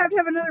 we're gonna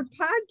have another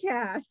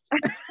podcast.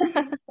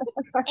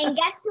 And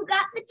guess who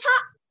got the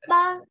top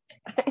bunk?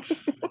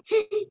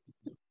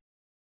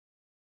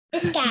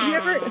 This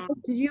guy.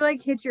 Did you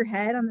like hit your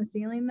head on the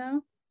ceiling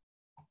though?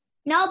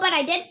 No, but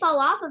I did fall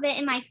off of it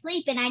in my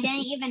sleep, and I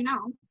didn't even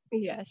know.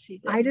 Yeah, she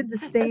did. I did the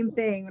same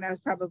thing when I was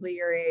probably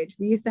your age.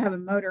 We used to have a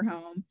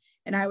motorhome,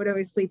 and I would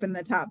always sleep in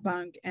the top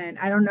bunk. And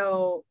I don't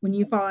know when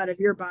you fall out of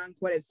your bunk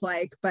what it's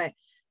like, but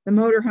the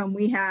motorhome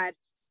we had,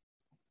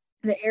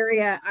 the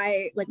area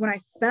when I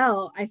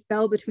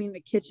fell between the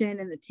kitchen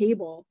and the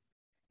table.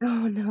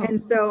 Oh no.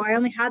 And so I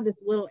only had this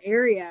little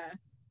area,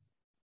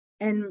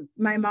 and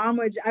my mom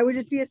I would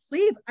just be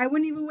asleep. I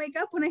wouldn't even wake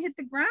up when I hit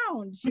the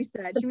ground. She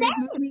said she would just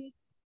move me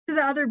to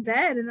the other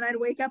bed, and then I'd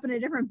wake up in a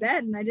different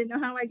bed, and I didn't know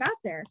how I got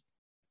there.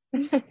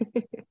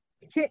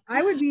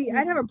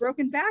 I'd have a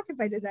broken back if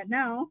I did that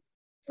now,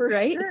 for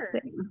sure.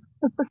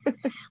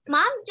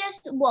 Mom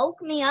just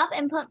woke me up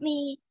and put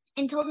me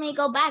and told me to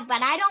go back,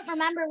 but I don't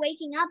remember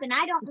waking up, and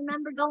I don't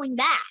remember going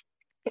back.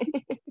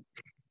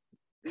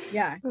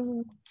 Yeah,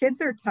 kids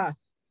are tough.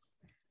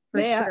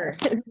 They are.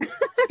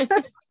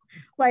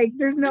 Like,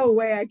 there's no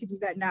way I could do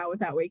that now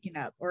without waking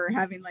up or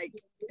having like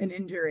an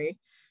injury.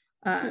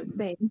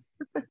 Same.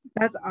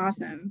 That's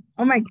awesome.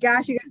 Oh my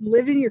gosh, you guys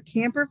lived in your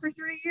camper for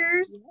 3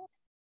 years?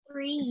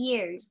 3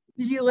 years.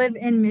 Did you live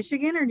in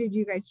Michigan or did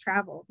you guys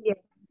travel? Yeah,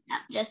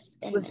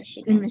 just in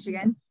Michigan. In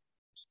Michigan.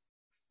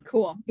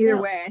 Cool.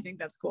 Either way, I think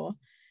that's cool.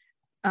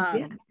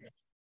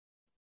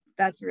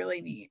 That's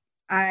really neat.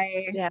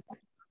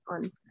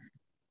 Fun.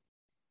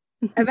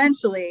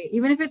 Eventually,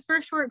 even if it's for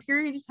a short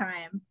period of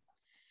time,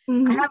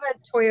 I have a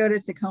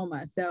Toyota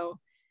Tacoma, so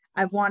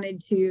I've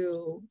wanted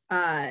to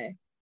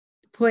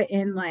put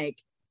in like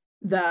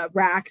the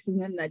racks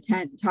and then the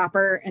tent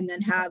topper, and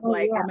then have all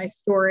my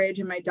storage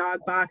and my dog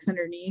box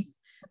underneath,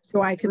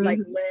 so I could like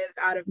live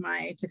out of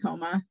my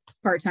Tacoma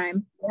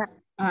part-time.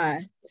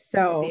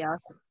 So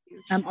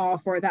I'm all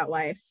for that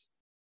life.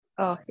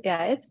 Oh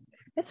yeah,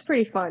 it's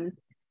pretty fun.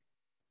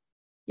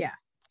 Yeah.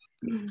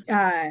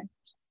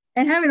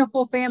 And having a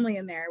full family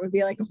in there would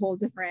be like a whole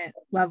different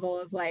level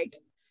of like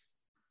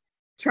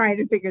trying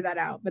to figure that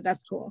out, but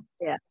that's cool.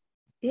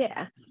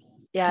 Yeah,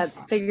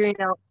 figuring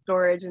out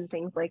storage and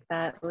things like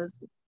that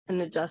was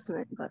an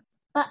adjustment, but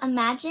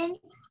imagine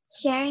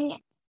sharing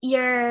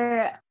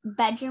your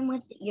bedroom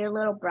with your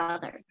little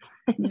brother.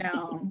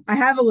 No, I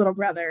have a little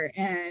brother,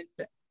 and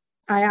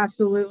I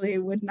absolutely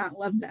would not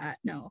love that.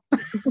 No.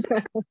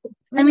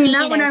 I mean,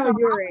 not when I was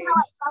your age.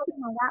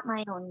 I got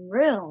my own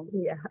room.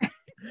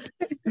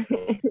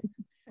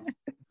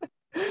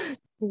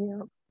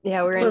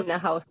 Yeah, we're in a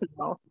house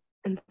now,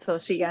 and so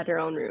she got her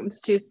own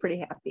rooms. She was pretty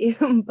happy.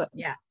 But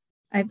yeah,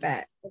 I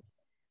bet.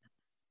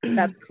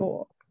 That's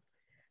cool.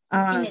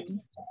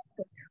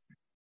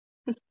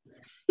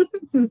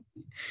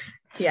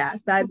 Yeah,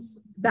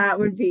 that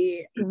would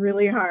be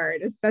really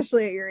hard,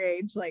 especially at your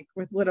age, like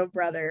with little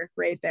brother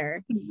right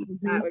there.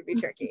 That would be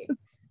tricky.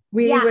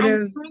 We would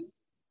have.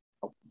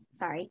 Oh,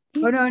 sorry.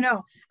 Oh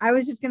no! I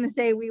was just gonna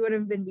say we would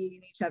have been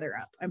beating each other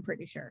up. I'm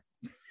pretty sure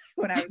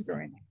when I was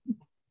growing up.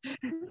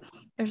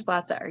 There's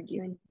lots of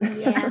arguing.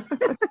 Yeah,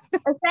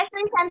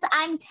 especially since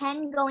I'm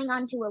 10 going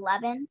on to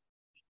 11.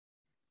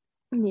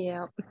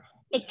 Yeah,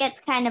 it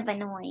gets kind of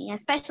annoying,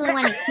 especially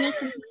when it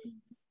sneaks in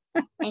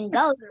and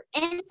goes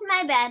into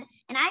my bed,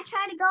 and I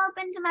try to go up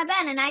into my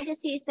bed, and I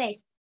just see his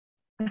face.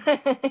 I'm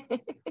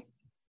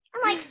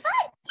like, son,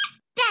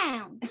 get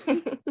down.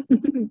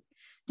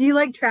 Do you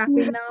like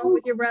trapping though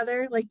with your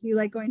brother? Like, do you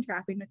like going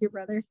trapping with your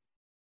brother?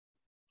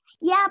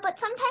 Yeah, but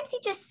sometimes he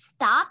just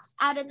stops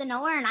out of the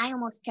nowhere, and I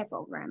almost trip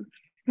over him.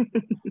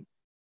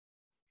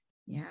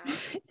 Yeah,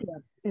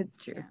 it's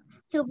true.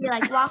 He'll be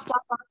like, walk,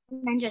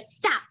 and then just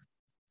stop.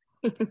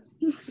 And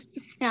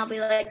I'll be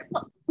like,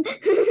 oh.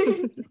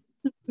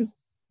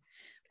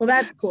 Well,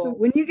 that's cool.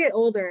 When you get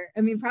older,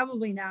 I mean,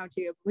 probably now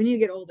too, but when you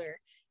get older,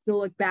 you'll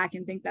look back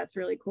and think that's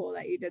really cool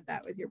that you did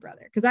that with your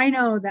brother. Because I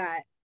know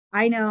that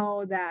I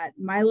know that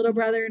my little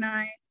brother and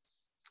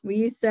we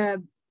used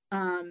to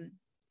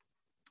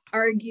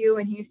argue,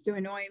 and he used to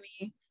annoy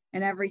me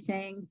and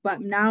everything.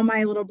 But now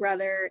my little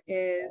brother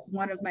is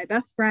one of my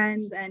best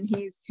friends, and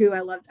he's who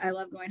I love. I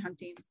love going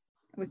hunting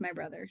with my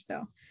brother.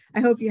 So I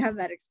hope you have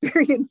that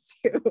experience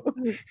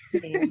too.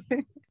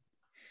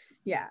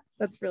 Yeah,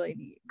 that's really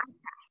neat.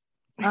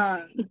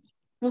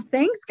 Well,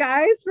 thanks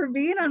guys for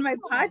being on my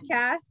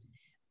podcast.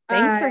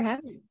 Thanks for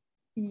having me.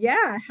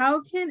 Yeah,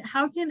 how can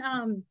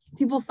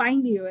people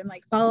find you and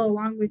like follow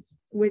along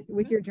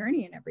with your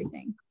journey and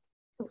everything?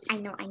 I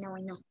know.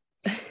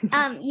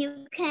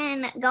 You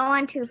can go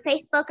on to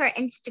Facebook or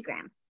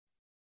Instagram.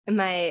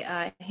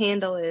 My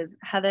handle is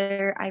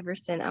Heather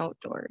Iverson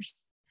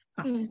Outdoors.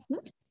 Awesome. Mm-hmm.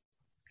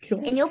 Cool.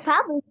 And you'll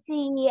probably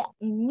see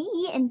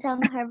me in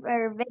some of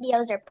her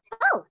videos or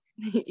posts.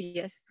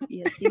 Yes,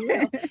 you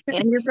will.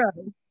 And your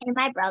brother. And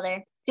my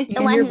brother. And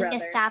The one your who brother.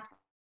 just stops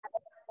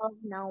out of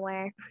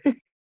nowhere.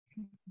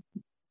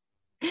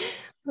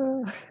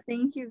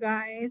 Thank you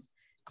guys.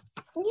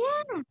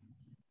 Yeah.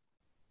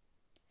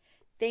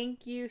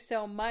 Thank you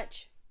so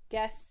much,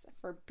 guests,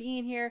 for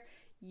being here.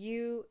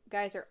 You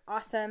guys are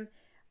awesome.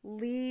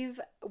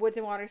 Leave Woods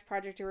and Waters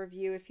Project a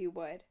review if you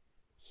would.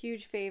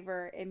 Huge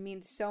favor. It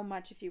means so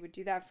much if you would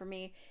do that for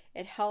me.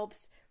 It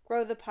helps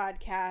grow the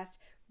podcast,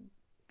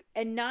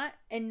 and not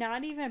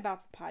even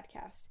about the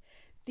podcast.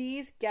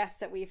 These guests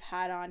that we've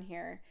had on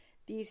here,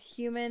 these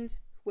humans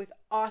with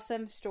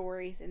awesome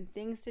stories and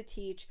things to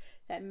teach,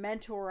 that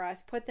mentor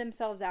us, put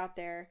themselves out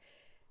there,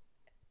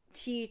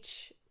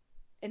 teach,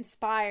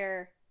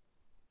 inspire,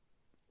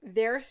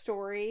 their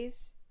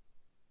stories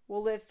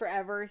will live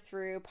forever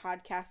through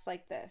podcasts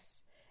like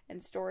this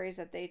and stories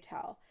that they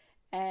tell.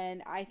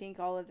 And I think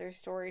all of their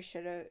stories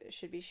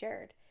should be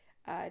shared.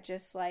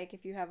 Just like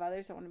if you have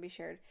others that want to be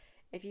shared.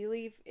 If you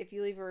leave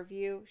a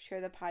review,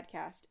 share the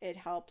podcast. It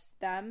helps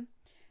them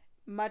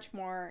much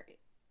more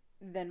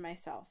than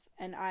myself.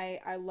 And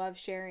I love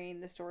sharing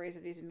the stories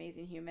of these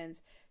amazing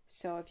humans.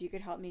 So if you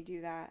could help me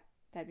do that,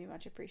 that'd be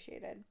much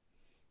appreciated.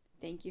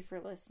 Thank you for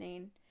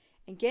listening.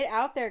 And get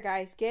out there,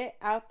 guys. Get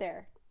out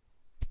there.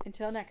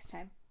 Until next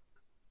time.